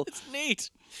cool. It's neat.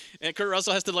 And Kurt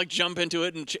Russell has to jump into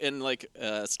it and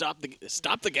stop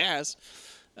the gas.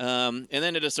 And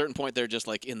then at a certain point, they're just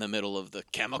in the middle of the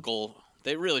chemical.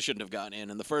 They really shouldn't have gotten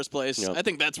in the first place. Yep. I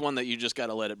think that's one that you just got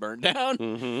to let it burn down.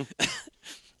 Mm-hmm.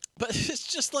 But it's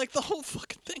just the whole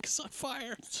fucking thing is on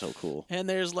fire. It's so cool. And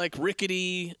there's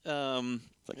rickety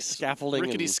scaffolding.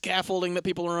 Rickety scaffolding that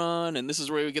people are on, and this is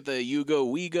where we get the you go,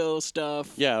 we go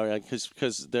stuff. Yeah,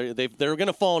 because they're going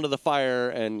to fall into the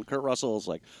fire, and Kurt Russell's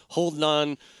holding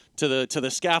on to the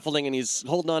scaffolding, and he's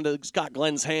holding on to Scott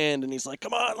Glenn's hand, and he's like,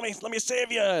 "Come on, let me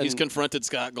save you." And he's confronted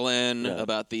Scott Glenn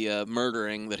about the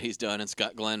murdering that he's done, and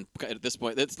Scott Glenn at this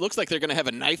point, it looks like they're going to have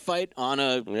a knife fight on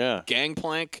a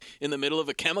gangplank in the middle of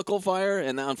a chemical fire,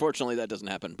 and unfortunately that doesn't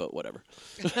happen. But whatever,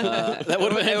 that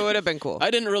would have been cool. I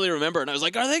didn't really remember, and I was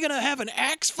like, "Are they going to have an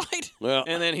axe fight?" Yeah.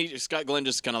 And then Scott Glenn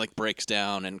just kind of breaks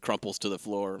down and crumples to the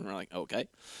floor, and we're like, "Okay."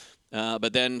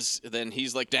 But then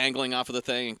he's like dangling off of the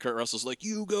thing, and Kurt Russell's like,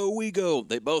 "You go, we go."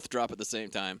 They both drop at the same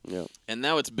time. Yeah. And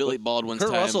now it's Billy Baldwin's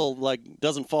Kurt time. Russell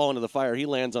doesn't fall into the fire. He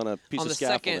lands on a piece of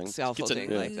scaffolding. On the second scaffolding.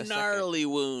 Gets a gnarly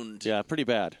wound. Yeah, pretty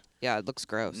bad. Yeah, it looks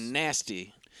gross.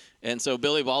 Nasty. And so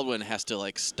Billy Baldwin has to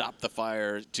like stop the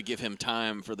fire to give him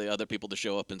time for the other people to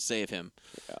show up and save him.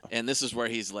 Yeah. And this is where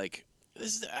he's like,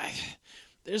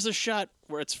 there's a shot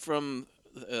where it's from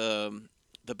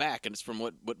the back, and it's from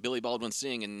what Billy Baldwin's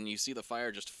seeing, and you see the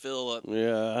fire just fill up.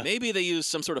 Yeah. Maybe they use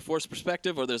some sort of forced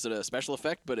perspective, or there's a special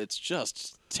effect, but it's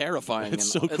just terrifying.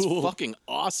 It's and so cool. It's fucking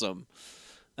awesome.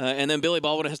 And then Billy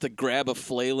Baldwin has to grab a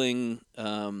flailing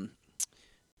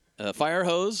fire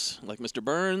hose, like Mr.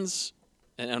 Burns.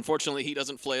 And unfortunately, he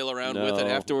doesn't flail around with it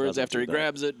afterwards after he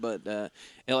grabs it. But and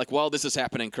like while this is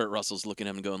happening, Kurt Russell's looking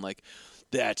at him and going like,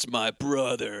 "That's my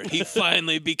brother. He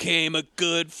finally became a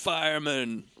good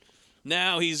fireman.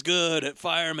 Now he's good at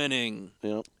firemaning."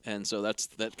 Yep. And so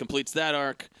that completes that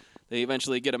arc. They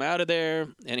eventually get him out of there,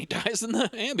 and he dies in the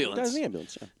ambulance. He dies in the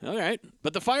ambulance, yeah. All right.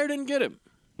 But the fire didn't get him.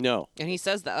 No. And he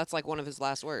says that's like one of his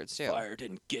last words, too. Fire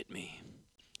didn't get me.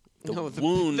 The No,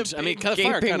 wound. the I mean,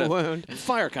 big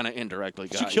fire kind of indirectly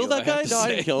got Did you kill that guy? No, I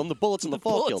didn't say. kill him. The bullets in the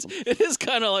fall killed him. It is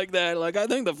kind of like that. Like, I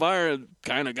think the fire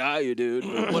kind of got you, dude.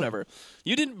 Whatever.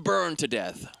 You didn't burn to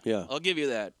death. Yeah. I'll give you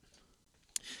that.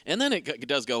 And then it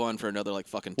does go on for another, like,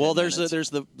 fucking 10 Well, there's minutes.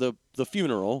 the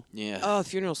funeral. Yeah. Oh, the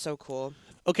funeral's so cool.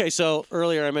 Okay, so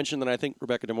earlier I mentioned that I think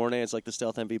Rebecca De Mornay is like the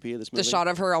stealth MVP of this movie. The shot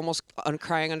of her almost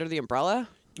crying under the umbrella.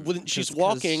 When she's Just 'cause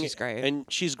walking, she's great. and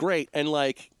she's great, and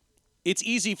like, it's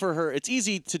easy for her. It's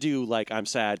easy to do like, I'm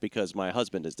sad because my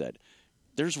husband is dead.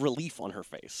 There's relief on her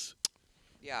face.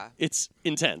 Yeah. It's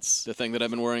intense. The thing that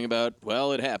I've been worrying about,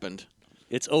 well, it happened.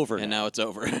 It's over And now it's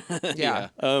over. Yeah.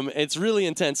 It's really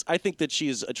intense. I think that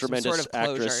she's a tremendous sort of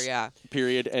closure, actress. yeah.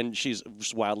 Period. And she's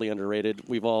just wildly underrated.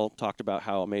 We've all talked about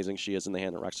how amazing she is in The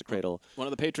Hand That Rocks the Cradle. One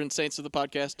of the patron saints of the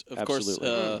podcast, of Absolutely.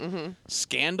 course.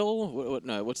 Scandal.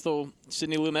 What's the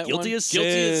Sidney Lumet Guilty one? as Sin.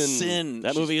 Guilty as Sin. That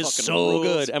She's movie is fucking so rules.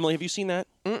 good. Emily, have you seen that?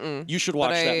 Mm-mm. You should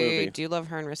watch but that I movie. do love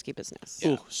her in Risky Business.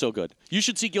 Ooh, so good. You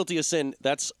should see Guilty as Sin.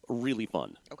 That's really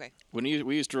fun. Okay. When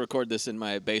we used to record this in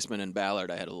my basement in Ballard,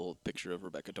 I had a little picture of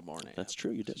Rebecca De Mornay. That's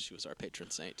true. You did. She was our patron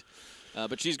saint.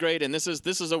 But she's great, and this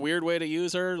is a weird way to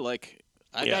use her. Like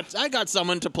I got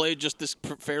someone to play just this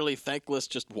fairly thankless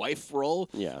just wife role.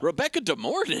 Yeah. Rebecca De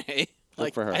Mornay.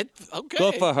 Like for her. Okay.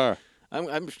 Good for her.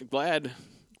 I'm glad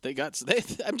they got.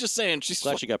 I'm just saying she's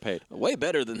Glad she got paid. way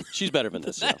better than She's better than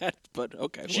this. that. Yeah. But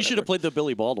okay. She should have played the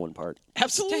Billy Baldwin part.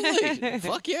 Absolutely.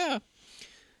 Fuck yeah.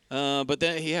 But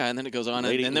then and then it goes on,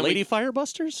 Lady, and then Lady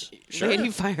Firebusters? Sure. Lady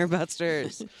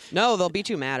Firebusters. No, they'll be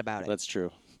too mad about it. That's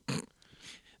true.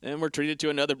 Then we're treated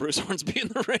to another Bruce Hornsby in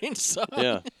the Rain song.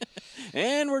 Yeah.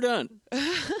 And we're done.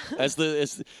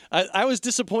 I was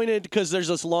disappointed because there's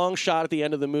this long shot at the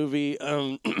end of the movie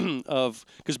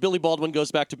because Billy Baldwin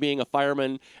goes back to being a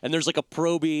fireman, and there's like a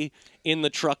probie in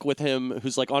the truck with him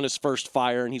who's like on his first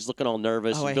fire, and he's looking all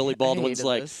nervous. Oh, and Billy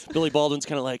Baldwin's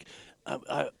kind of like,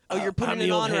 you're putting I'm it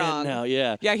the old on hand wrong now.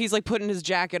 Yeah. Yeah, he's like putting his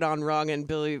jacket on wrong, and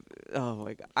Billy. Oh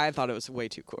my god, I thought it was way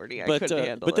too corny. I couldn't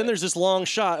handle it. But then there's this long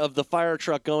shot of the fire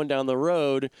truck going down the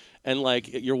road, and like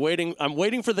you're waiting. I'm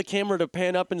waiting for the camera to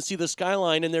pan up and see the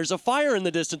skyline, and there's a fire in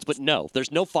the distance, but no,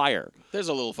 there's no fire. There's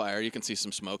a little fire. You can see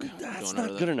some smoke. That's going not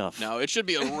over good there. enough. No, it should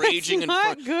be a raging.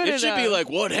 It should be like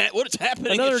what's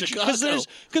happening in Chicago?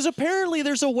 Because apparently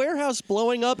there's a warehouse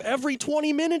blowing up every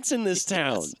 20 minutes in this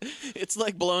town. It's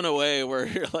like Blown Away, where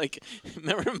you're like,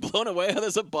 remember in Blown Away how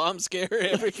there's a bomb scare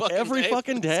every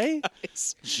fucking day?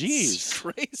 Jeez. It's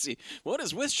crazy. What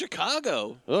is with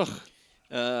Chicago?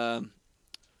 Ugh.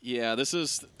 Yeah,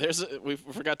 we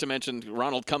forgot to mention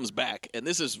Ronald comes back, and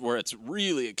this is where it's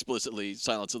really explicitly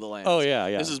Silence of the Lambs. Oh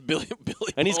yeah. This is Billy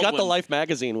and he's got the Baldwin. Life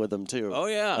magazine with him too. Oh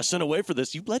yeah. I sent away for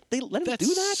this. You let him do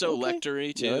that? So Okay.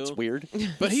 lectury too. Yeah, that's weird.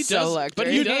 But he So does. lectury. But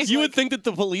he does. You would think that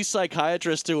the police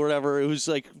psychiatrist or whatever, who's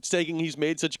like saying he's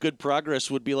made such good progress,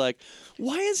 would be like,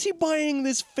 why is he buying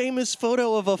this famous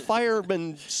photo of a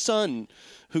fireman's son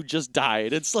who just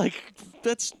died? It's like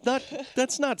that's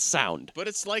not sound. But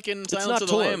it's like in It's Silence not of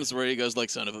the torn. Lambs, where he goes like,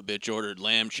 "Son of a bitch ordered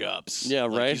lamb chops." Yeah,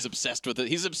 Like, right. He's obsessed with it.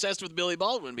 He's obsessed with Billy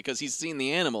Baldwin because he's seen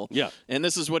the animal. Yeah. And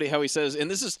this is how he says, and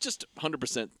this is just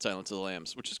 100% Silence of the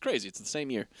Lambs, which is crazy. It's the same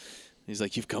year. He's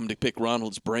like, "You've come to pick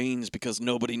Ronald's brains because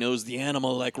nobody knows the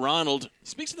animal like Ronald." He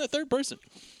speaks in the third person.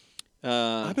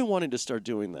 I've been wanting to start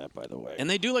doing that, by the way. And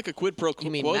they do like a quid pro quo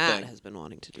You mean thing. Matt has been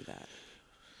wanting to do that?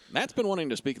 Matt's been wanting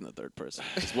to speak in the third person.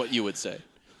 Is what you would say.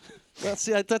 Well,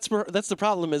 see, that's the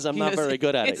problem is I'm not very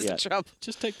good at it yet. Trouble.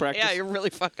 Just take practice. Yeah, you're really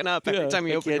fucking up every time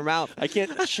you open your mouth. I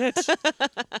can't. Shit.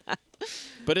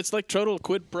 But it's like total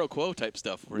quid pro quo type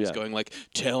stuff where he's going like,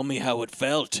 tell me how it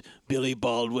felt, Billy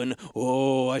Baldwin.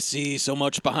 Oh, I see so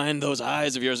much behind those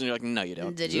eyes of yours. And you're like, no, you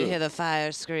don't. Did you hear the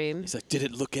fire scream? He's like, did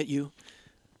it look at you?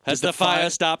 Has the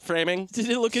fire stopped framing? Did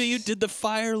it look at you? Did the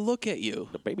fire look at you?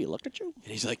 The baby looked at you?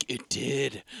 And he's like, it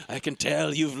did. I can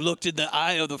tell you've looked in the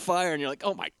eye of the fire. And you're like,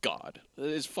 oh, my God.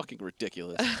 It's fucking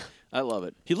ridiculous. I love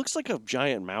it. He looks like a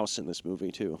giant mouse in this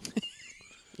movie, too.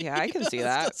 Yeah, I can see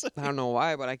that. I don't know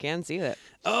why, but I can see that.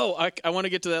 Oh, I want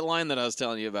to get to that line that I was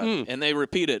telling you about. And they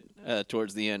repeat it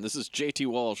towards the end. This is J.T.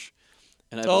 Walsh.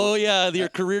 And your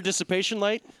career dissipation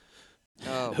light?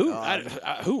 Oh,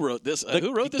 who wrote this?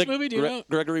 Who wrote this movie? Do you know?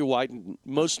 Gregory Wyden,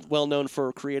 most well known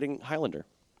for creating Highlander.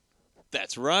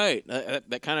 That's right.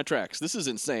 That kind of tracks. This is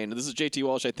insane. This is J.T.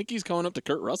 Walsh. I think he's going up to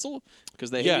Kurt Russell because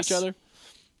they hate each other.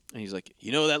 And he's like,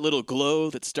 you know that little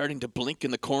glow that's starting to blink in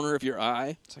the corner of your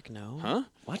eye? It's like, no. Huh?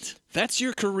 What? That's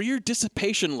your career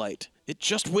dissipation light. It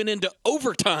just went into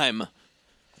overtime.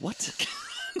 What?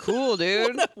 Cool,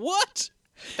 dude. What?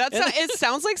 It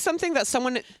sounds like something that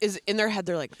someone is in their head.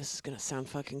 They're like, this is going to sound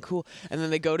fucking cool. And then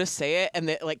they go to say it, and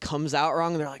it like comes out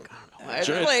wrong. And they're like, I don't know.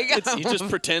 Sure. You just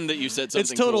pretend that you said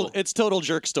something cool. It's total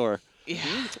jerk store.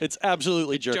 Yeah. It's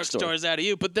absolutely jerk store. Stores out of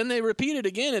you. But then they repeat it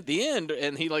again at the end,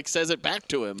 and he like says it back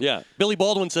to him. Yeah. Billy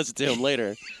Baldwin says it to him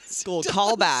later. Little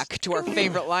callback to our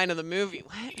favorite line of the movie.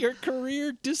 What? Your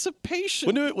career dissipation.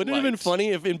 Wouldn't it have been funny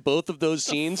if in both of those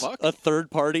scenes a third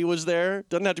party was there?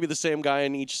 Doesn't have to be the same guy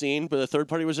in each scene, but a third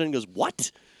party was there and goes,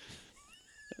 "What?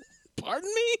 Pardon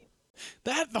me?"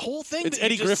 The whole thing. It's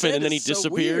Eddie Griffin, and then he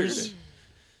disappears.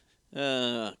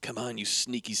 Come on, you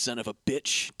sneaky son of a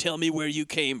bitch. Tell me where you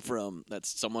came from.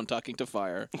 That's someone talking to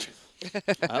fire.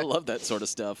 I love that sort of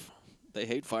stuff. They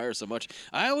hate fire so much.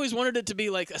 I always wanted it to be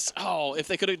like, if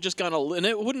they could have just gone and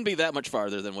it wouldn't be that much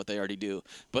farther than what they already do.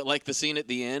 But like the scene at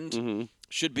the end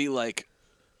should be like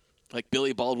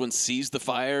Billy Baldwin sees the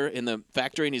fire in the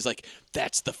factory and he's like,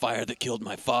 that's the fire that killed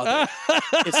my father.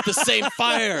 It's the same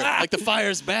fire. Like the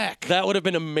fire's back. That would have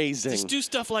been amazing. Just do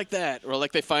stuff like that. Or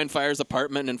like they find Fire's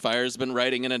apartment and Fire's been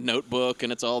writing in a notebook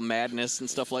and it's all madness and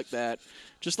stuff like that.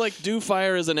 Just like do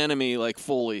Fire as an enemy, like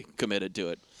fully committed to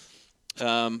it. But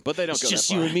they don't go that far. It's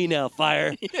just you and me now,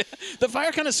 Fire. Yeah. The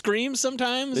Fire kind of screams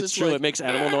sometimes. It's true. Like, it makes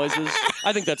animal noises.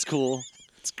 I think that's cool.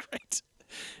 It's great.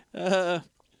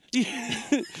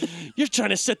 You're trying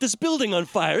to set this building on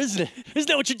fire, isn't it? Isn't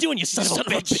that what you're doing, you son of a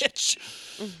bitch?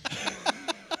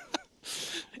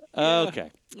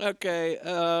 Okay.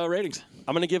 Ratings.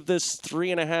 I'm going to give this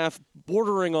 3.5,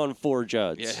 bordering on 4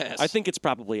 Juds. Yes. I think I'm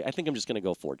just going to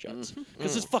go 4 Juds.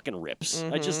 Because it fucking rips.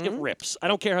 It rips. I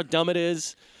don't care how dumb it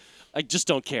is. I just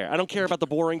don't care. I don't care about the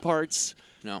boring parts.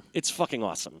 No. It's fucking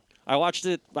awesome. I watched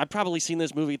it. I've probably seen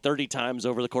this movie 30 times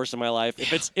over the course of my life.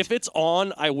 If it's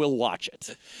on, I will watch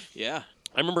it. Yeah.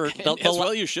 I remember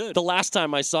you should. The last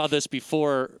time I saw this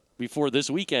before this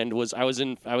weekend was I was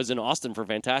in Austin for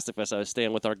Fantastic Fest. I was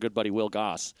staying with our good buddy Will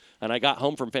Goss, and I got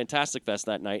home from Fantastic Fest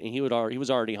that night, and he was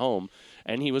already home,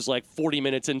 and he was like 40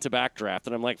 minutes into Backdraft,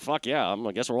 and I'm like, fuck yeah,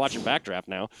 I guess we're watching Backdraft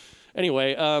now.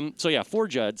 Anyway, 4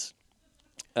 Juds.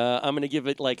 I'm going to give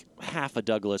it like half a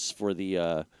Douglas for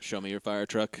the... Show me your fire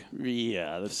truck.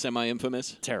 Yeah. The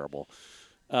semi-infamous. Terrible.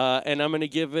 And I'm going to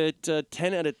give it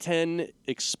 10 out of 10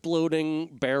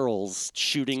 exploding barrels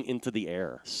shooting into the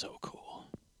air. So cool.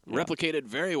 Yeah. Replicated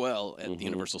very well at the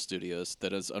Universal Studios.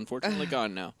 That is unfortunately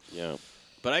gone now. Yeah.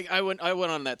 But I went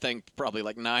on that thing probably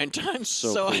like 9 times.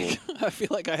 So cool. I feel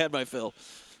like I had my fill.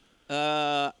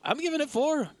 I'm giving it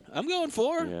 4. I'm going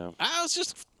 4. Yeah.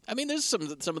 There's some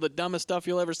of the dumbest stuff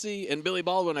you'll ever see, and Billy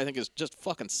Baldwin, I think, is just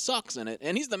fucking sucks in it,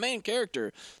 and he's the main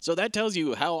character, so that tells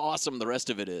you how awesome the rest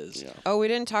of it is. Yeah. Oh, we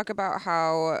didn't talk about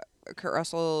how Kurt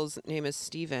Russell's name is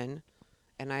Steven,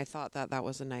 and I thought that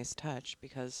was a nice touch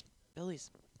because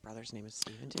Billy's brother's name is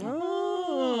Steven too.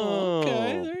 Oh,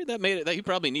 okay. That made it. That you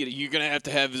probably need it. You're gonna have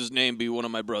to have his name be one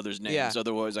of my brother's names,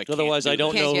 otherwise I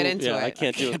don't know. Get into it. I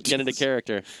can't get into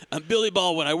character. I'm Billy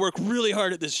Baldwin. I work really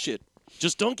hard at this shit.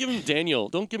 Just don't give him Daniel.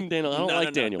 Don't give him Daniel. I don't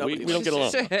like Daniel. We don't get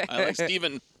along. I like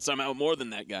Steven somehow more than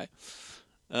that guy.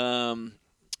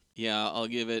 I'll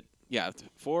give it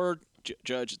 4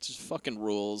 Judge. It just fucking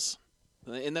rules.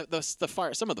 And the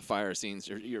fire. Some of the fire scenes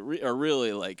are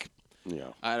really like,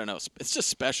 I don't know. It's just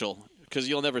special because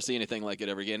you'll never see anything like it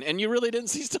ever again. And you really didn't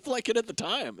see stuff like it at the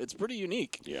time. It's pretty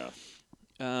unique. Yeah.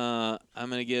 I'm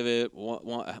gonna give it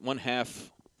one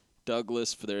half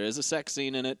Douglas. For there is a sex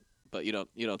scene in it. But you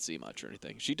don't see much or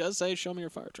anything. She does say, "Show me your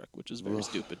fire truck," which is very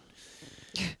stupid.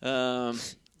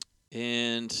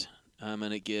 And I'm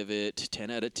going to give it 10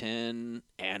 out of 10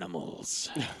 animals.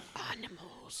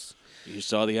 Animals. You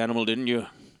saw the animal, didn't you?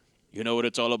 You know what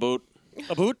it's all about?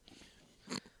 About?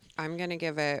 I'm going to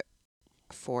give it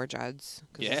 4 Judds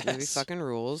because this movie fucking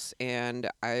rules. And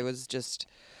I was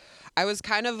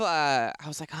kind of, I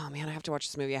was like, oh man, I have to watch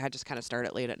this movie. I had just kind of start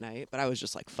it late at night, but I was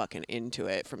just like fucking into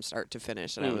it from start to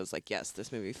finish. And I was like, yes,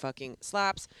 this movie fucking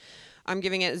slaps. I'm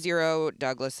giving it 0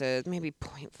 Douglases, maybe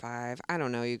 0.5. I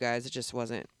don't know, you guys. It just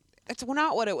wasn't. It's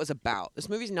not what it was about. This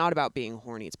movie's not about being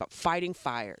horny. It's about fighting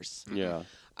fires. Yeah.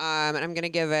 And I'm going to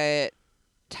give it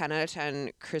 10 out of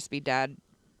 10 crispy dad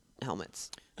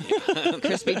helmets.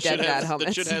 Crispy dead dad helmets.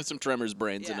 That should have some Tremors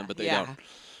brains in them, but they don't.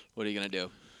 What are you going to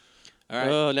do? All right.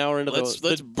 Oh, now we're into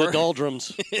the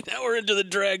doldrums. Now we're into the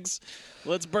dregs.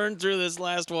 Let's burn through this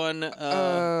last one.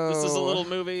 This is a little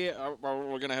movie.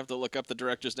 We're going to have to look up the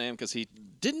director's name because he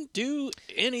didn't do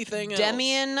anything else.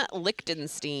 Demian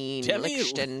Lichtenstein.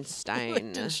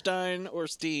 Lichtenstein or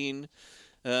Steen.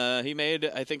 He made,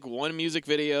 I think, 1 music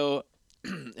video,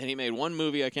 and he made 1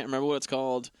 movie. I can't remember what it's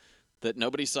called. That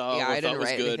nobody saw. Yeah, or I didn't was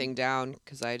write good. anything down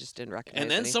because I just didn't recognize. And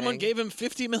then anything. someone gave him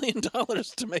 $50 million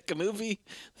to make a movie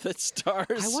that stars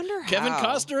Kevin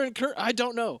Costner and Kurt. I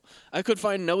don't know. I could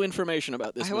find no information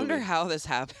about this movie. I wonder how this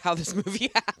movie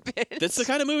happened. That's the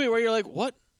kind of movie where you're like,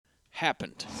 what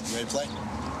happened? You ready to play?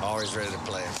 Always ready to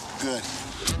play. Good.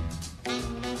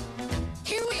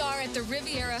 Here we are at the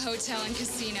Riviera Hotel and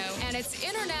Casino, and it's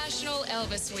International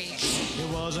Elvis Week. It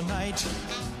was a night.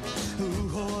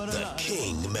 The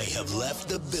king may have left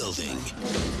the building.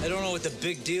 I don't know what the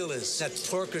big deal is. That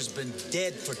twerker's been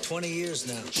dead for 20 years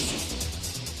now.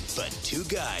 But 2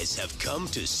 guys have come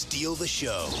to steal the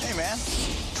show. Hey, man.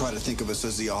 Try to think of us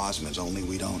as the Osmonds, only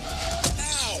we don't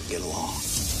get along.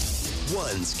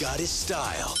 One's got his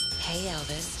style. Hey,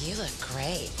 Elvis, you look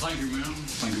great. Thank you, ma'am.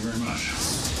 Thank you very much.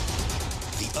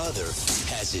 The other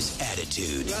has his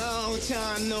attitude. Long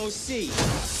time no see.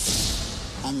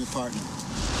 I'm your partner.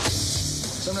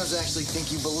 Sometimes I actually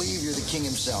think you believe you're the king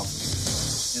himself.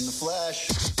 In the flesh.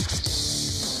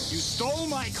 You stole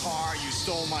my car, you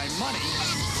stole my money.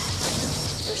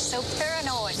 You're so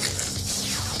paranoid.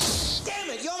 Damn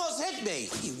it, you almost hit me.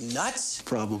 You nuts?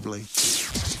 Probably.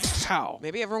 How?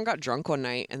 Maybe everyone got drunk one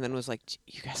night and then was like,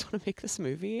 you guys want to make this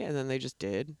movie? And then they just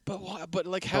did. But why? But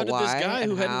like, how did this guy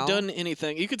who hadn't done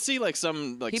anything? You could see like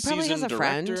some like seasoned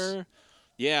director. Friend.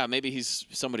 Yeah, maybe he's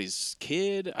somebody's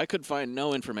kid. I could find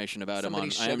no information about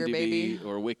Somebody's him on sugar IMDb baby.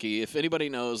 or Wiki. If anybody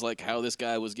knows like how this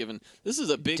guy was given, this is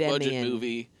a big budget Demian.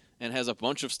 movie and has a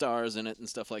bunch of stars in it and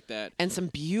stuff like that. And some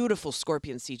beautiful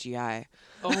Scorpion CGI.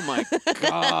 Oh my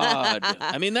God!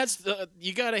 I mean, that's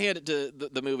you got to hand it to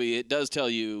the movie. It does tell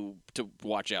you to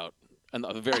watch out. And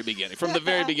the very beginning. From the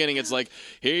very beginning, it's like,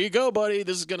 here you go, buddy.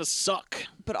 This is going to suck.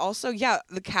 But also, yeah,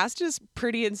 the cast is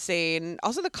pretty insane.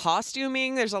 Also, the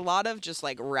costuming, there's a lot of just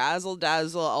like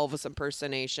razzle-dazzle Elvis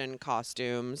impersonation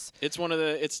costumes. It's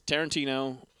it's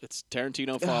Tarantino. It's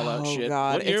Tarantino Fallout shit.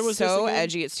 God. What year it's was so this again?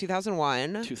 edgy. It's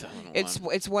 2001.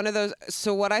 2001. It's one of those.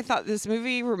 So what I thought, this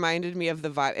movie reminded me of the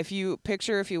vibe. If you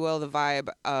picture, if you will, the vibe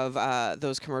of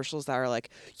those commercials that are like,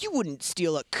 you wouldn't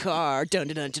steal a car. Dun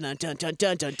dun dun dun dun dun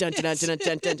dun dun dun dun dun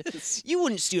dun dun. You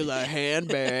wouldn't steal a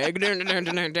handbag. Dun dun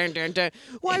dun dun dun dun dun.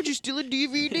 Why'd you steal a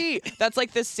DVD? That's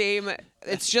like the same.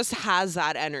 It just has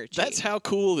that energy. That's how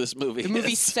cool this movie is. The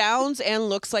movie sounds and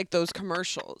looks like those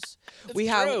commercials. We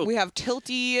have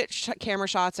tilty camera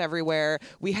shots everywhere.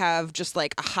 We have just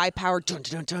like a high-powered dun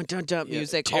dun dun dun dun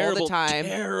music all the time.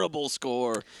 Terrible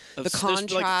score. The contrast,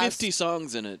 there's like 50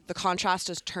 songs in it. The contrast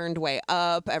is turned way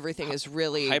up. Everything is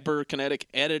really hyperkinetic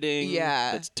editing.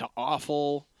 Yeah, it's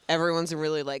awful. Everyone's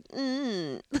really like,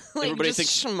 like everybody just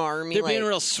thinks schmarmy. They're like, being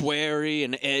real sweary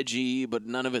and edgy, but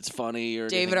none of it's funny or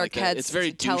David anything like that. Arquette's It's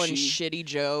very telling douchey. shitty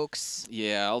jokes.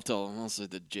 Yeah, I'll say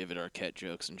the David Arquette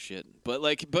jokes and shit. But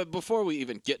before we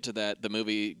even get to that, the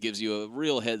movie gives you a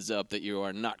real heads up that you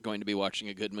are not going to be watching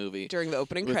a good movie during the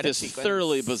opening with credit this sequence.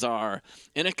 thoroughly bizarre,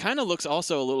 and it kind of looks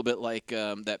also a little bit like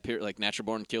that like Natural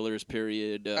Born Killers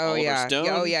period. Oliver Stone.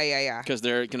 Oh yeah. Because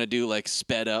they're gonna do like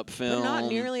sped up film, not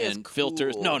nearly and as cool.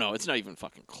 filters. No, it's not even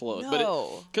fucking close. No.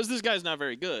 But because this guy's not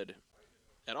very good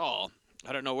at all.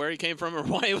 I don't know where he came from or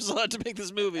why he was allowed to make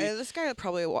this movie. This guy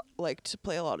probably liked to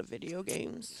play a lot of video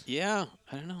games. Yeah,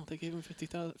 I don't know. They gave him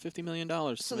 $50 million.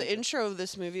 So the intro of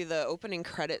this movie, the opening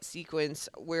credit sequence,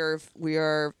 where we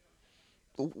are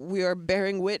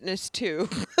bearing witness to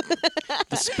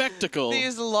the spectacle.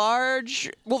 These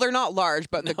large, well, they're not large,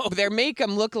 but they make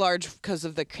them look large because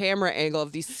of the camera angle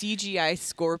of these CGI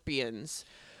scorpions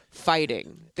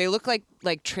fighting. They look like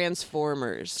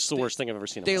Transformers. It's the worst thing I've ever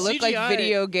seen. They look CGI, like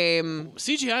video game.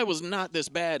 CGI was not this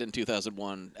bad in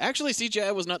 2001. Actually,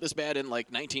 CGI was not this bad in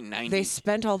like 1990. They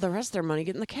spent all the rest of their money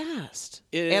getting the cast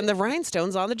and the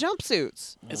rhinestones on the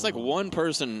jumpsuits. It's like one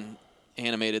person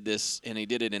animated this, and he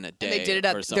did it in a day. And they did it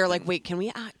up. Or something. They're like, wait, can we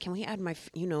add my?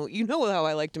 You know how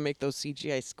I like to make those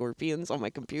CGI scorpions on my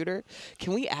computer.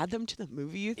 Can we add them to the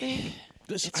movie? You think?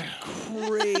 It's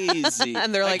crazy.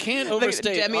 And they're like, I can't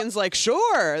overstate. Demian's like,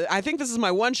 sure. I think this is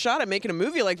my one shot at making a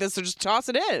movie like this, so just toss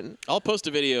it in. I'll post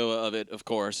a video of it, of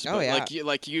course. Oh, but yeah.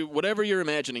 Like you, whatever you're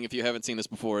imagining, if you haven't seen this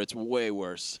before, it's way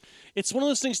worse. It's one of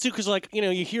those things, too, because, like,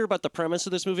 you hear about the premise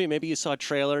of this movie. Maybe you saw a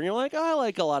trailer, and you're like, oh, I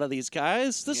like a lot of these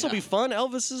guys. This will be fun.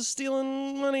 Elvis is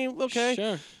stealing money. Okay.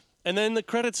 Sure. And then the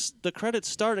credits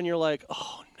start, and you're like,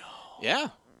 oh, no. Yeah.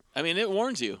 I mean, it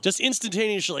warns you. Just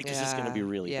instantaneously, like, this is going to be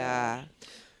really bad.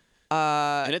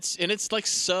 And it's like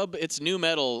it's new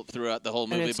metal throughout the whole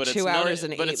movie, it's but 2 hours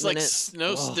and 8 it's minutes.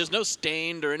 like there's no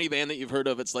Stained or any band that you've heard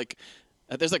of. It's like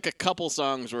there's like a couple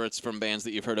songs where it's from bands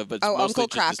that you've heard of, but it's mostly Uncle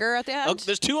Cracker at the end.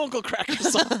 There's 2 Uncle Cracker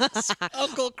songs.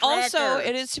 Uncle Cracker. Also,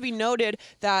 it is to be noted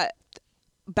that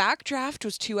Backdraft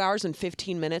was 2 hours and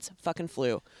 15 minutes. Fucking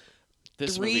flew.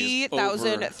 This movie is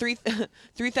over.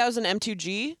 3,000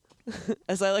 M2G.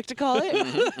 As I like to call it.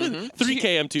 3K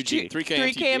M2G.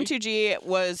 3K M2G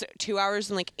was 2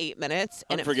 hours and like 8 minutes,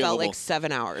 and it felt like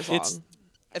 7 hours long.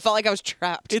 It felt like I was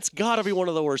trapped. It's got to be one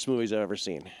of the worst movies I've ever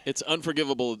seen. It's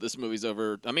unforgivable that this movie's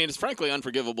over. I mean, it's frankly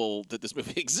unforgivable that this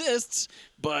movie exists,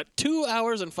 but 2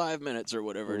 hours and 5 minutes or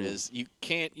whatever it is, you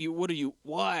can't,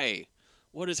 why?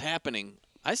 What is happening?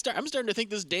 I'm starting to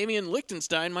think this Demian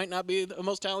Lichtenstein might not be the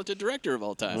most talented director of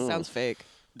all time. Sounds fake.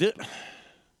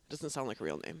 Doesn't sound like a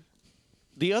real name.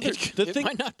 It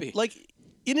might not be. Like,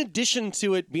 in addition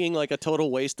to it being like a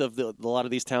total waste of a lot of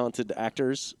these talented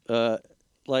actors,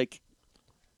 like,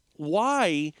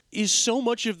 why is so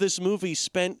much of this movie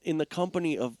spent in the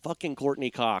company of fucking Courtney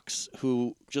Cox,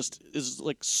 who just is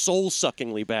like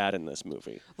soul-suckingly bad in this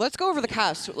movie? Let's go over the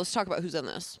cast. Let's talk about who's in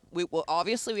this.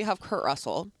 Obviously we have Kurt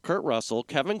Russell,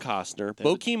 Kevin Costner,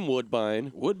 Bokeem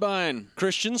Woodbine,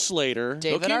 Christian Slater,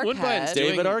 David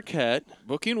Arquette.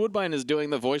 Bokeem Woodbine is doing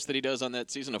the voice that he does on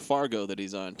that season of Fargo that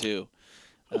he's on too.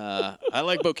 I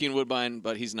like Bokeem Woodbine,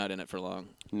 but he's not in it for long.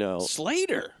 No.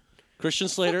 Slater. Christian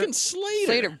Slater. Fucking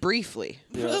Slater. Briefly.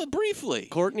 Yeah. Briefly.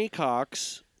 Courtney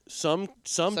Cox. Some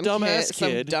dumbass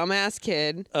kid. Some dumbass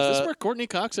kid. Is this where Courtney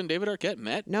Cox and David Arquette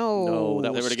met? No.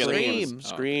 that was Scream.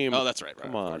 Scream. Oh, that's right.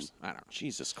 Come on. I don't know.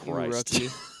 Jesus Christ. Rookie.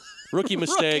 Rookie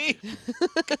mistake.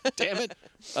 Damn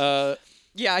it.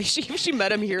 Yeah, she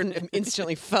met him here and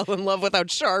instantly fell in love with how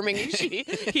charming he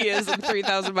is in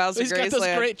 3,000 Miles to Graceland. He's got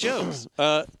those great jokes.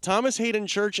 Thomas Hayden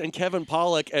Church and Kevin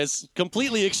Pollak as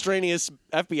completely extraneous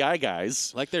FBI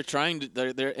guys. Like they're trying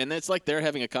to, and it's like they're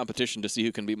having a competition to see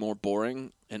who can be more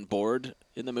boring and bored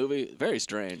in the movie. Very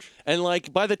strange. And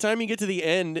like by the time you get to the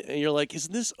end, you're like,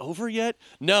 isn't this over yet?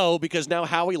 No, because now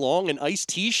Howie Long and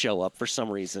Ice-T show up for some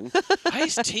reason.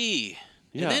 Ice-T.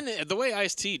 Yeah. And then the way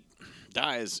Ice-T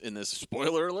dies in this,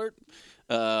 spoiler alert,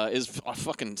 is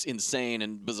fucking insane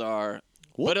and bizarre.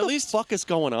 What the fuck is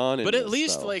going on? But at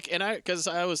least, like, because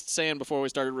I was saying before we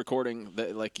started recording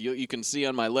that, like, you can see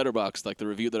on my Letterboxd, like, the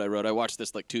review that I wrote. I watched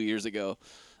this like 2 years ago,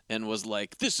 and was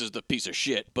like, this is the piece of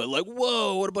shit. But like,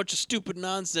 whoa, what a bunch of stupid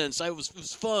nonsense! It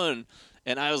was fun.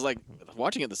 And I was like,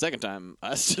 watching it the second time, I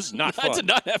was just not fun. I did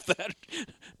not have that.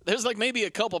 There's like maybe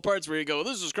a couple parts where you go,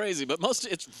 this is crazy, but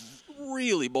it's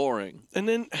really boring. And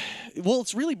then, well,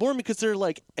 it's really boring because they're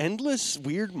like endless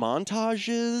weird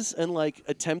montages and like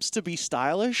attempts to be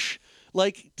stylish.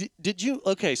 Like, did you?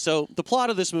 Okay, so the plot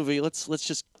of this movie. Let's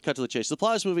just cut to the chase. The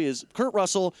plot of this movie is Kurt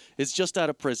Russell is just out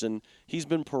of prison. He's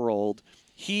been paroled.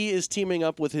 He is teaming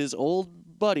up with his old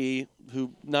buddy,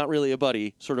 who not really a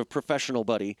buddy, sort of professional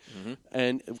buddy,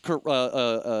 and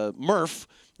Murph,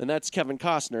 and that's Kevin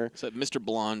Costner. It's a Mr.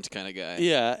 Blonde kind of guy.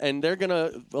 Yeah, and they're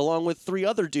gonna, along with 3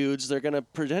 other dudes, they're gonna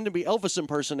pretend to be Elvis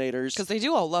impersonators. Because they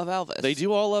do all love Elvis. They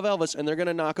do all love Elvis, and they're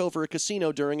gonna knock over a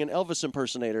casino during an Elvis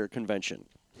impersonator convention.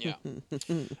 Yeah.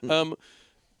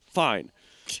 Fine.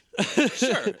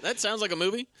 Sure, that sounds like a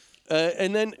movie.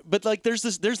 And then, but like, there's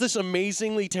this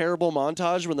amazingly terrible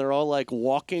montage when they're all like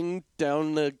walking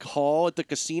down the hall at the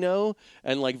casino,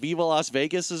 and like Viva Las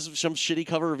Vegas is some shitty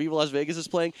cover of Viva Las Vegas is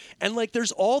playing, and like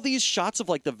there's all these shots of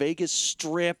like the Vegas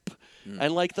Strip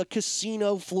and like the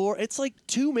casino floor. It's like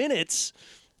 2 minutes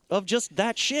of just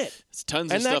that shit. It's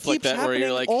tons of stuff like that where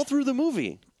you're like, all through the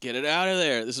movie. Get it out of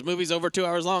there. This movie's over 2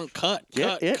 hours long. Cut.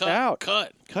 Get it out.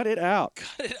 Cut. Cut it out.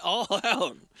 Cut it all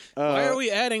out. Why are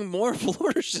we adding more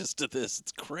flourishes to this?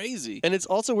 It's crazy. And it's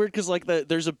also weird because like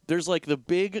there's the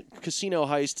big casino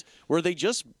heist where they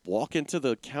just walk into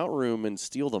the count room and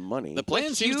steal the money. The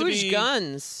plan seems to be huge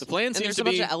guns. The plan and seems there's to a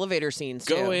bunch be of elevator scenes.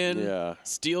 Go too. in,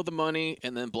 steal the money,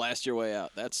 and then blast your way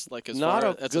out. That's like as Not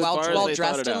far a that's good as far as While they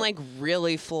dressed thought it in out. like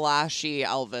really flashy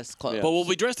Elvis clothes. But we'll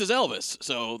be dressed as Elvis,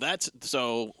 so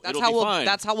it'll how be we'll fine.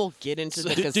 that's how we'll get into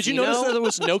the casino. Did you notice that there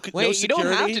was no Wait, no you don't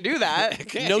have security? to do that.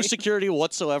 Okay. No security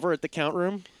whatsoever at the count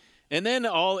room. And then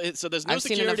so there's no I've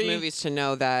security. seen enough movies to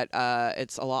know that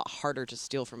it's a lot harder to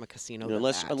steal from a casino than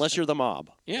that. Unless you're the mob.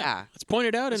 Yeah, it's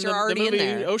pointed out in Unless you're the already in movie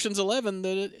there. Ocean's 11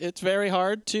 that it's very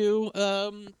hard to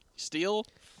steal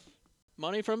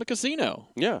money from a casino.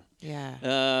 Yeah.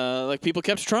 Yeah. Like people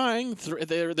kept trying.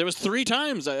 There was 3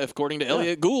 times, according to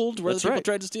Elliot Gould, where That's the people right.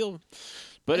 tried to steal.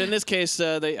 But in this case,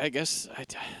 it's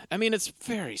a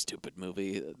very stupid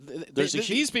movie.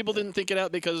 These people didn't think it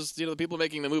out because the people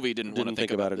making the movie didn't want to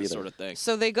think about it this either. sort of thing.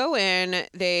 So they go in,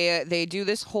 they do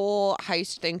this whole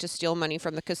heist thing to steal money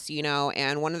from the casino,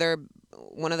 and one of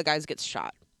the guys gets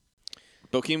shot.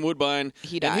 Bokeem Woodbine.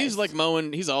 He And he's dies. like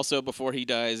mowing. He's also, before he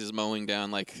dies, is mowing down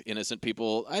like innocent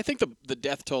people. I think the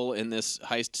death toll in this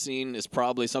heist scene is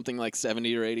probably something like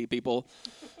 70 or 80 people.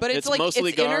 But it's like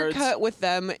mostly it's guards. intercut with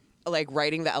them like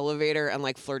riding the elevator and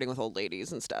like flirting with old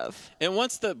ladies and stuff. And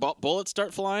once the bullets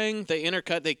start flying, they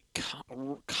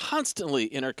constantly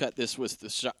intercut this with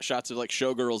the shots of like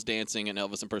showgirls dancing and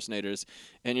Elvis impersonators.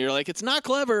 And you're like, it's not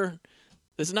clever.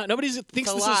 This is not. Nobody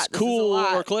thinks this is cool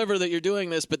or clever that you're doing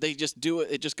this, but they just do it.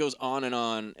 It just goes on.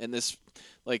 And this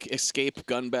like escape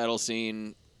gun battle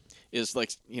scene is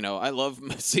like, I love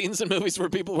scenes in movies where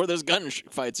there's gun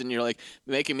fights, and you're like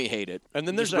making me hate it. And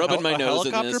then there's just rubbing my a nose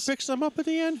in helicopter this. picks them up at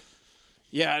the end.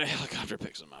 Yeah, the helicopter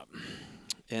picks them up.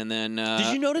 And then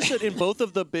Did you notice that in both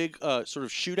of the big sort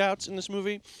of shootouts in this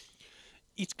movie,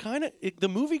 it's the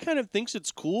movie kind of thinks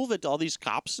it's cool that all these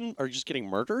cops are just getting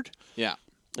murdered? Yeah.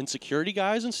 And security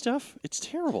guys and stuff? It's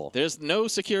terrible. There's no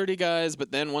security guys,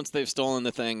 but then once they've stolen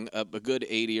the thing, a good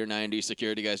 80 or 90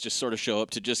 security guys just sort of show up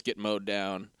to just get mowed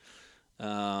down.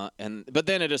 But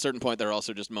then at a certain point, they're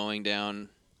also just mowing down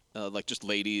like just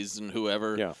ladies and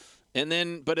whoever. Yeah. And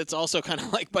then, but it's also kind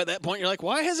of like by that point, you're like,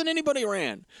 why hasn't anybody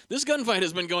ran? This gunfight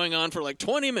has been going on for like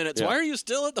 20 minutes. Yeah. Why are you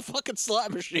still at the fucking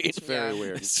slot machine? It's very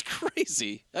weird. It's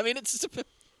crazy. I mean, it's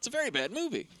a very bad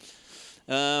movie.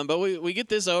 But we get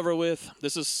this over with.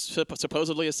 This is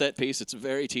supposedly a set piece. It's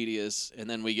very tedious. And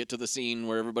then we get to the scene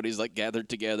where everybody's like gathered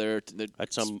together.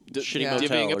 At some shitty motel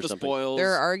divvying up or the something. spoils.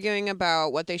 They're arguing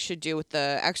about what they should do with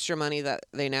the extra money that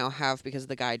they now have because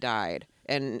the guy died.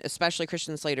 And especially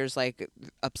Christian Slater's like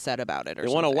upset about it. They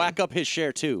want to whack up his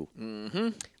share too. Mm-hmm.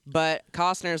 But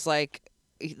Costner's like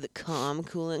the calm,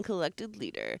 cool, and collected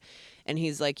leader. And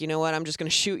he's like, you know what? I'm just going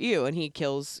to shoot you. And he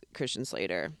kills Christian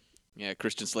Slater. Yeah,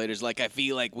 Christian Slater's like, I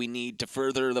feel like we need to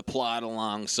further the plot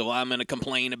along, so I'm going to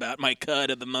complain about my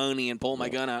cut of the money and pull my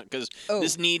gun out because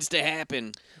this needs to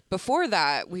happen. Before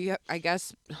that, I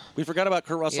guess we forgot about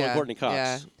Kurt Russell and Courtney Cox.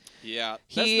 Yeah. Yeah,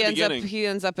 He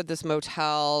ends up at this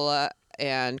motel,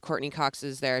 and Courtney Cox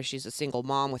is there. She's a single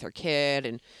mom with her kid,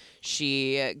 and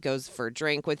she goes for a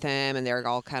drink with him, and they're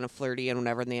all kind of flirty and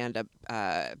whatever. And they end up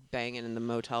banging in the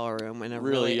motel room in a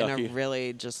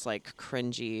really just like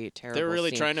cringy, terrible. They're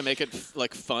really scene. trying to make it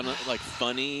like fun, like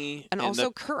funny. And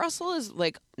also, Kurt Russell is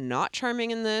like not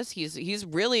charming in this. He's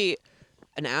really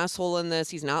an asshole in this.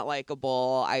 He's not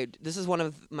likable. This is one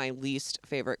of my least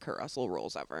favorite Kurt Russell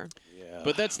roles ever. Yeah.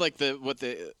 But that's like what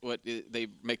they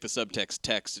make the subtext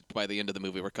text by the end of the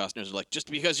movie where Costner's like,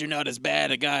 just because you're not as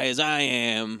bad a guy as I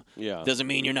am, doesn't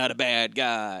mean you're not a bad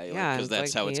guy. Yeah, because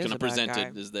that's how it's going to present guy.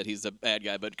 it, is that he's a bad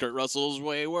guy. But Kurt Russell's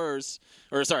way worse.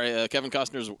 Or sorry, Kevin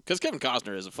Costner's, because Kevin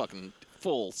Costner is a fucking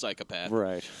full psychopath.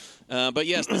 Right. But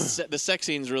yes, the sex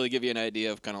scenes really give you an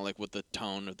idea of kind of like what the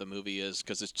tone of the movie is,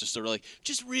 because it's just sort of like,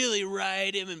 just really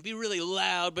ride him and be really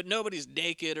loud, but nobody's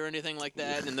naked or anything like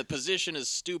that, and the position is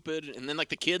stupid, and then like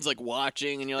the kid's like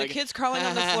watching, and you're like, The kid's crawling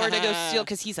on the floor to go steal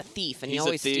because he's a thief, and he He's a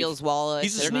always thief. steals wallets.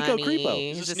 He's a and sneako money. creepo.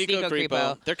 He's a sneako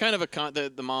creepo. They're kind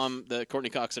of the mom, the Courtney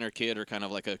Cox and her kid are kind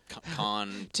of like a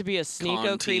con. To be a sneako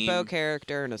con creepo team.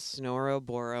 character in a Snorro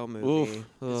Boro movie.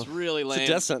 It's really lame. It's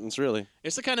a death sentence, really.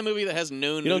 It's the kind of movie that has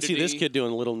no You don't see nudity this kid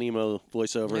doing Little Nemo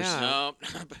voiceovers. Yeah. No,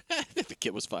 the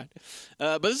kid was fine.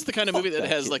 But this is the kind of movie that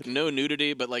has like no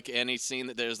nudity, but like any scene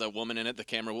that there's a woman in it, the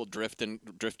camera will drift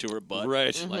to her butt.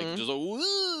 Right. Like just a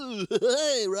woo,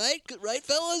 hey, right,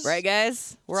 fellas. Right,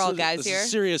 guys? We're all guys this here.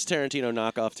 is serious Tarantino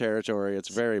knockoff territory. It's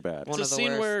very bad. It's a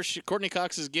scene where Courtney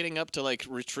Cox is getting up to like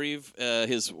retrieve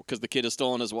because the kid has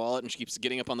stolen his wallet, and she keeps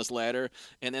getting up on this ladder,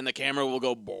 and then the camera will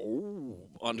go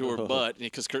onto her butt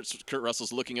because Kurt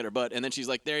Russell's looking at her butt, and then she's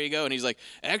like, "There you go," and he's like,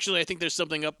 "Actually, I think there's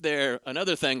something up there,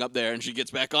 another thing up there," and she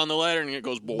gets back on the ladder, and it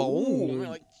goes boom. And we're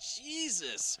like,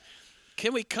 Jesus,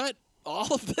 can we cut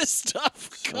all of this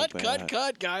stuff?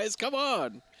 Cut, guys, come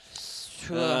on.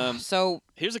 So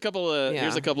here's a couple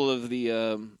of the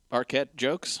Arquette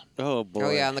jokes. Oh boy.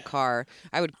 Oh yeah, in the car.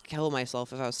 I would kill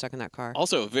myself if I was stuck in that car.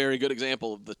 Also, a very good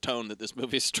example of the tone that this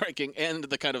movie is striking, and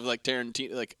the kind of like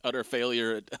Tarantino, like utter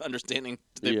failure at understanding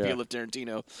the appeal of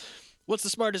Tarantino. What's the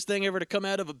smartest thing ever to come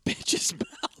out of a bitch's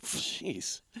mouth?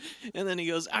 Jeez. And then he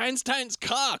goes, Einstein's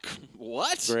cock.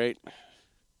 What? Great.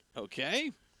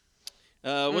 Okay.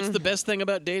 What's the best thing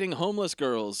about dating homeless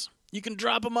girls? You can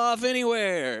drop them off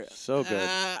anywhere. So good.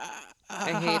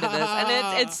 I hated this.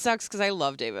 And it sucks because I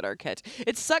love David Arquette.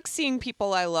 It sucks seeing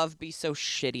people I love be so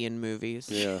shitty in movies.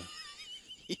 Yeah.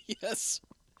 Yes.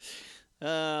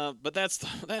 But that's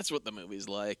what the movie's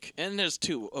like. And there's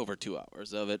over 2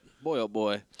 hours of it. Boy, oh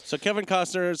boy. So Kevin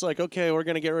Costner is like, okay, we're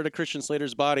going to get rid of Christian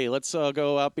Slater's body. Let's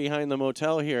go out behind the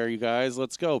motel here, you guys.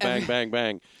 Let's go. Bang, bang,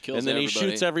 bang. Kills and then everybody. he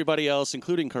shoots everybody else,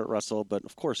 including Kurt Russell. But,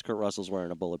 of course, Kurt Russell's wearing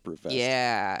a bulletproof vest.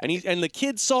 Yeah. And the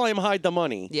kid saw him hide the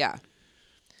money. Yeah.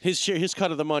 His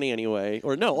cut of the money anyway.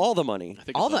 Or no, all the money. I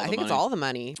think it's all the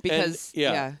money. Because,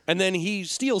 And then he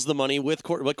steals the money with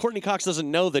but Courtney Cox doesn't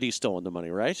know that he's stolen the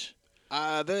money, right?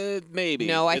 Maybe.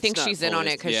 No, I It's think not she's in on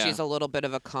fully- it because yeah. she's a little bit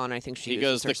of a con. I think she He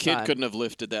goes, uses her the kid son. couldn't have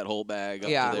lifted that whole bag up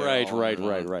Yeah. to there.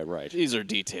 Right. These are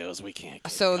details we can't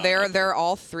get So caught up in. they're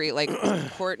all three, like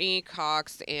Courtney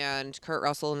Cox and Kurt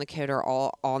Russell and the kid are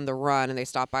all on the run, and they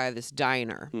stop by this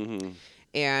diner. Mm-hmm.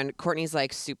 And Courtney's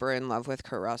like super in love with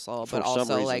Kurt Russell, For but some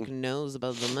also reason. like knows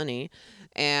about the money.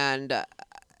 And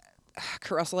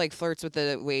Kurt Russell like flirts with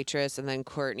the waitress, and then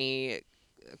Courtney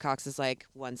Cox is like,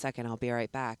 1 second, I'll be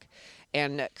right back.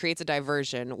 And creates a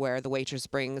diversion where the waitress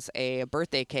brings a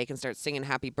birthday cake and starts singing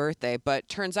happy birthday. But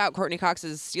turns out Courtney Cox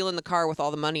is stealing the car with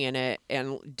all the money in it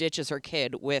and ditches her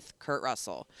kid with Kurt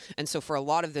Russell. And so for a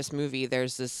lot of this movie,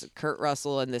 there's this Kurt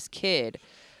Russell and this kid.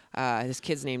 This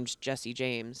kid's named Jesse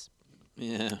James.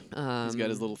 Yeah. He's got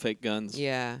his little fake guns.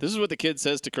 Yeah. This is what the kid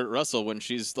says to Kurt Russell when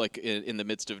she's like in the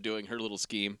midst of doing her little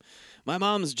scheme. My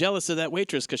mom's jealous of that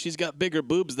waitress because she's got bigger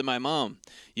boobs than my mom.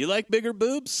 You like bigger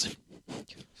boobs?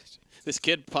 This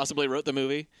kid possibly wrote the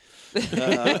movie. But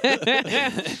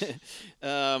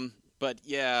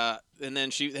yeah, and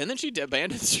then she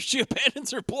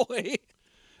abandons her boy.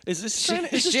 Is this She trying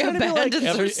to be like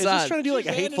abandons her is this son. trying to do like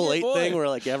a She Hateful abandoned Eight her boy. thing where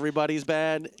like everybody's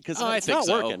bad? Because I it's think not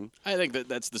so. working. I think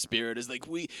that's the spirit. Is like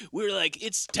we're like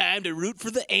it's time to root for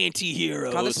the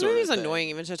anti-hero. God, this sort of movie's thing. anyming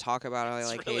even to talk about. I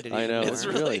hated it. I know. anymore. It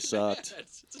really sucked.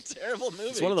 It's a terrible movie.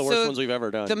 It's one of the worst ones we've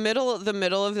ever done. The middle of the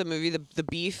movie, the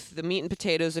beef, the meat and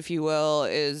potatoes, if you will,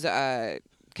 is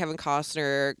Kevin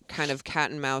Costner kind of cat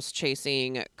and mouse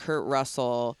chasing Kurt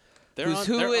Russell,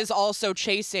 who is also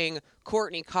chasing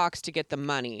Courtney Cox to get the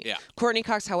money. Yeah. Courtney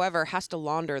Cox, however, has to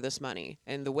launder this money,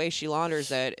 and the way she launders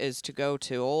it is to go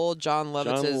to old John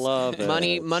Lovitz's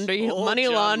money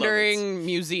laundering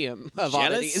museum of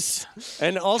oddities.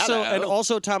 And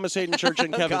also Thomas Hayden Church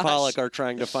and Kevin Pollak are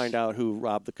trying to find out who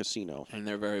robbed the casino. And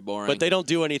they're very boring. But they don't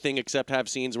do anything except have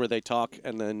scenes where they talk,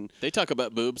 and then they talk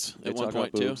about boobs at one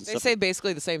point too. They say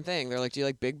basically the same thing. They're like, "Do you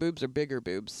like big boobs or bigger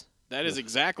boobs?" That is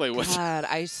exactly what. God,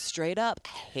 I straight up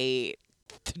hate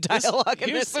the dialogue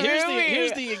in this movie.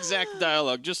 Here's the exact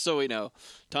dialogue, just so we know.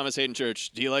 Thomas Hayden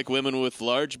Church, do you like women with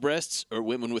large breasts or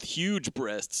women with huge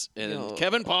breasts? And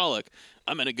Kevin Pollak,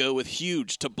 I'm going to go with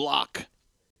huge to block.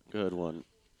 Good one.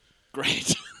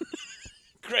 Great.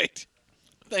 Great.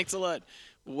 Thanks a lot.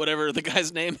 Whatever the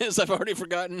guy's name is, I've already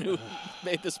forgotten who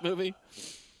made this movie.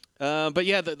 But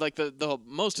yeah, the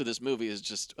most of this movie is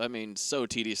just, I mean, so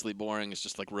tediously boring. It's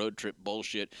just like road trip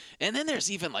bullshit. And then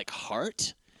there's even like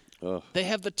heart. Ugh. They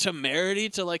have the temerity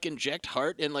to like inject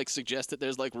heart and like suggest that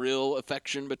there's like real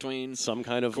affection between some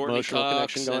kind of Courtney emotional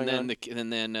Cox connection going and on. And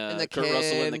the Kurt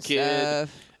Russell and the kid.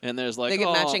 And there's like they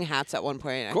get matching hats at one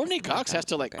point. Courtney Cox has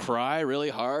to like cry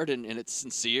really hard and it's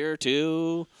sincere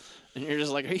too. And you're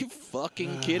just like, are you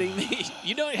fucking kidding me?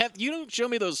 You don't show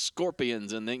me those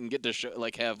scorpions and then get to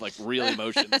have like real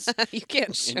emotions. You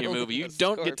can't show in your movie. You those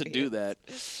don't get to do that.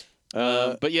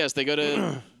 But yes, they go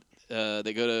to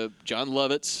they go to John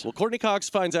Lovett's. Well, Courtney Cox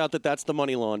finds out that that's the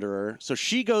money launderer, so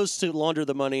she goes to launder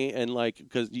the money and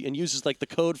uses the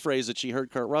code phrase that she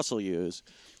heard Kurt Russell use,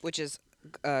 which is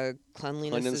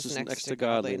cleanliness is next to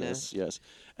godliness. Yes,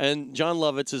 and John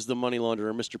Lovitz is the money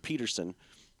launderer, Mr. Peterson.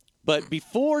 But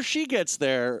before she gets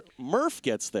there, Murph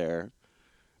gets there,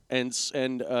 and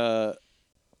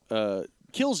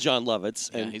kills John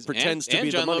Lovitz and pretends to be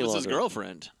John the money Lovett's launderer.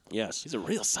 Girlfriend. Yes, he's a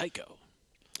real psycho.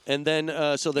 And then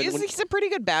he's a pretty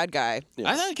good bad guy. Yes.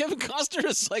 I thought Kevin Costner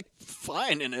is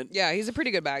fine in it. Yeah, he's a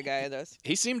pretty good bad guy in this.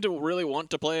 He seemed to really want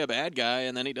to play a bad guy,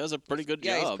 and then he does a pretty good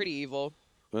job. Yeah, he's pretty evil.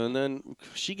 And then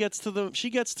she gets to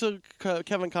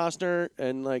Kevin Costner,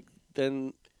 and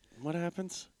then what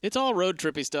happens? It's all road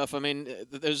trippy stuff. I mean,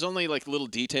 there's only little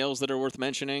details that are worth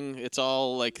mentioning. It's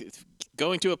all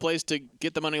going to a place to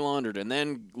get the money laundered and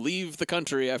then leave the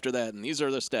country after that. And these are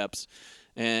the steps.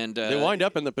 And they wind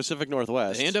up in the Pacific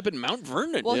Northwest. They end up in Mount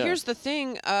Vernon. Well, here's the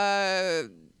thing. Kevin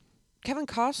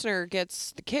Costner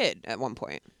gets the kid at one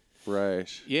point. Right.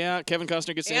 Yeah, Kevin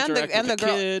Costner gets to and interact with the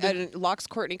girl, kid. And locks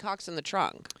Courtney Cox in the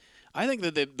trunk. I think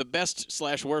that the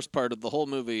best/worst part of the whole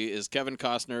movie is Kevin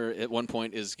Costner at one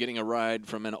point is getting a ride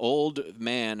from an old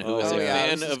man who is a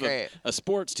fan of a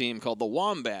sports team called the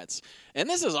Wombats. And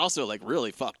this is also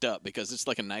really fucked up because it's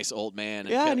a nice old man.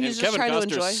 And he's just Kevin trying to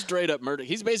Costner's enjoy. straight up murder.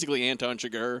 He's basically Anton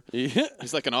Chigurh. Yeah.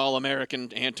 He's like an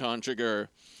all-American Anton Chigurh.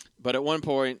 But at one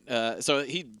point, so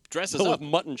he dresses up with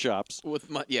mutton chops.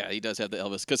 He does have the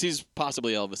Elvis because he's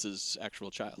possibly Elvis's actual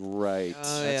child. Right.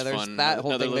 Oh, That's there's fun. that whole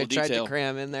Another thing they little tried detail. to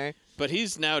cram in there. But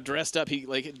he's now dressed up.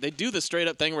 They do the straight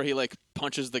up thing where he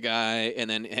punches the guy and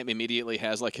then immediately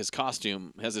has his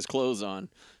costume, has his clothes on.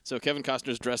 So Kevin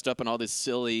Costner's dressed up in all this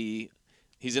silly.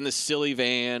 He's in this silly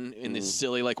van in this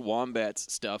silly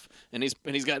Wombats stuff, and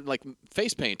he's got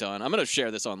face paint on. I'm gonna share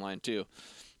this online too.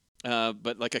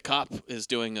 But a cop is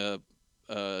doing a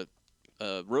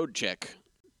road check,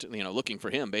 looking for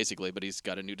him basically, but he's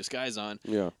got a new disguise on.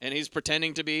 Yeah. And he's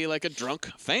pretending to be a drunk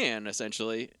fan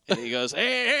essentially. And he goes,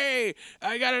 "Hey,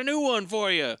 I got a new one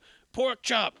for you. Pork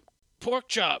chop,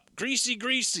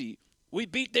 greasy. We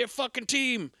beat their fucking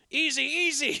team.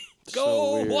 Easy.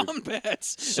 Go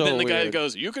Wombats." So and then the guy weird.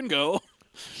 goes, "You can go."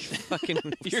 Fucking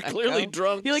You're psycho. clearly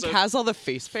drunk. He so has all the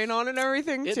face paint on and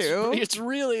everything too. it's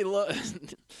really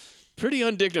pretty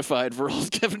undignified for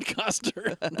old Kevin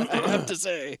Costner, I have to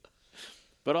say.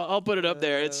 But I'll put it up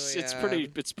there. It's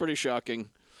pretty shocking.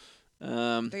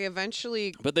 They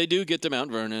eventually. But they do get to Mount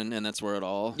Vernon, and that's where it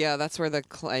all. Yeah, that's where the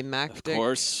climactic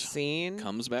scene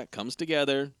comes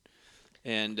together,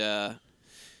 and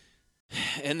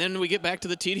then we get back to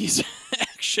the tedious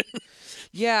action.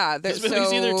 Yeah, This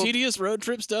movie's either tedious road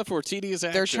trip stuff or tedious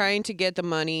action. They're trying to get the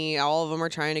money. All of them are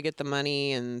trying to get the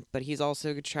money, but he's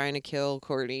also trying to kill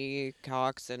Courtney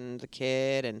Cox and the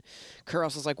kid. And Kurt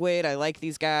Russell's like, "Wait, I like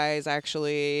these guys.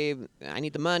 Actually, I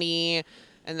need the money."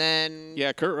 And then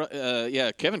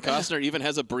Kevin Costner even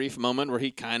has a brief moment where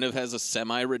he kind of has a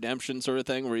semi-redemption sort of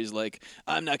thing where he's like,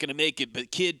 "I'm not gonna make it,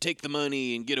 but kid, take the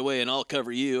money and get away, and I'll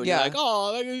cover you." And you're like,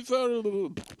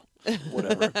 "Oh,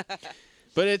 whatever."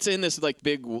 But it's in this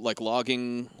big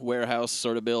logging warehouse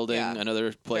sort of building,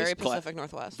 another place. Very Pacific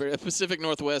Northwest. Very Pacific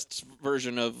Northwest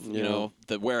version of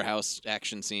the warehouse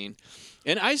action scene,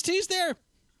 and Ice-T's there.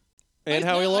 And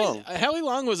Howie Long. Howie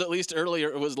Long was at least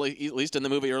earlier. Was at least in the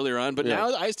movie earlier on, but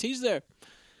now Ice-T's there.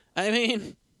 I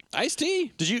mean,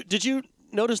 Ice-T. Did you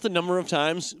notice the number of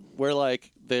times where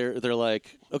they're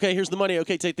like, "Okay, here's the money.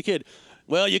 Okay, take the kid."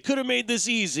 Well, you could have made this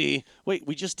easy. Wait,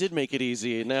 we just did make it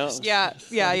easy. Now, yeah.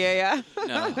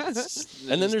 No,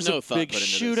 and then there's no a thought big put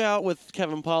into shootout with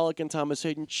Kevin Pollak and Thomas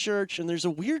Hayden Church, and there's a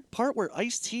weird part where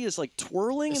Ice-T is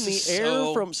twirling in the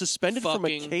air from suspended from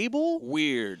a cable.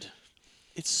 Weird.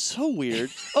 It's so weird.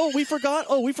 We forgot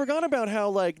about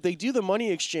how they do the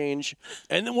money exchange,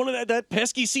 and then one of that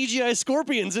pesky CGI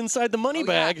scorpions inside the money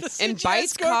bag, and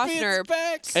bites Costner,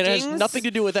 and it has nothing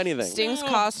to do with anything. Stings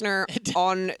Costner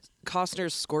on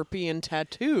Costner's scorpion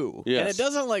tattoo. Yes. And it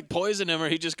doesn't poison him, or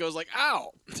he just goes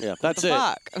 "ow." Yeah, that's it.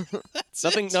 Fuck.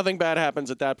 Nothing bad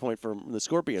happens at that point from the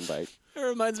scorpion bite. It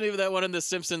reminds me of that one in The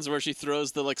Simpsons where she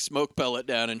throws the smoke pellet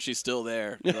down and she's still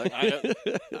there. You're I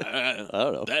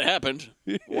don't know. That happened.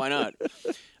 Why not?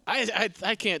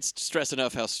 I can't stress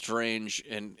enough how strange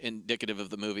and indicative of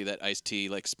the movie that Ice-T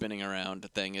spinning around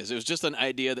thing is. It was just an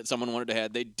idea that someone wanted to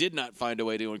have. They did not find a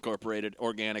way to incorporate it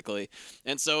organically.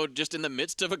 And so just in the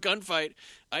midst of a gunfight,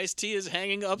 Ice-T is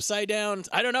hanging upside down.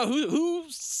 I don't know who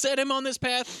set him on this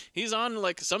path. He's on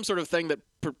like some sort of thing that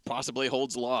possibly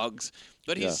holds logs,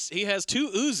 but he has 2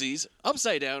 Uzis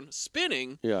upside down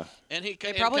spinning. Yeah, and he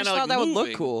probably thought that would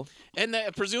look cool. And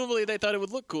presumably they thought it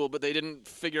would look cool, but they didn't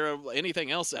figure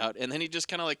anything else out. And then he just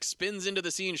kind of like spins into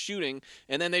the scene shooting,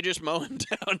 and then they just mow him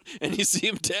down, and you see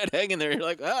him dead hanging there. You're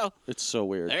like, oh, it's so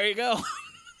weird. There you go.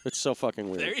 It's so fucking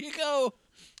weird. There you go.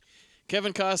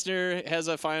 Kevin Costner has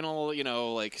a final,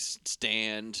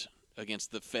 stand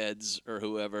against the feds or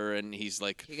whoever, and he's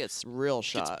like he gets real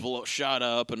shot, shot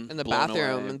up, and in the blown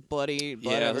bathroom, away. and bloody.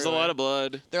 Yeah, there's a lot of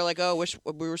blood. They're like, oh, wish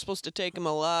we were supposed to take him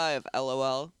alive.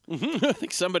 LOL. I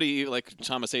think somebody like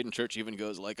Thomas Hayden Church even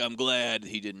goes like, I'm glad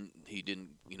he didn't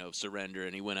surrender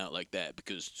and he went out like that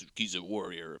because he's a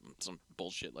warrior. Some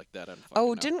bullshit like that.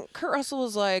 Didn't Kurt Russell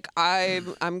was like,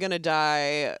 I'm gonna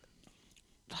die.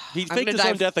 He faked his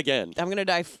own death again. I'm gonna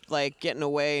die like getting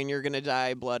away, and you're gonna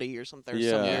die bloody or something. Or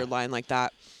some weird line like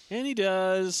that. And he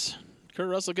does. Kurt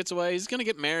Russell gets away. He's gonna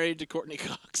get married to Courtney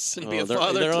Cox and be a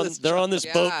father. They're on this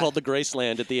boat called the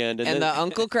Graceland at the end, and the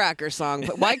Uncle Cracker song.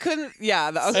 But why couldn't? Yeah,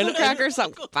 the Uncle Cracker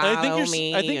song.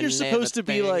 I think you're supposed to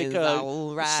be like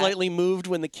slightly moved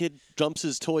when the kid dumps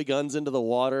his toy guns into the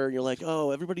water. And you're like,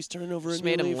 oh, everybody's turning over. Just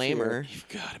made him lamer. You've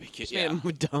got to be kidding. Just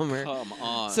made him dumber. Come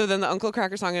on. So then the Uncle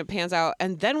Cracker song, it pans out,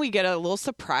 and then we get a little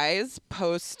surprise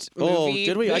post movie. Oh,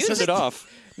 did we? I turned it off.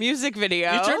 Music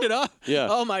video. You turned it off? Yeah.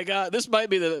 Oh my God, this might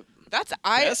be the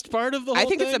best part of the whole I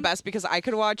think thing? it's the best because I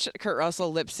could watch Kurt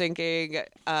Russell lip syncing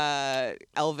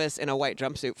Elvis in a white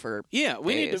jumpsuit for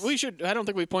we should. I don't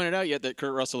think we pointed out yet that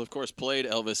Kurt Russell, of course, played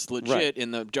Elvis legit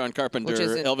in the John Carpenter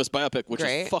Elvis biopic, which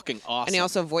is fucking awesome. And he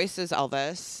also voices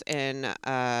Elvis in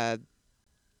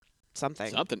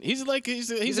something. He's an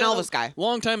Elvis guy.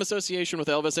 Long-time association with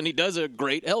Elvis, and he does a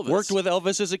great Elvis. Worked with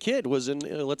Elvis as a kid. Was in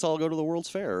Let's All Go to the World's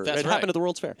Fair. That's it happened at the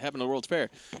World's Fair. Happened at the World's Fair,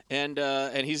 and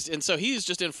so he's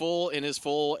just in his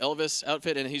full Elvis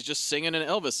outfit, and he's just singing an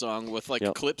Elvis song with like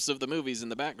clips of the movies in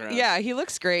the background. Yeah, he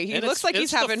looks great. He looks like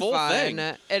he's having fun.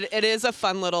 It is a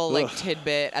fun little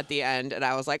tidbit at the end, and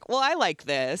I was like, well, I like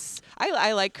this.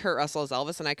 I like Kurt Russell as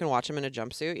Elvis, and I can watch him in a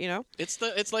jumpsuit.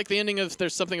 It's like the ending of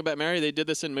There's Something About Mary. They did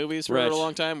this in movies for a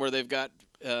long time, where they've got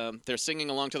they're singing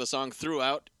along to the song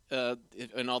throughout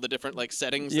in all the different like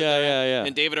settings. Yeah.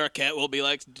 And David Arquette will be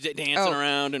like dancing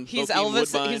around, and he's Bokeem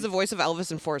Elvis. Woodbine. He's the voice of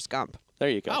Elvis in Forrest Gump. There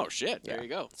you go. Oh shit! There you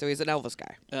go. So he's an Elvis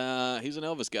guy. He's an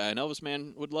Elvis guy. An Elvis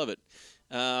man would love it.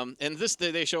 And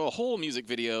they show a whole music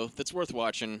video that's worth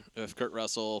watching of Kurt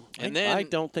Russell. And then I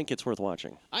don't think it's worth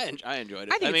watching. I enjoyed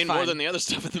it. I think it's more fun. than the other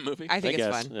stuff in the movie. I think it's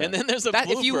fun. Yeah. And then there's a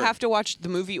blooper. If you have to watch the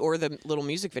movie or the little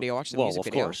music video, watch the music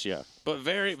video. Well, of course, yeah. But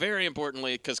very, very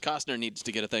importantly, because Costner needs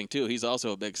to get a thing too. He's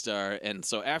also a big star, and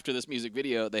so after this music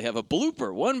video, they have one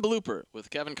blooper with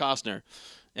Kevin Costner,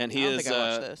 and he I don't think I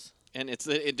watched this. And it's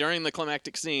during the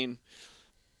climactic scene,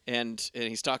 and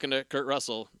he's talking to Kurt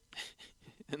Russell.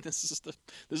 And this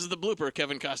is the blooper.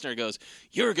 Kevin Costner goes,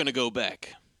 "You're gonna go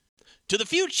back to the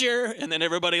future," and then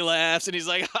everybody laughs, and he's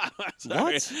like,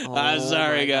 "Sorry, I'm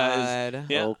sorry, guys. God.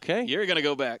 Yeah, okay, you're gonna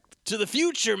go back to the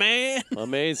future, man."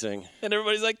 Amazing. And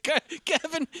everybody's like,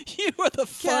 "Kevin, you are the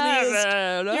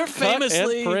funniest. You're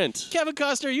famously Kevin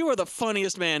Costner. You are the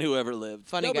funniest man who ever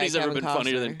lived. Nobody's ever been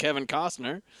funnier than Kevin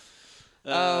Costner."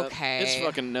 Okay, it's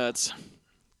fucking nuts.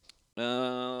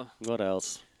 What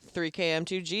else?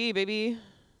 3KM2G, baby.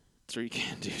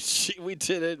 3KM2G. We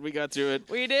did it. We got through it.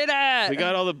 We did it. We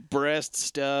got all the breast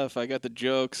stuff. I got the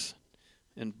jokes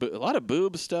and a lot of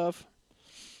boob stuff.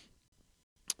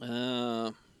 Yeah,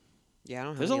 I don't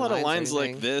have there's a any lot of lines or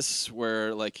anything. like this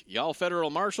where, like, y'all federal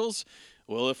marshals,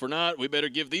 well, if we're not, we better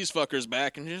give these fuckers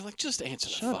back. And you're like, just answer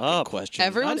the fucking question.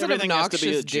 Everyone's Not an everything has to be a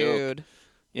obnoxious joke. dude.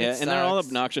 Yeah, It and they're all sucks.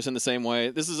 obnoxious in the same way.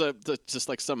 This is just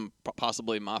like some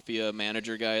possibly mafia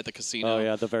manager guy at the casino. Oh,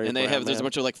 yeah, the very And they brown have there's a man.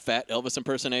 bunch of like fat Elvis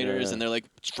impersonators, Yeah. and they're like,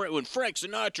 when Frank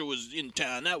Sinatra was in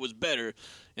town, that was better.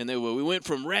 And we went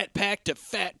from Rat Pack to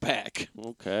Fat Pack.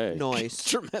 Okay.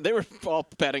 Nice. They were all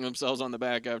patting themselves on the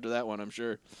back after that one, I'm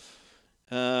sure.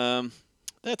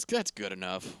 That's good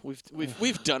enough.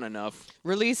 We've done enough.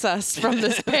 Release us from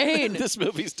this pain. This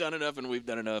movie's done enough, and we've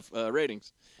done enough.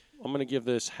 Ratings. I'm gonna give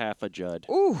this half a Judd.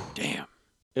 Ooh, damn.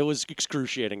 It was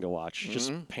excruciating to watch.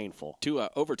 Just painful.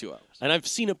 Over 2 hours. And I've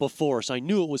seen it before, so I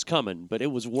knew it was coming, but it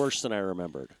was worse than I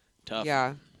remembered. Tough.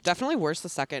 Yeah, definitely worse the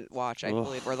second watch, I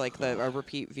believe, or like a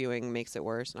repeat viewing makes it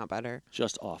worse, not better.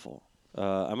 Just awful.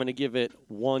 I'm going to give it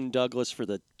 1 Douglas for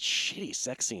the shitty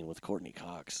sex scene with Courtney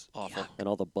Cox. Awful. And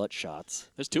all the butt shots.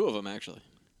 There's 2 of them, actually.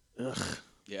 Ugh.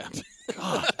 Yeah.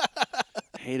 God.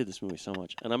 hated this movie so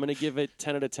much. And I'm going to give it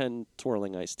 10 out of 10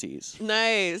 twirling iced teas.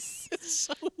 Nice. It's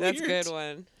so That's a weird. good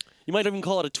one. You might even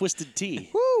call it a twisted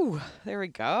tea. Woo! There we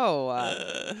go.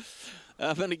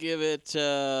 I'm going to give it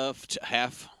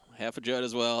half a Judd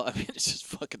as well. I mean, it just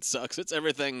fucking sucks. It's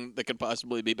everything that could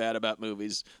possibly be bad about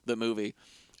movies, the movie.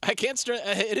 I can't stress.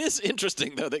 It is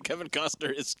interesting, though, that Kevin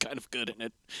Costner is kind of good in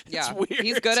it. Yeah, it's weird.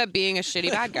 he's good at being a shitty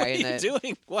bad guy in it. What are you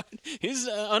doing? What? He's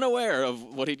unaware of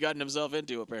what he'd gotten himself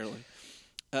into, apparently.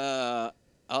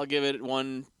 I'll give it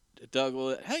 1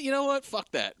 Douglas. Hey, you know what?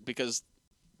 Fuck that, because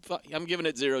I'm giving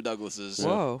it 0 Douglases.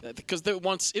 Whoa. Because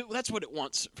that's what it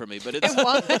wants from me. But it's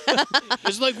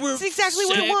it's like It's exactly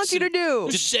what it wants you to do.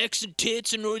 Sex and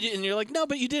tits and you're like, no,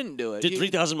 but you didn't do it. Did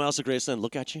 3,000 Miles to Graceland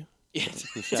look at you? Yeah.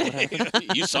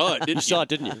 You saw it, didn't you? You saw it,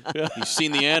 didn't you? You've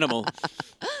seen the animal.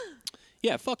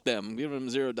 Yeah, fuck them. I'm giving them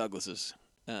 0 Douglases.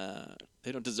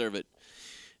 They don't deserve it.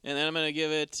 And then I'm going to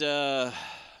give it...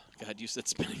 God, you said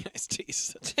spinning iced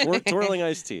teas. Twirling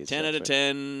iced teas. 10 out of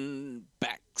 10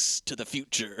 Backs to the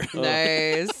Future.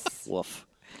 Nice. Woof.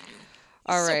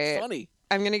 All right. So funny.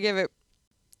 I'm going to give it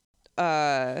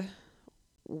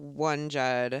 1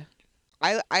 Judd.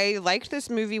 I liked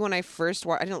this movie when I first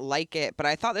watched. I didn't like it, but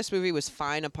I thought this movie was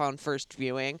fine upon first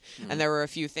viewing. And there were a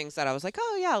few things that I was like,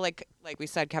 oh yeah, like we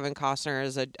said, Kevin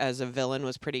Costner as a villain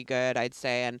was pretty good, I'd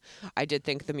say. And I did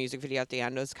think the music video at the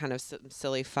end was kind of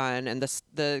silly fun, and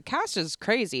the cast is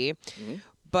crazy. Mm-hmm.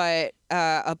 But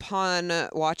upon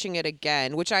watching it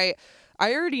again, which I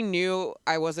already knew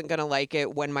I wasn't going to like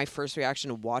it when my first reaction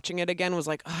to watching it again was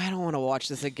like, oh, I don't want to watch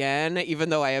this again, even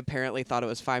though I apparently thought it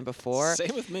was fine before.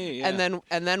 Same with me, yeah.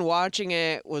 And then watching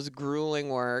it was grueling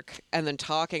work, and then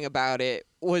talking about it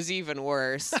was even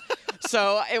worse.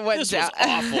 So it went down.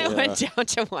 It went down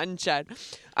to 1 Judd.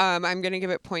 I'm going to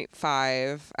give it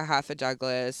 0.5, a half a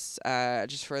Douglas,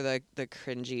 just for the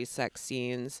cringy sex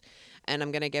scenes. And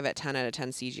I'm going to give it 10 out of 10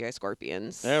 CGI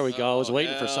scorpions. There we go. I was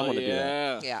waiting for someone to do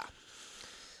that. Yeah.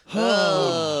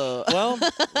 Well,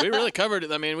 we really covered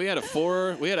it. I mean, we had a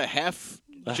half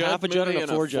Judd movie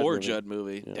and a 4 Judd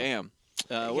movie. Yeah. Damn.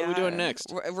 What are we doing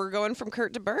next? We're going from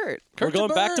Kurt to Bert. We're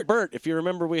going back to Bert. If you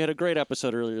remember, we had a great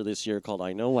episode earlier this year called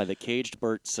 "I Know Why the Caged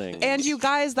Bert Sings." And you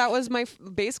guys, that was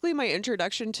basically my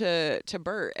introduction to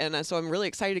Bert, and so I'm really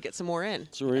excited to get some more in.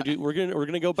 So we're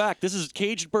gonna go back. This is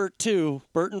Caged Bert 2,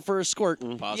 Burton for a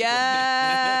Squirtin'. Possibly.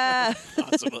 Yeah.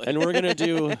 Possibly. And we're gonna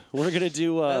do.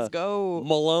 Let's go.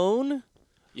 Malone.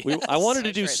 Yes. I wanted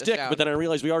to do Stick, but then I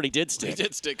realized we already did Stick. We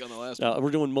did Stick on the last one.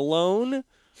 We're doing Malone.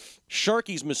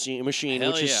 Sharky's Machine, which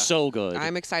is so good.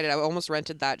 I'm excited. I almost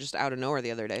rented that just out of nowhere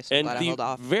the other day, so I'm glad I held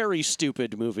off. And the very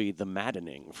stupid movie, The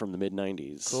Maddening, from the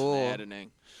mid-'90s. Cool.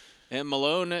 Maddening. And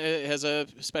Malone has a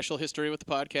special history with the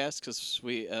podcast because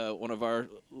one of our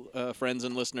friends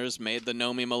and listeners made the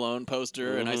Know Me Malone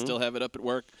poster, and I still have it up at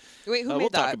work. Wait, who made we'll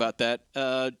that? talk about that.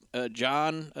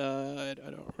 John, I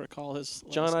don't recall his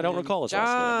last John, name. I don't recall his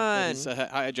last name.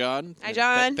 Hi, John. Hi,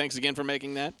 John. Thanks again for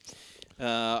making that.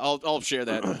 I'll share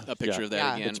a picture of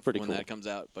that again it's pretty when cool. that comes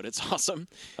out, but it's awesome.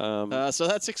 So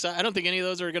that's exciting. I don't think any of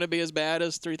those are going to be as bad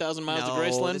as 3,000 Miles to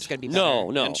Graceland. It's going to be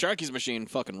better. No. And Sharky's Machine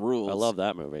fucking rules. I love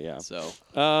that movie, yeah. So,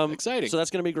 exciting. So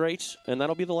that's going to be great, and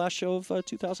that'll be the last show of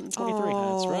 2023.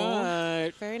 That's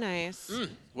right. Very nice.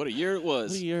 What a year it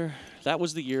was. What a year. That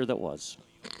was the year that was.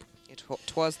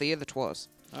 Twas the year that was.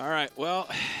 All right. Well,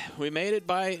 we made it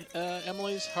by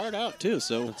Emily's heart out, too.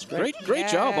 So that's great. Great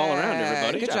job all around,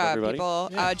 everybody. Good job, everybody. people.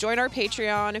 Yeah. Join our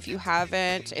Patreon if you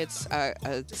haven't. It's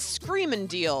a screaming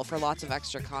deal for lots of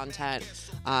extra content.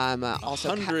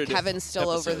 Also, Kevin's still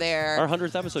over there. Our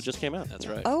 100th episode just came out. That's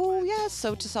right. Oh, yeah.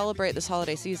 So to celebrate this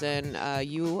holiday season,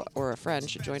 you or a friend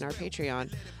should join our Patreon.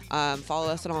 Follow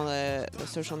us on all the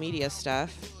social media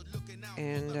stuff.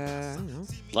 And, I don't know.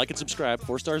 Like and subscribe.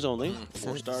 4 stars only.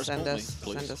 4 stars send only, us,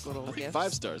 please. Send us little gifts.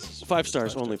 5 stars. 5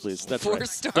 stars only, please. That's 4 right.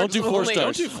 stars Don't do 4 only.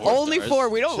 stars. Don't do 4 Only stars. 4.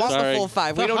 We don't want Sorry. the full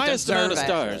 5. We The don't highest deserve amount of it.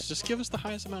 stars. Just give us the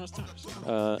highest amount of stars.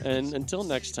 And until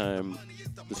next time,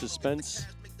 the suspense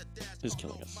is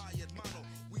killing us.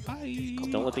 Bye.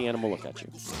 Don't let the animal look at you.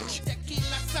 Tequila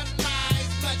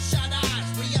sunrise, bloodshot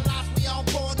eyes, realize we all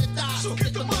born to die. So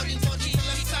get the